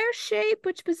of fair shape,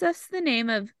 which possess the name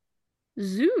of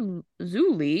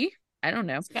Zuli. I don't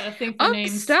know. Of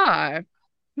star.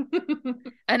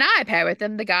 And I pair with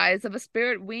them the guise of a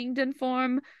spirit winged in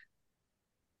form.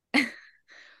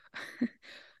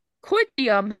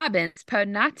 Quotium habens per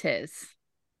natis.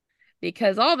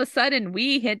 Because all of a sudden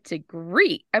we hit to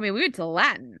Greek. We went to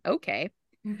Latin. Okay.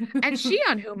 And she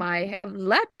on whom I have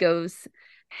leapt goes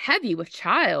heavy with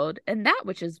child, and that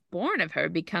which is born of her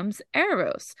becomes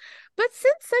Eros. But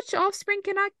since such offspring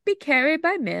cannot be carried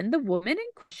by men, the woman in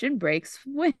question breaks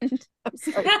wind. I'm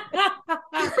sorry.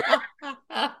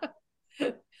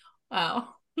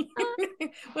 Wow.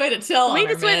 Way to tell we on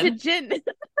just her, went man. to gin. We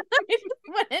just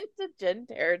went into gin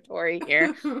territory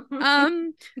here.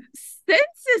 Since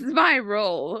is my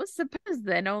role, suppose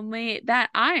then only that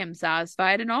I am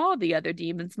satisfied, and all the other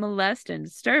demons molested and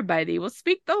disturbed by thee will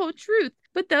speak the whole truth.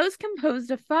 But those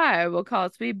composed of fire will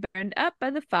cause to be burned up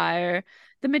by the fire,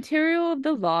 the material of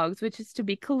the logs which is to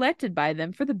be collected by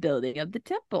them for the building of the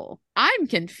temple. I'm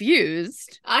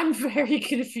confused. I'm very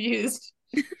confused.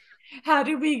 How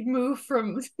do we move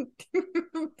from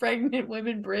pregnant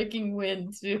women breaking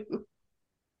wind to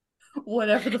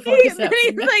whatever the fuck is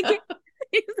happening now?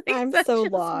 He's like, I'm such so a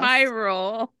lost.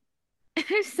 spiral.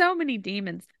 There's so many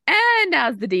demons. And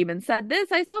as the demon said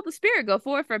this, I saw the spirit go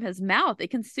forth from his mouth.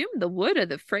 It consumed the wood of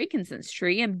the frankincense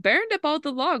tree and burned up all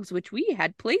the logs which we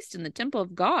had placed in the temple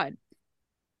of God.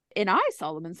 And I,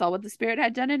 Solomon, saw what the spirit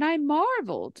had done, and I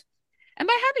marveled. And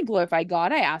by having glorified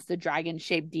God, I asked the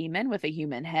dragon-shaped demon with a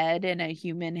human head and a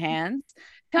human hands,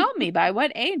 Tell me, by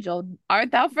what angel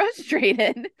art thou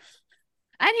frustrated?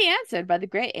 And he answered, By the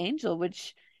great angel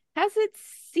which has its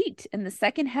seat in the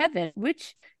second heaven,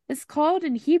 which is called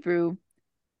in Hebrew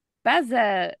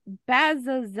Bazazeth.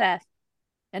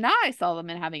 And I,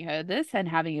 Solomon, having heard this, and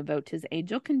having invoked his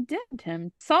angel, condemned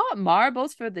him, sought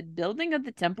marbles for the building of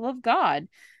the temple of God.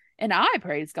 And I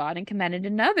praised God and commanded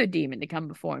another demon to come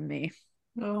before me.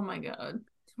 Oh my God.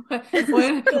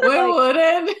 When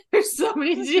wouldn't? There's so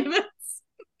many demons.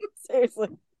 Seriously.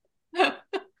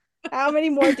 How many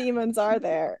more demons are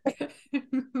there?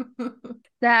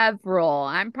 Several.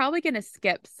 I'm probably going to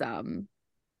skip some,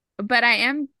 but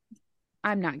I'm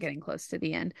not getting close to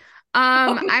the end.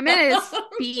 I'm going to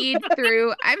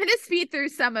speed through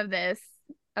some of this.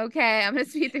 Okay, I'm going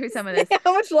to speed through some of this.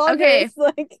 How much longer is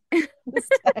this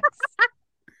text?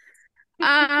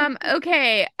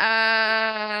 Okay.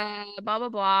 Blah blah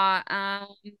blah.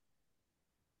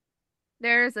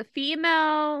 There's a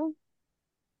female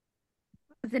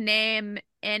with the name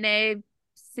N.A.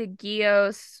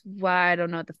 Exegios. Why I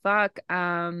don't know what the fuck.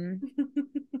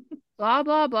 Blah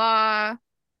blah blah.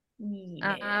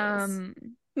 Yes.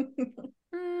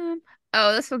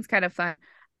 Oh, this one's kind of fun.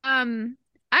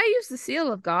 I use the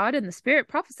seal of God, and the Spirit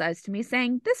prophesies to me,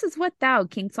 saying, "This is what thou,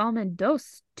 King Solomon,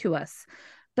 dost to us.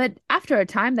 But after a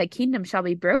time thy kingdom shall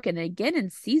be broken, and again in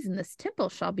season this temple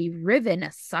shall be riven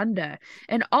asunder,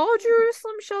 and all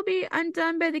Jerusalem shall be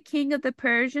undone by the king of the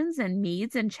Persians and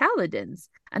Medes and Chaldeans,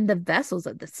 and the vessels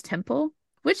of this temple,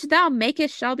 which thou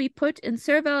makest, shall be put in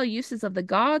servile uses of the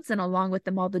gods, and along with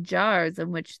them all the jars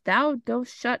in which thou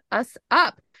dost shut us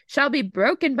up shall be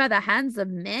broken by the hands of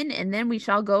men, and then we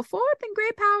shall go forth in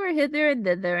great power hither and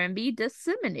thither, and be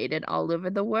disseminated all over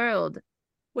the world."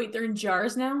 Wait, they're in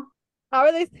jars now? How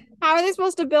are they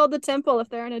supposed to build the temple if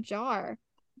they're in a jar?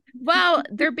 Well,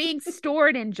 they're being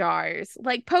stored in jars,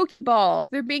 like Pokeball.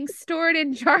 They're being stored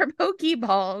in jar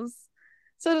Pokeballs.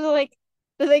 So do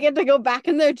they get to go back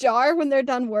in their jar when they're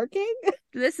done working?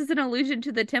 This is an allusion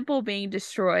to the temple being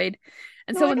destroyed.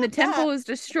 And No, so I when the got temple that. was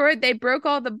destroyed, they broke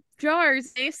all the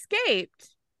jars. They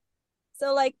escaped.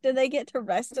 So do they get to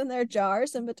rest in their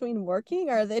jars in between working,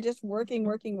 or are they just working,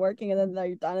 and then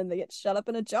they're done and they get shut up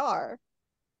in a jar?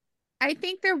 I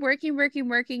think they're working,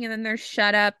 and then they're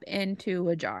shut up into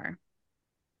a jar.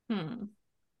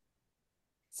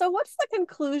 So what's the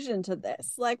conclusion to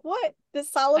this? What does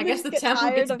I Solomon guess just the get temple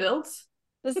tired gets of? built.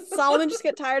 Does Solomon just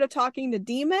get tired of talking to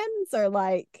demons, or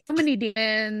So many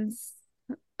demons.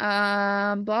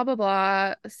 Blah blah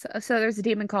blah. So there's a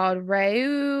demon called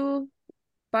Reu,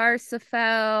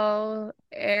 Barsophel,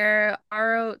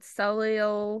 Arot,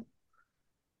 Sulil,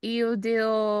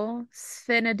 Eodil,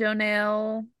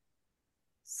 Sphenadonel,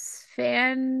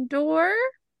 Sphandor,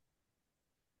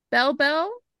 Belbel,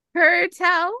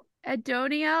 Hertel,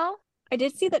 Adoniel. I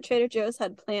did see that Trader Joe's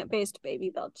had plant-based Baby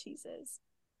Bell cheeses.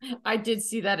 I did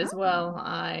see that as well.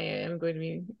 I am going to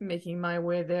be making my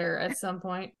way there at some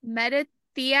point.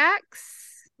 Metathiax,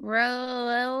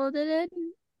 Relildin,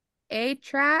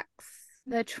 Atrax,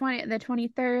 the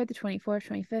 23rd, the 24th,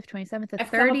 25th, 27th, the I've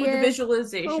come up with a 30th.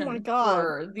 visualization Oh my God.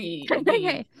 for the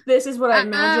Okay. this is what I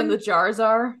imagine the jars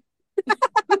are.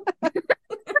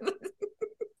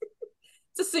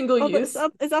 It's a single use.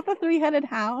 Is that the three-headed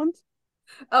hound?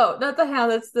 Oh, not the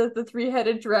hound. That's the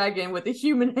three-headed dragon with the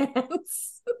human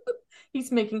hands.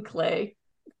 He's making clay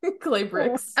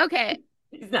bricks. Okay.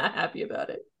 He's not happy about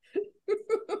it.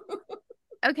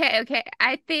 Okay.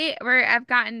 I think I've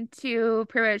gotten to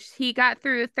pretty much, he got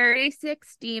through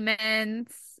 36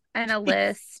 demons and a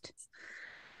list.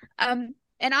 And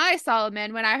I,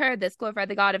 Solomon, when I heard this, glorified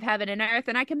the God of heaven and earth,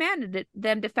 and I commanded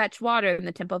them to fetch water in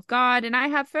the temple of God. And I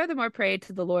have furthermore prayed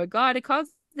to the Lord God to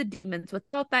cause the demons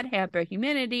without that hamper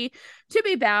humanity to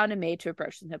be bound and made to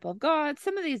approach the temple of God.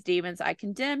 Some of these demons I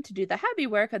condemned to do the heavy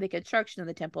work of the construction of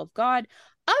the temple of God.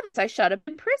 Others I shut up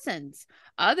in prisons.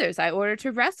 Others I ordered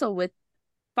to wrestle with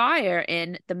fire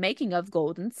in the making of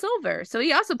gold and silver. So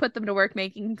he also put them to work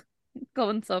making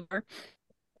gold and silver.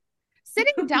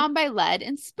 Sitting down by lead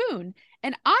and spoon,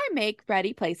 and I make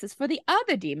ready places for the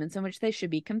other demons in which they should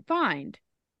be confined.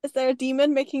 Is there a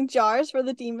demon making jars for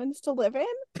the demons to live in?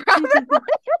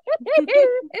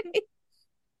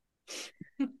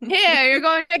 Here, you're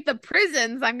going to make the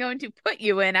prisons I'm going to put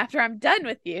you in after I'm done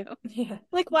with you. Yeah.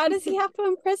 Why does he have to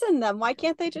imprison them? Why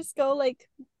can't they just go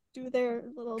do their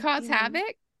little Cause demon...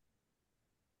 havoc?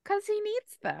 Because he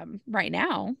needs them right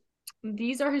now.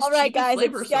 These are his All right, guys,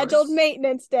 it's scheduled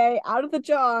maintenance day. Out of the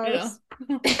jars.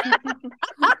 Yeah.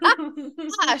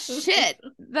 Ah, shit.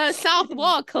 The south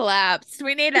wall collapsed.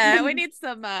 We had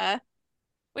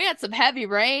some heavy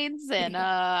rains and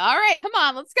all right, come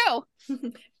on, let's go.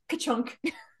 Ka-chunk.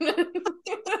 All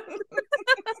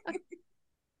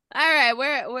right,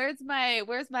 where's my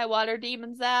water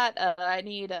demons at? I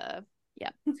need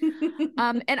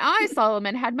and I,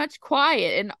 Solomon, had much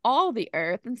quiet in all the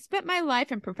earth, and spent my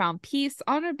life in profound peace,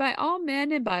 honored by all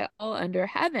men and by all under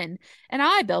heaven. And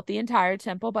I built the entire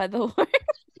temple by the Lord.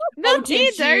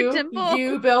 Temple.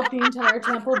 You built the entire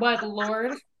temple by the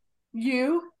Lord.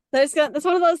 You. That's one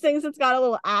of those things that's got a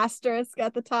little asterisk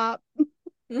at the top.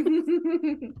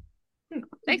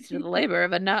 Thanks to the labor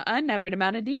of an unknown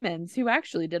amount of demons who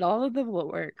actually did all of the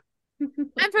work.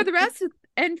 And for the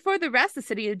rest, the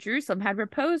city of Jerusalem had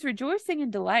repose, rejoicing,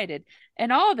 and delighted.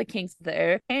 And all the kings of the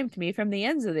earth came to me from the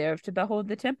ends of the earth to behold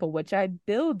the temple which I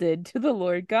builded to the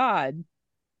Lord God.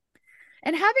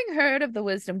 And having heard of the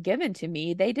wisdom given to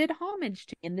me, they did homage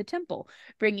to me in the temple,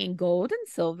 bringing gold and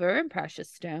silver and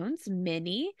precious stones,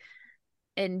 many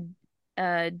and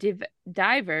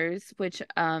divers, which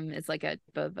is like a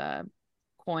type of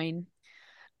coin,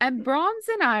 And bronze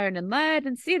and iron and lead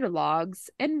and cedar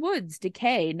logs and woods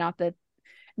decay, not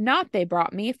they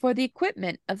brought me for the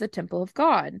equipment of the temple of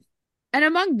God. And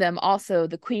among them also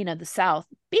the queen of the south,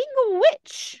 being a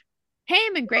witch,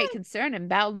 came in great concern and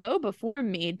bowed low before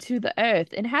me to the earth.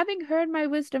 And having heard my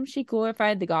wisdom, she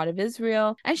glorified the God of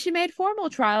Israel, and she made formal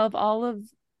trial of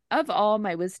all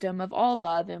my wisdom, of all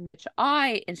love, in which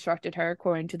I instructed her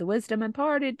according to the wisdom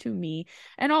imparted to me,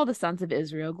 and all the sons of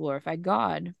Israel glorified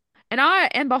God.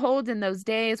 And behold, in those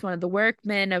days, one of the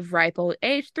workmen of ripe old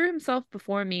age threw himself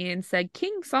before me and said,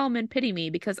 King Solomon, pity me,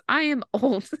 because I am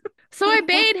old. So I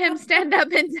bade him stand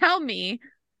up and tell me.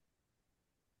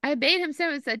 I bade him stand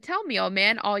up and said, Tell me, old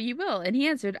man, all you will. And he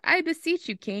answered, I beseech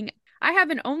you, king, I have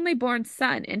an only born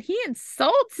son, and he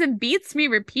insults and beats me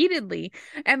repeatedly,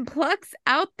 and plucks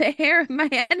out the hair of my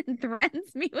head and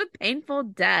threatens me with painful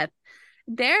death.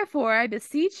 Therefore, I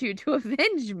beseech you to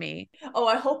avenge me. Oh,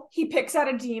 I hope he picks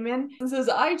out a demon and says,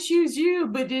 I choose you,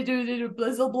 but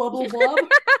blah, blah, blah, blah.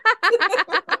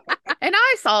 And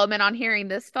I, Solomon, on hearing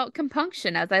this, felt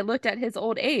compunction as I looked at his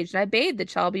old age, and I bade the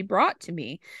child be brought to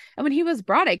me. And when he was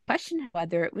brought, I questioned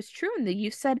whether it was true. And the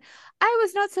youth said, I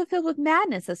was not so filled with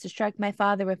madness as to strike my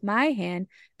father with my hand.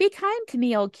 Be kind to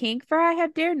me, old king, for I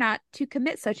have dared not to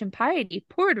commit such impiety,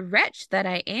 poor wretch that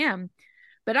I am.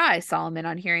 But I, Solomon,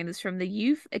 on hearing this from the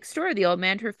youth, exhorted the old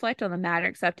man to reflect on the matter,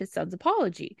 accept his son's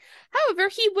apology. However,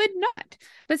 he would not,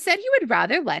 but said he would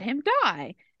rather let him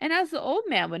die. And as the old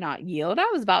man would not yield, I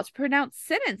was about to pronounce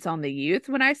sentence on the youth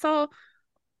when I saw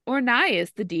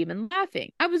Ornias the demon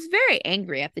laughing. I was very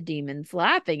angry at the demons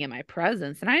laughing in my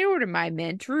presence, and I ordered my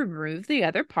men to remove the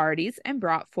other parties and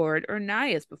brought forward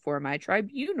Ornias before my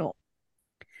tribunal.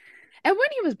 And when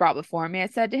he was brought before me, I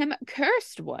said to him,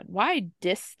 Cursed one, why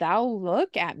didst thou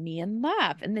look at me and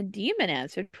laugh? And the demon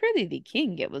answered, Prithee thee,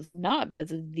 king, it was not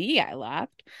because of thee I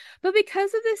laughed, but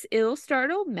because of this ill-starred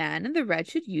old man and the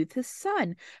wretched youth his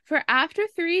son. For after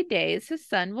 3 days his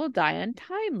son will die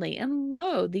untimely, and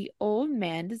lo, the old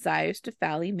man desires to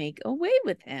foully make away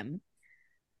with him.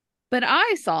 But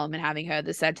I, Solomon, having heard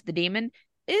this, said to the demon,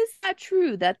 Is that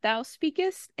true that thou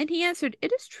speakest? And he answered,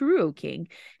 It is true, O king.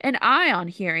 And I, on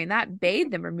hearing that,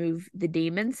 bade them remove the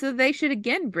demons, so they should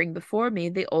again bring before me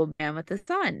the old man with the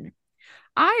son.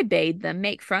 I bade them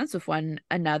make friends with one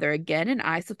another again, and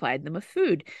I supplied them with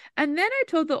food. And then I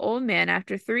told the old man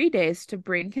after 3 days to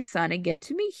bring his son and get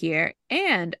to me here,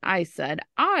 and I said,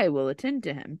 I will attend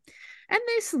to him. And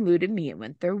they saluted me and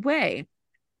went their way.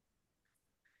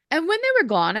 And when they were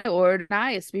gone, I ordered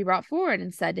Ornias to be brought forward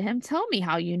and said to him, Tell me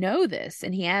how you know this.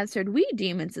 And he answered, We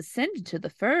demons ascend to the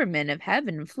firmament of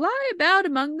heaven and fly about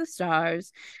among the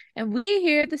stars. And we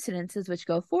hear the sentences which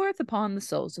go forth upon the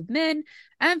souls of men.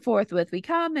 And forthwith we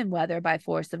come, and whether by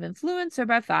force of influence, or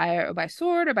by fire, or by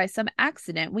sword, or by some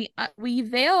accident, we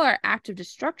veil our act of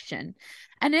destruction.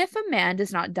 And if a man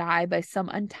does not die by some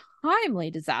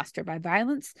untimely disaster by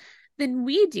violence, then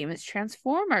we demons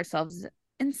transform ourselves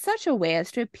in such a way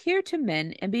as to appear to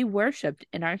men and be worshipped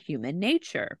in our human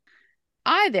nature.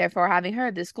 I, therefore, having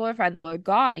heard this, glorified the Lord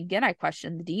God. Again I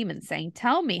questioned the demons, saying,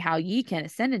 Tell me how ye can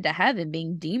ascend into heaven,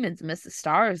 being demons amidst the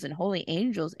stars and holy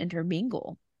angels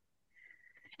intermingle.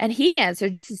 And he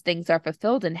answered, These things are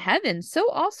fulfilled in heaven, so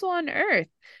also on earth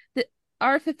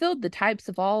are fulfilled the types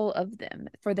of all of them.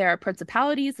 For there are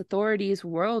principalities, authorities,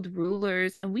 world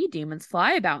rulers, and we demons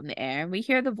fly about in the air, and we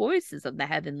hear the voices of the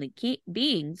heavenly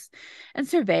beings, and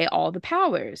survey all the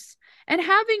powers. And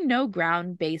having no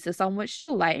ground basis on which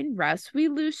to light and rest, we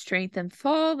lose strength and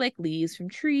fall like leaves from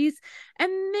trees,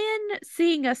 and men,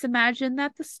 seeing us, imagine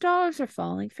that the stars are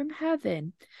falling from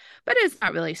heaven. But it is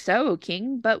not really so, O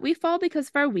king, but we fall because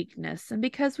of our weakness, and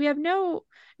because we have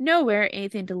nowhere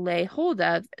anything to lay hold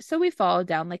of, so we fall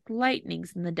down like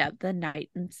lightnings in the depth of the night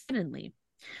and suddenly.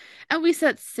 And we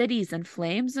set cities in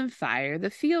flames and fire, the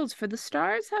fields, for the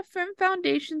stars have firm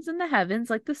foundations in the heavens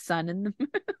like the sun and the moon.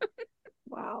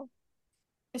 Wow.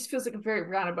 This feels like a very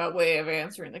roundabout way of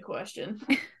answering the question.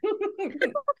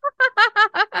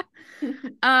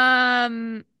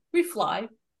 We fly,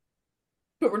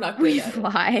 but we're not good at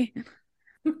fly.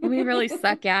 We really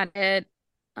suck at it.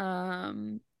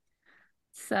 So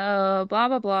blah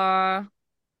blah blah.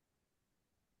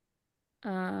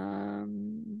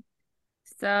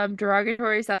 Some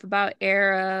derogatory stuff about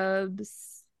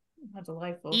Arabs. How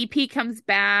delightful. EP comes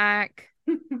back.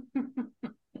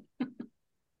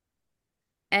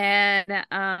 And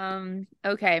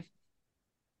okay.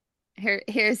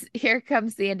 Here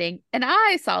comes the ending. And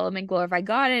I, Solomon, glorified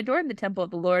God and adorned the temple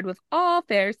of the Lord with all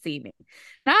fair seeming.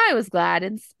 And I was glad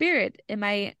in spirit in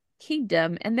my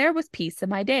kingdom, and there was peace in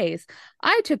my days.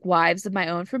 I took wives of my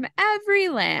own from every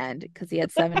land, because he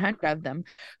had 700 of them,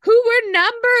 who were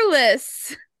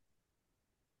numberless.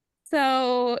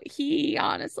 So he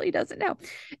honestly doesn't know.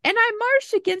 And I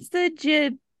marched against the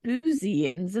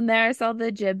Jebusians, and there I saw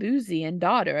the Jebusian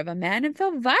daughter of a man and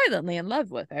fell violently in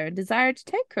love with her and desired to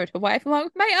take her to wife along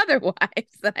with my other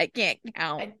wives that I can't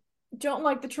count. I don't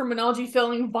like the terminology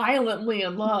falling violently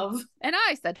in love. And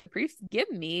I said to the priest,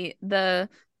 give me the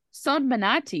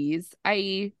Sonmanites,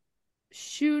 i.e.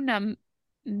 Shunammite,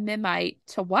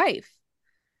 to wife.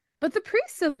 But the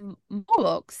priest of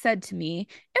Moloch said to me,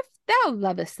 if thou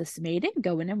lovest this maiden,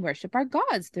 go in and worship our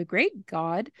gods, the great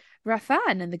god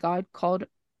Raphan and the god called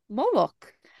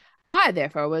Moloch. I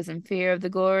therefore was in fear of the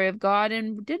glory of God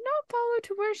and did not follow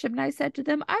to worship. And I said to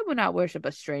them, I will not worship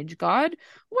a strange god.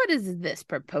 What is this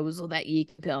proposal that ye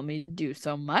compel me to do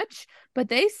so much? But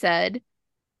they said,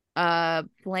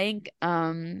 blank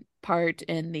part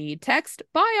in the text,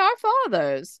 by our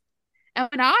fathers. And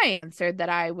when I answered that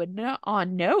I would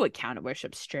on no account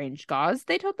worship strange gods,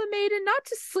 they told the maiden not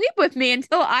to sleep with me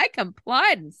until I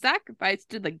complied and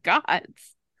sacrificed to the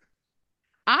gods.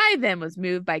 I then was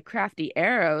moved by crafty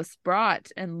arrows brought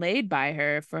and laid by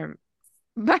her for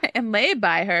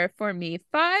me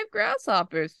 5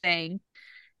 grasshoppers, saying,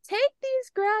 take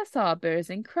these grasshoppers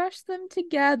and crush them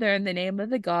together in the name of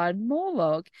the god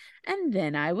Moloch, and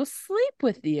then I will sleep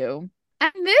with you.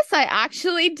 And this I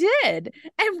actually did.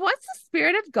 And once the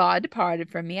Spirit of God departed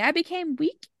from me, I became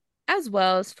weak as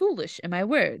well as foolish in my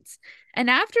words. And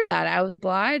after that, I was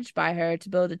obliged by her to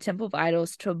build a temple of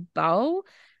idols to Baal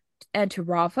and to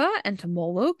Rapha and to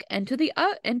Moloch and to the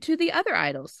other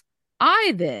idols.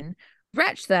 I then,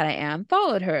 wretch that I am,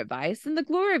 followed her advice, and the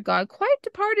glory of God quite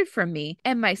departed from me,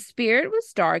 and my spirit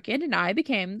was darkened, and I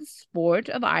became the sport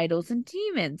of idols and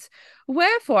demons.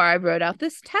 Wherefore I wrote out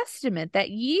this testament, that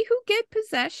ye who get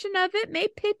possession of it may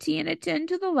pity and attend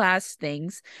to the last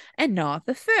things, and not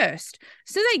the first,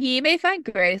 so that ye may find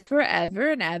grace forever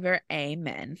and ever.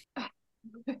 Amen.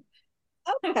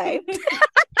 Okay.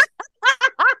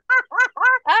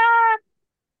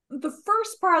 The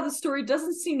first part of the story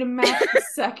doesn't seem to match the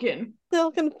second.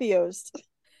 Still confused.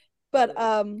 But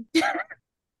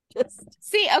just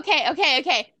see,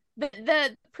 okay.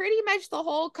 The pretty much the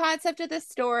whole concept of the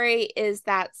story is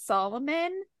that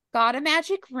Solomon got a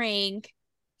magic ring.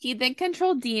 He then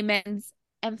controlled demons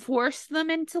and forced them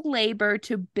into labor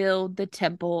to build the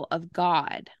temple of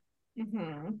God.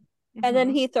 Mm-hmm. And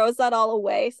then he throws that all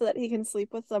away so that he can sleep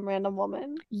with some random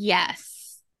woman. Yes.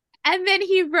 And then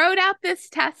he wrote out this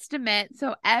testament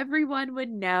so everyone would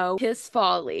know his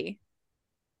folly.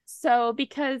 So,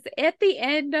 because at the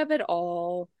end of it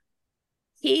all,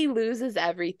 he loses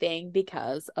everything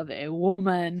because of a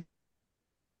woman.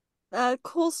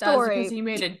 Cool story. That's because he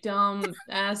made a dumb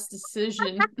ass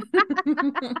decision.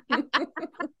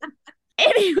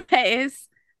 Anyways,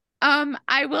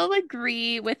 I will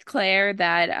agree with Claire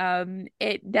that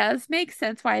it does make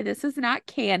sense why this is not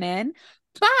canon.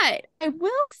 But I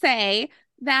will say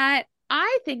that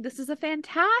I think this is a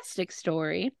fantastic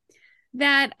story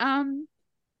that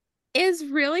is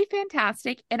really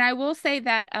fantastic. And I will say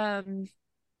that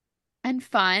and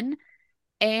fun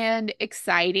and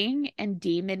exciting and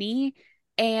demony,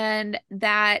 and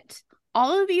that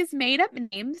all of these made up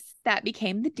names that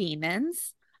became the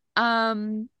demons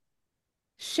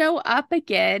show up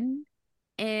again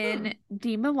in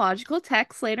demonological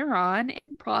texts later on,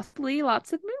 and possibly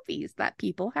lots of movies that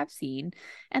people have seen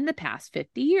in the past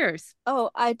 50 years.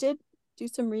 Oh, I did do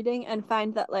some reading and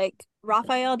find that like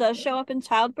Raphael does show up in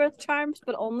childbirth charms,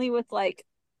 but only with like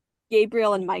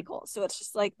Gabriel and Michael. So it's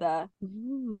just like the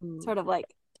sort of like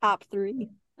top 3,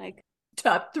 like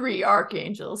top 3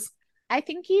 archangels. I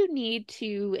think you need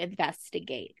to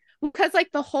investigate. Because like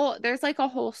there's like a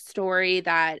whole story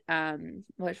that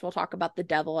which we'll talk about the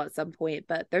devil at some point,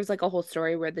 but there's like a whole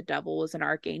story where the devil was an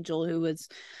archangel who was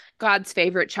God's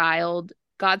favorite child,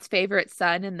 God's favorite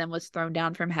son, and then was thrown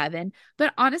down from heaven.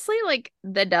 But honestly, like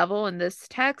the devil in this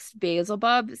text,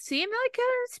 Beelzebub, seemed like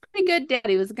a pretty good dad.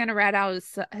 He was gonna rat out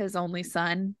his only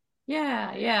son.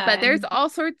 Yeah. But there's all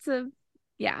sorts of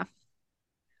I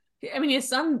mean, his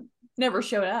son never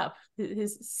showed up.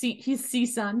 His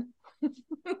son.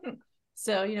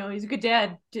 So, he's a good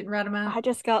dad. Didn't rat him out. I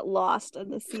just got lost in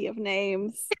the sea of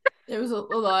names. There was a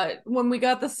lot. When we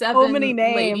got the 7 many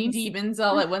lady names. demons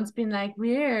all at once being like,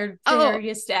 we're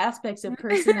various aspects of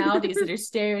personalities that are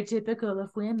stereotypical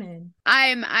of women.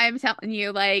 I'm telling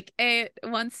you, like,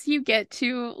 once you get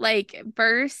to like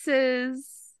verses,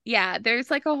 there's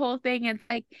like a whole thing. It's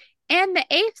like, and the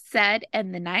 8th said,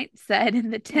 and the 9th said,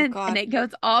 and the 10th, and it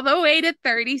goes all the way to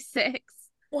 36.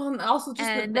 Well, and also just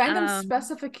the random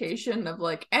specification of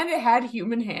like, and it had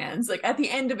human hands, like at the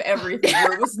end of everything,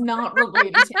 where it was not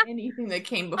related to anything that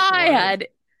came before.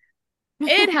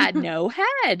 It had no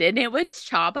head, and it would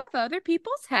chop off other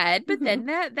people's head, but then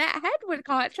that head would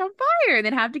catch on fire, and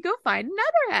then have to go find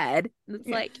another head. And it's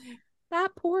like,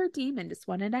 that poor demon just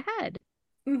wanted a head.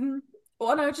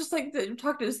 Well, no, just like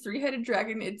talk to this 3-headed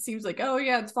dragon, it seems like, oh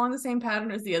yeah, it's following the same pattern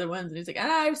as the other ones, and he's like,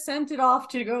 I've sent it off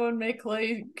to go and make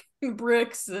clay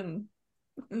bricks, and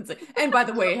it's like, and by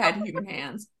the way, it had human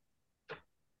hands.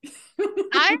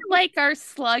 I like our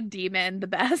slug demon the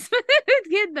best.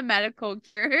 Get the medical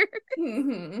cure.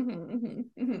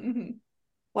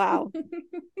 Wow.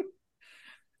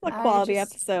 What a quality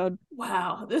episode.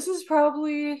 Wow. This is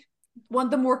probably one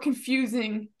of the more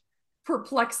confusing,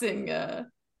 perplexing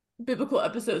biblical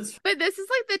episodes. But this is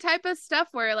like the type of stuff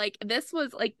where like this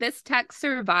was like this text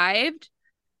survived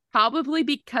probably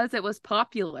because it was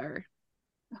popular.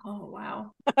 Oh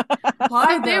wow.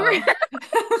 Why though?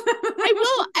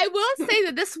 I will say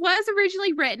that this was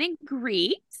originally written in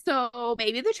Greek, so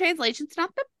maybe the translation's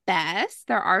not the best.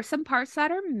 There are some parts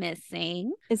that are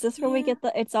missing. Is this where we get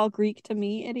the "it's all Greek to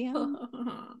me" idiom?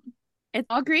 It's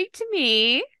all Greek to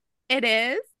me. It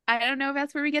is. I don't know if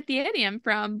that's where we get the idiom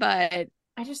from, but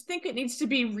I just think it needs to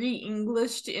be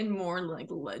re-Englished in more like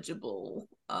legible,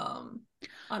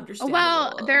 understandable.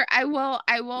 Well,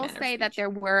 I will say that there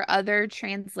were other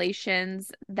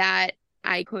translations that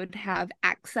I could have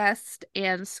accessed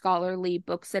and scholarly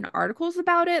books and articles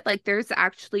about it. Like there's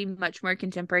actually much more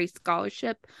contemporary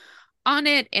scholarship on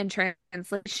it and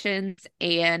translations,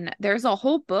 and there's a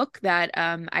whole book that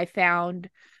I found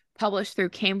published through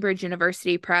Cambridge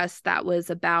University Press that was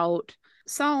about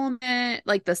Solomon,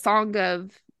 like the Song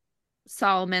of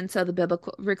Solomon, so the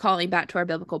biblical, recalling back to our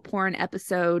biblical porn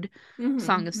episode,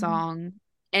 Song of Song.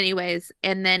 Anyways,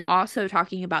 and then also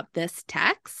talking about this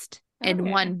text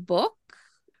in one book.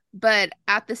 But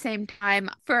at the same time,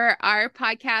 for our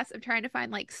podcast, I'm trying to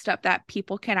find like stuff that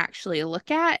people can actually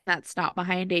look at that's not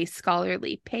behind a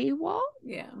scholarly paywall.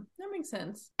 Yeah, that makes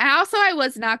sense. And also, I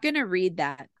was not going to read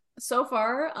that. So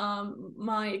far,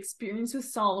 my experience with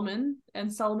Solomon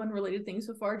and Solomon related things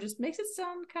so far just makes it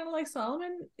sound kind of like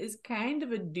Solomon is kind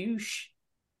of a douche.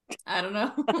 I don't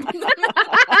know.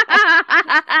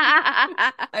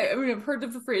 I mean, I've heard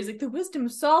of the phrase like the wisdom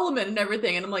of Solomon and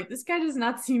everything, and I'm like, this guy does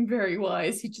not seem very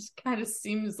wise. He just kind of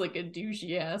seems like a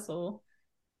douchey asshole.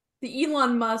 The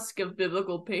Elon Musk of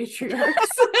biblical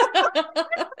patriarchs.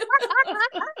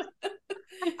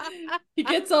 He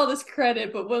gets all this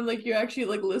credit, but when like you actually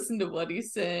like listen to what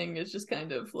he's saying, it's just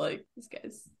kind of like, this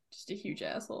guy's just a huge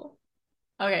asshole.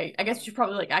 Okay, I guess we should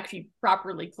probably like actually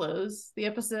properly close the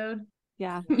episode.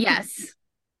 Yeah. Yes.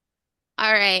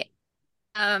 All right.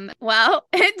 Well,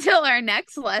 until our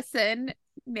next lesson,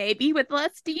 maybe with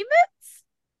less demons?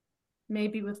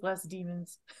 Maybe with less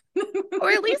demons. Or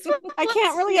at least with I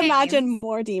can't really imagine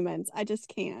more demons. I just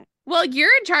can't. Well,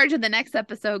 you're in charge of the next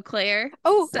episode, Claire.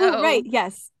 Oh, right.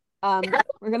 Yes.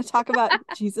 We're going to talk about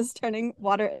Jesus turning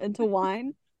water into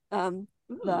wine.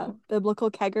 The biblical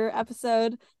kegger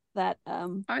episode that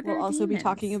we'll also be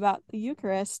talking about the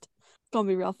Eucharist. It's going to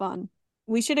be real fun.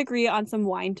 We should agree on some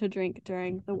wine to drink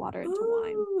during the water into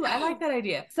wine. I like that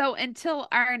idea. So until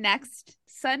our next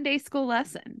Sunday school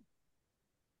lesson.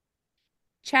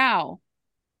 Ciao.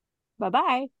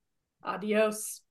 Bye-bye. Adios.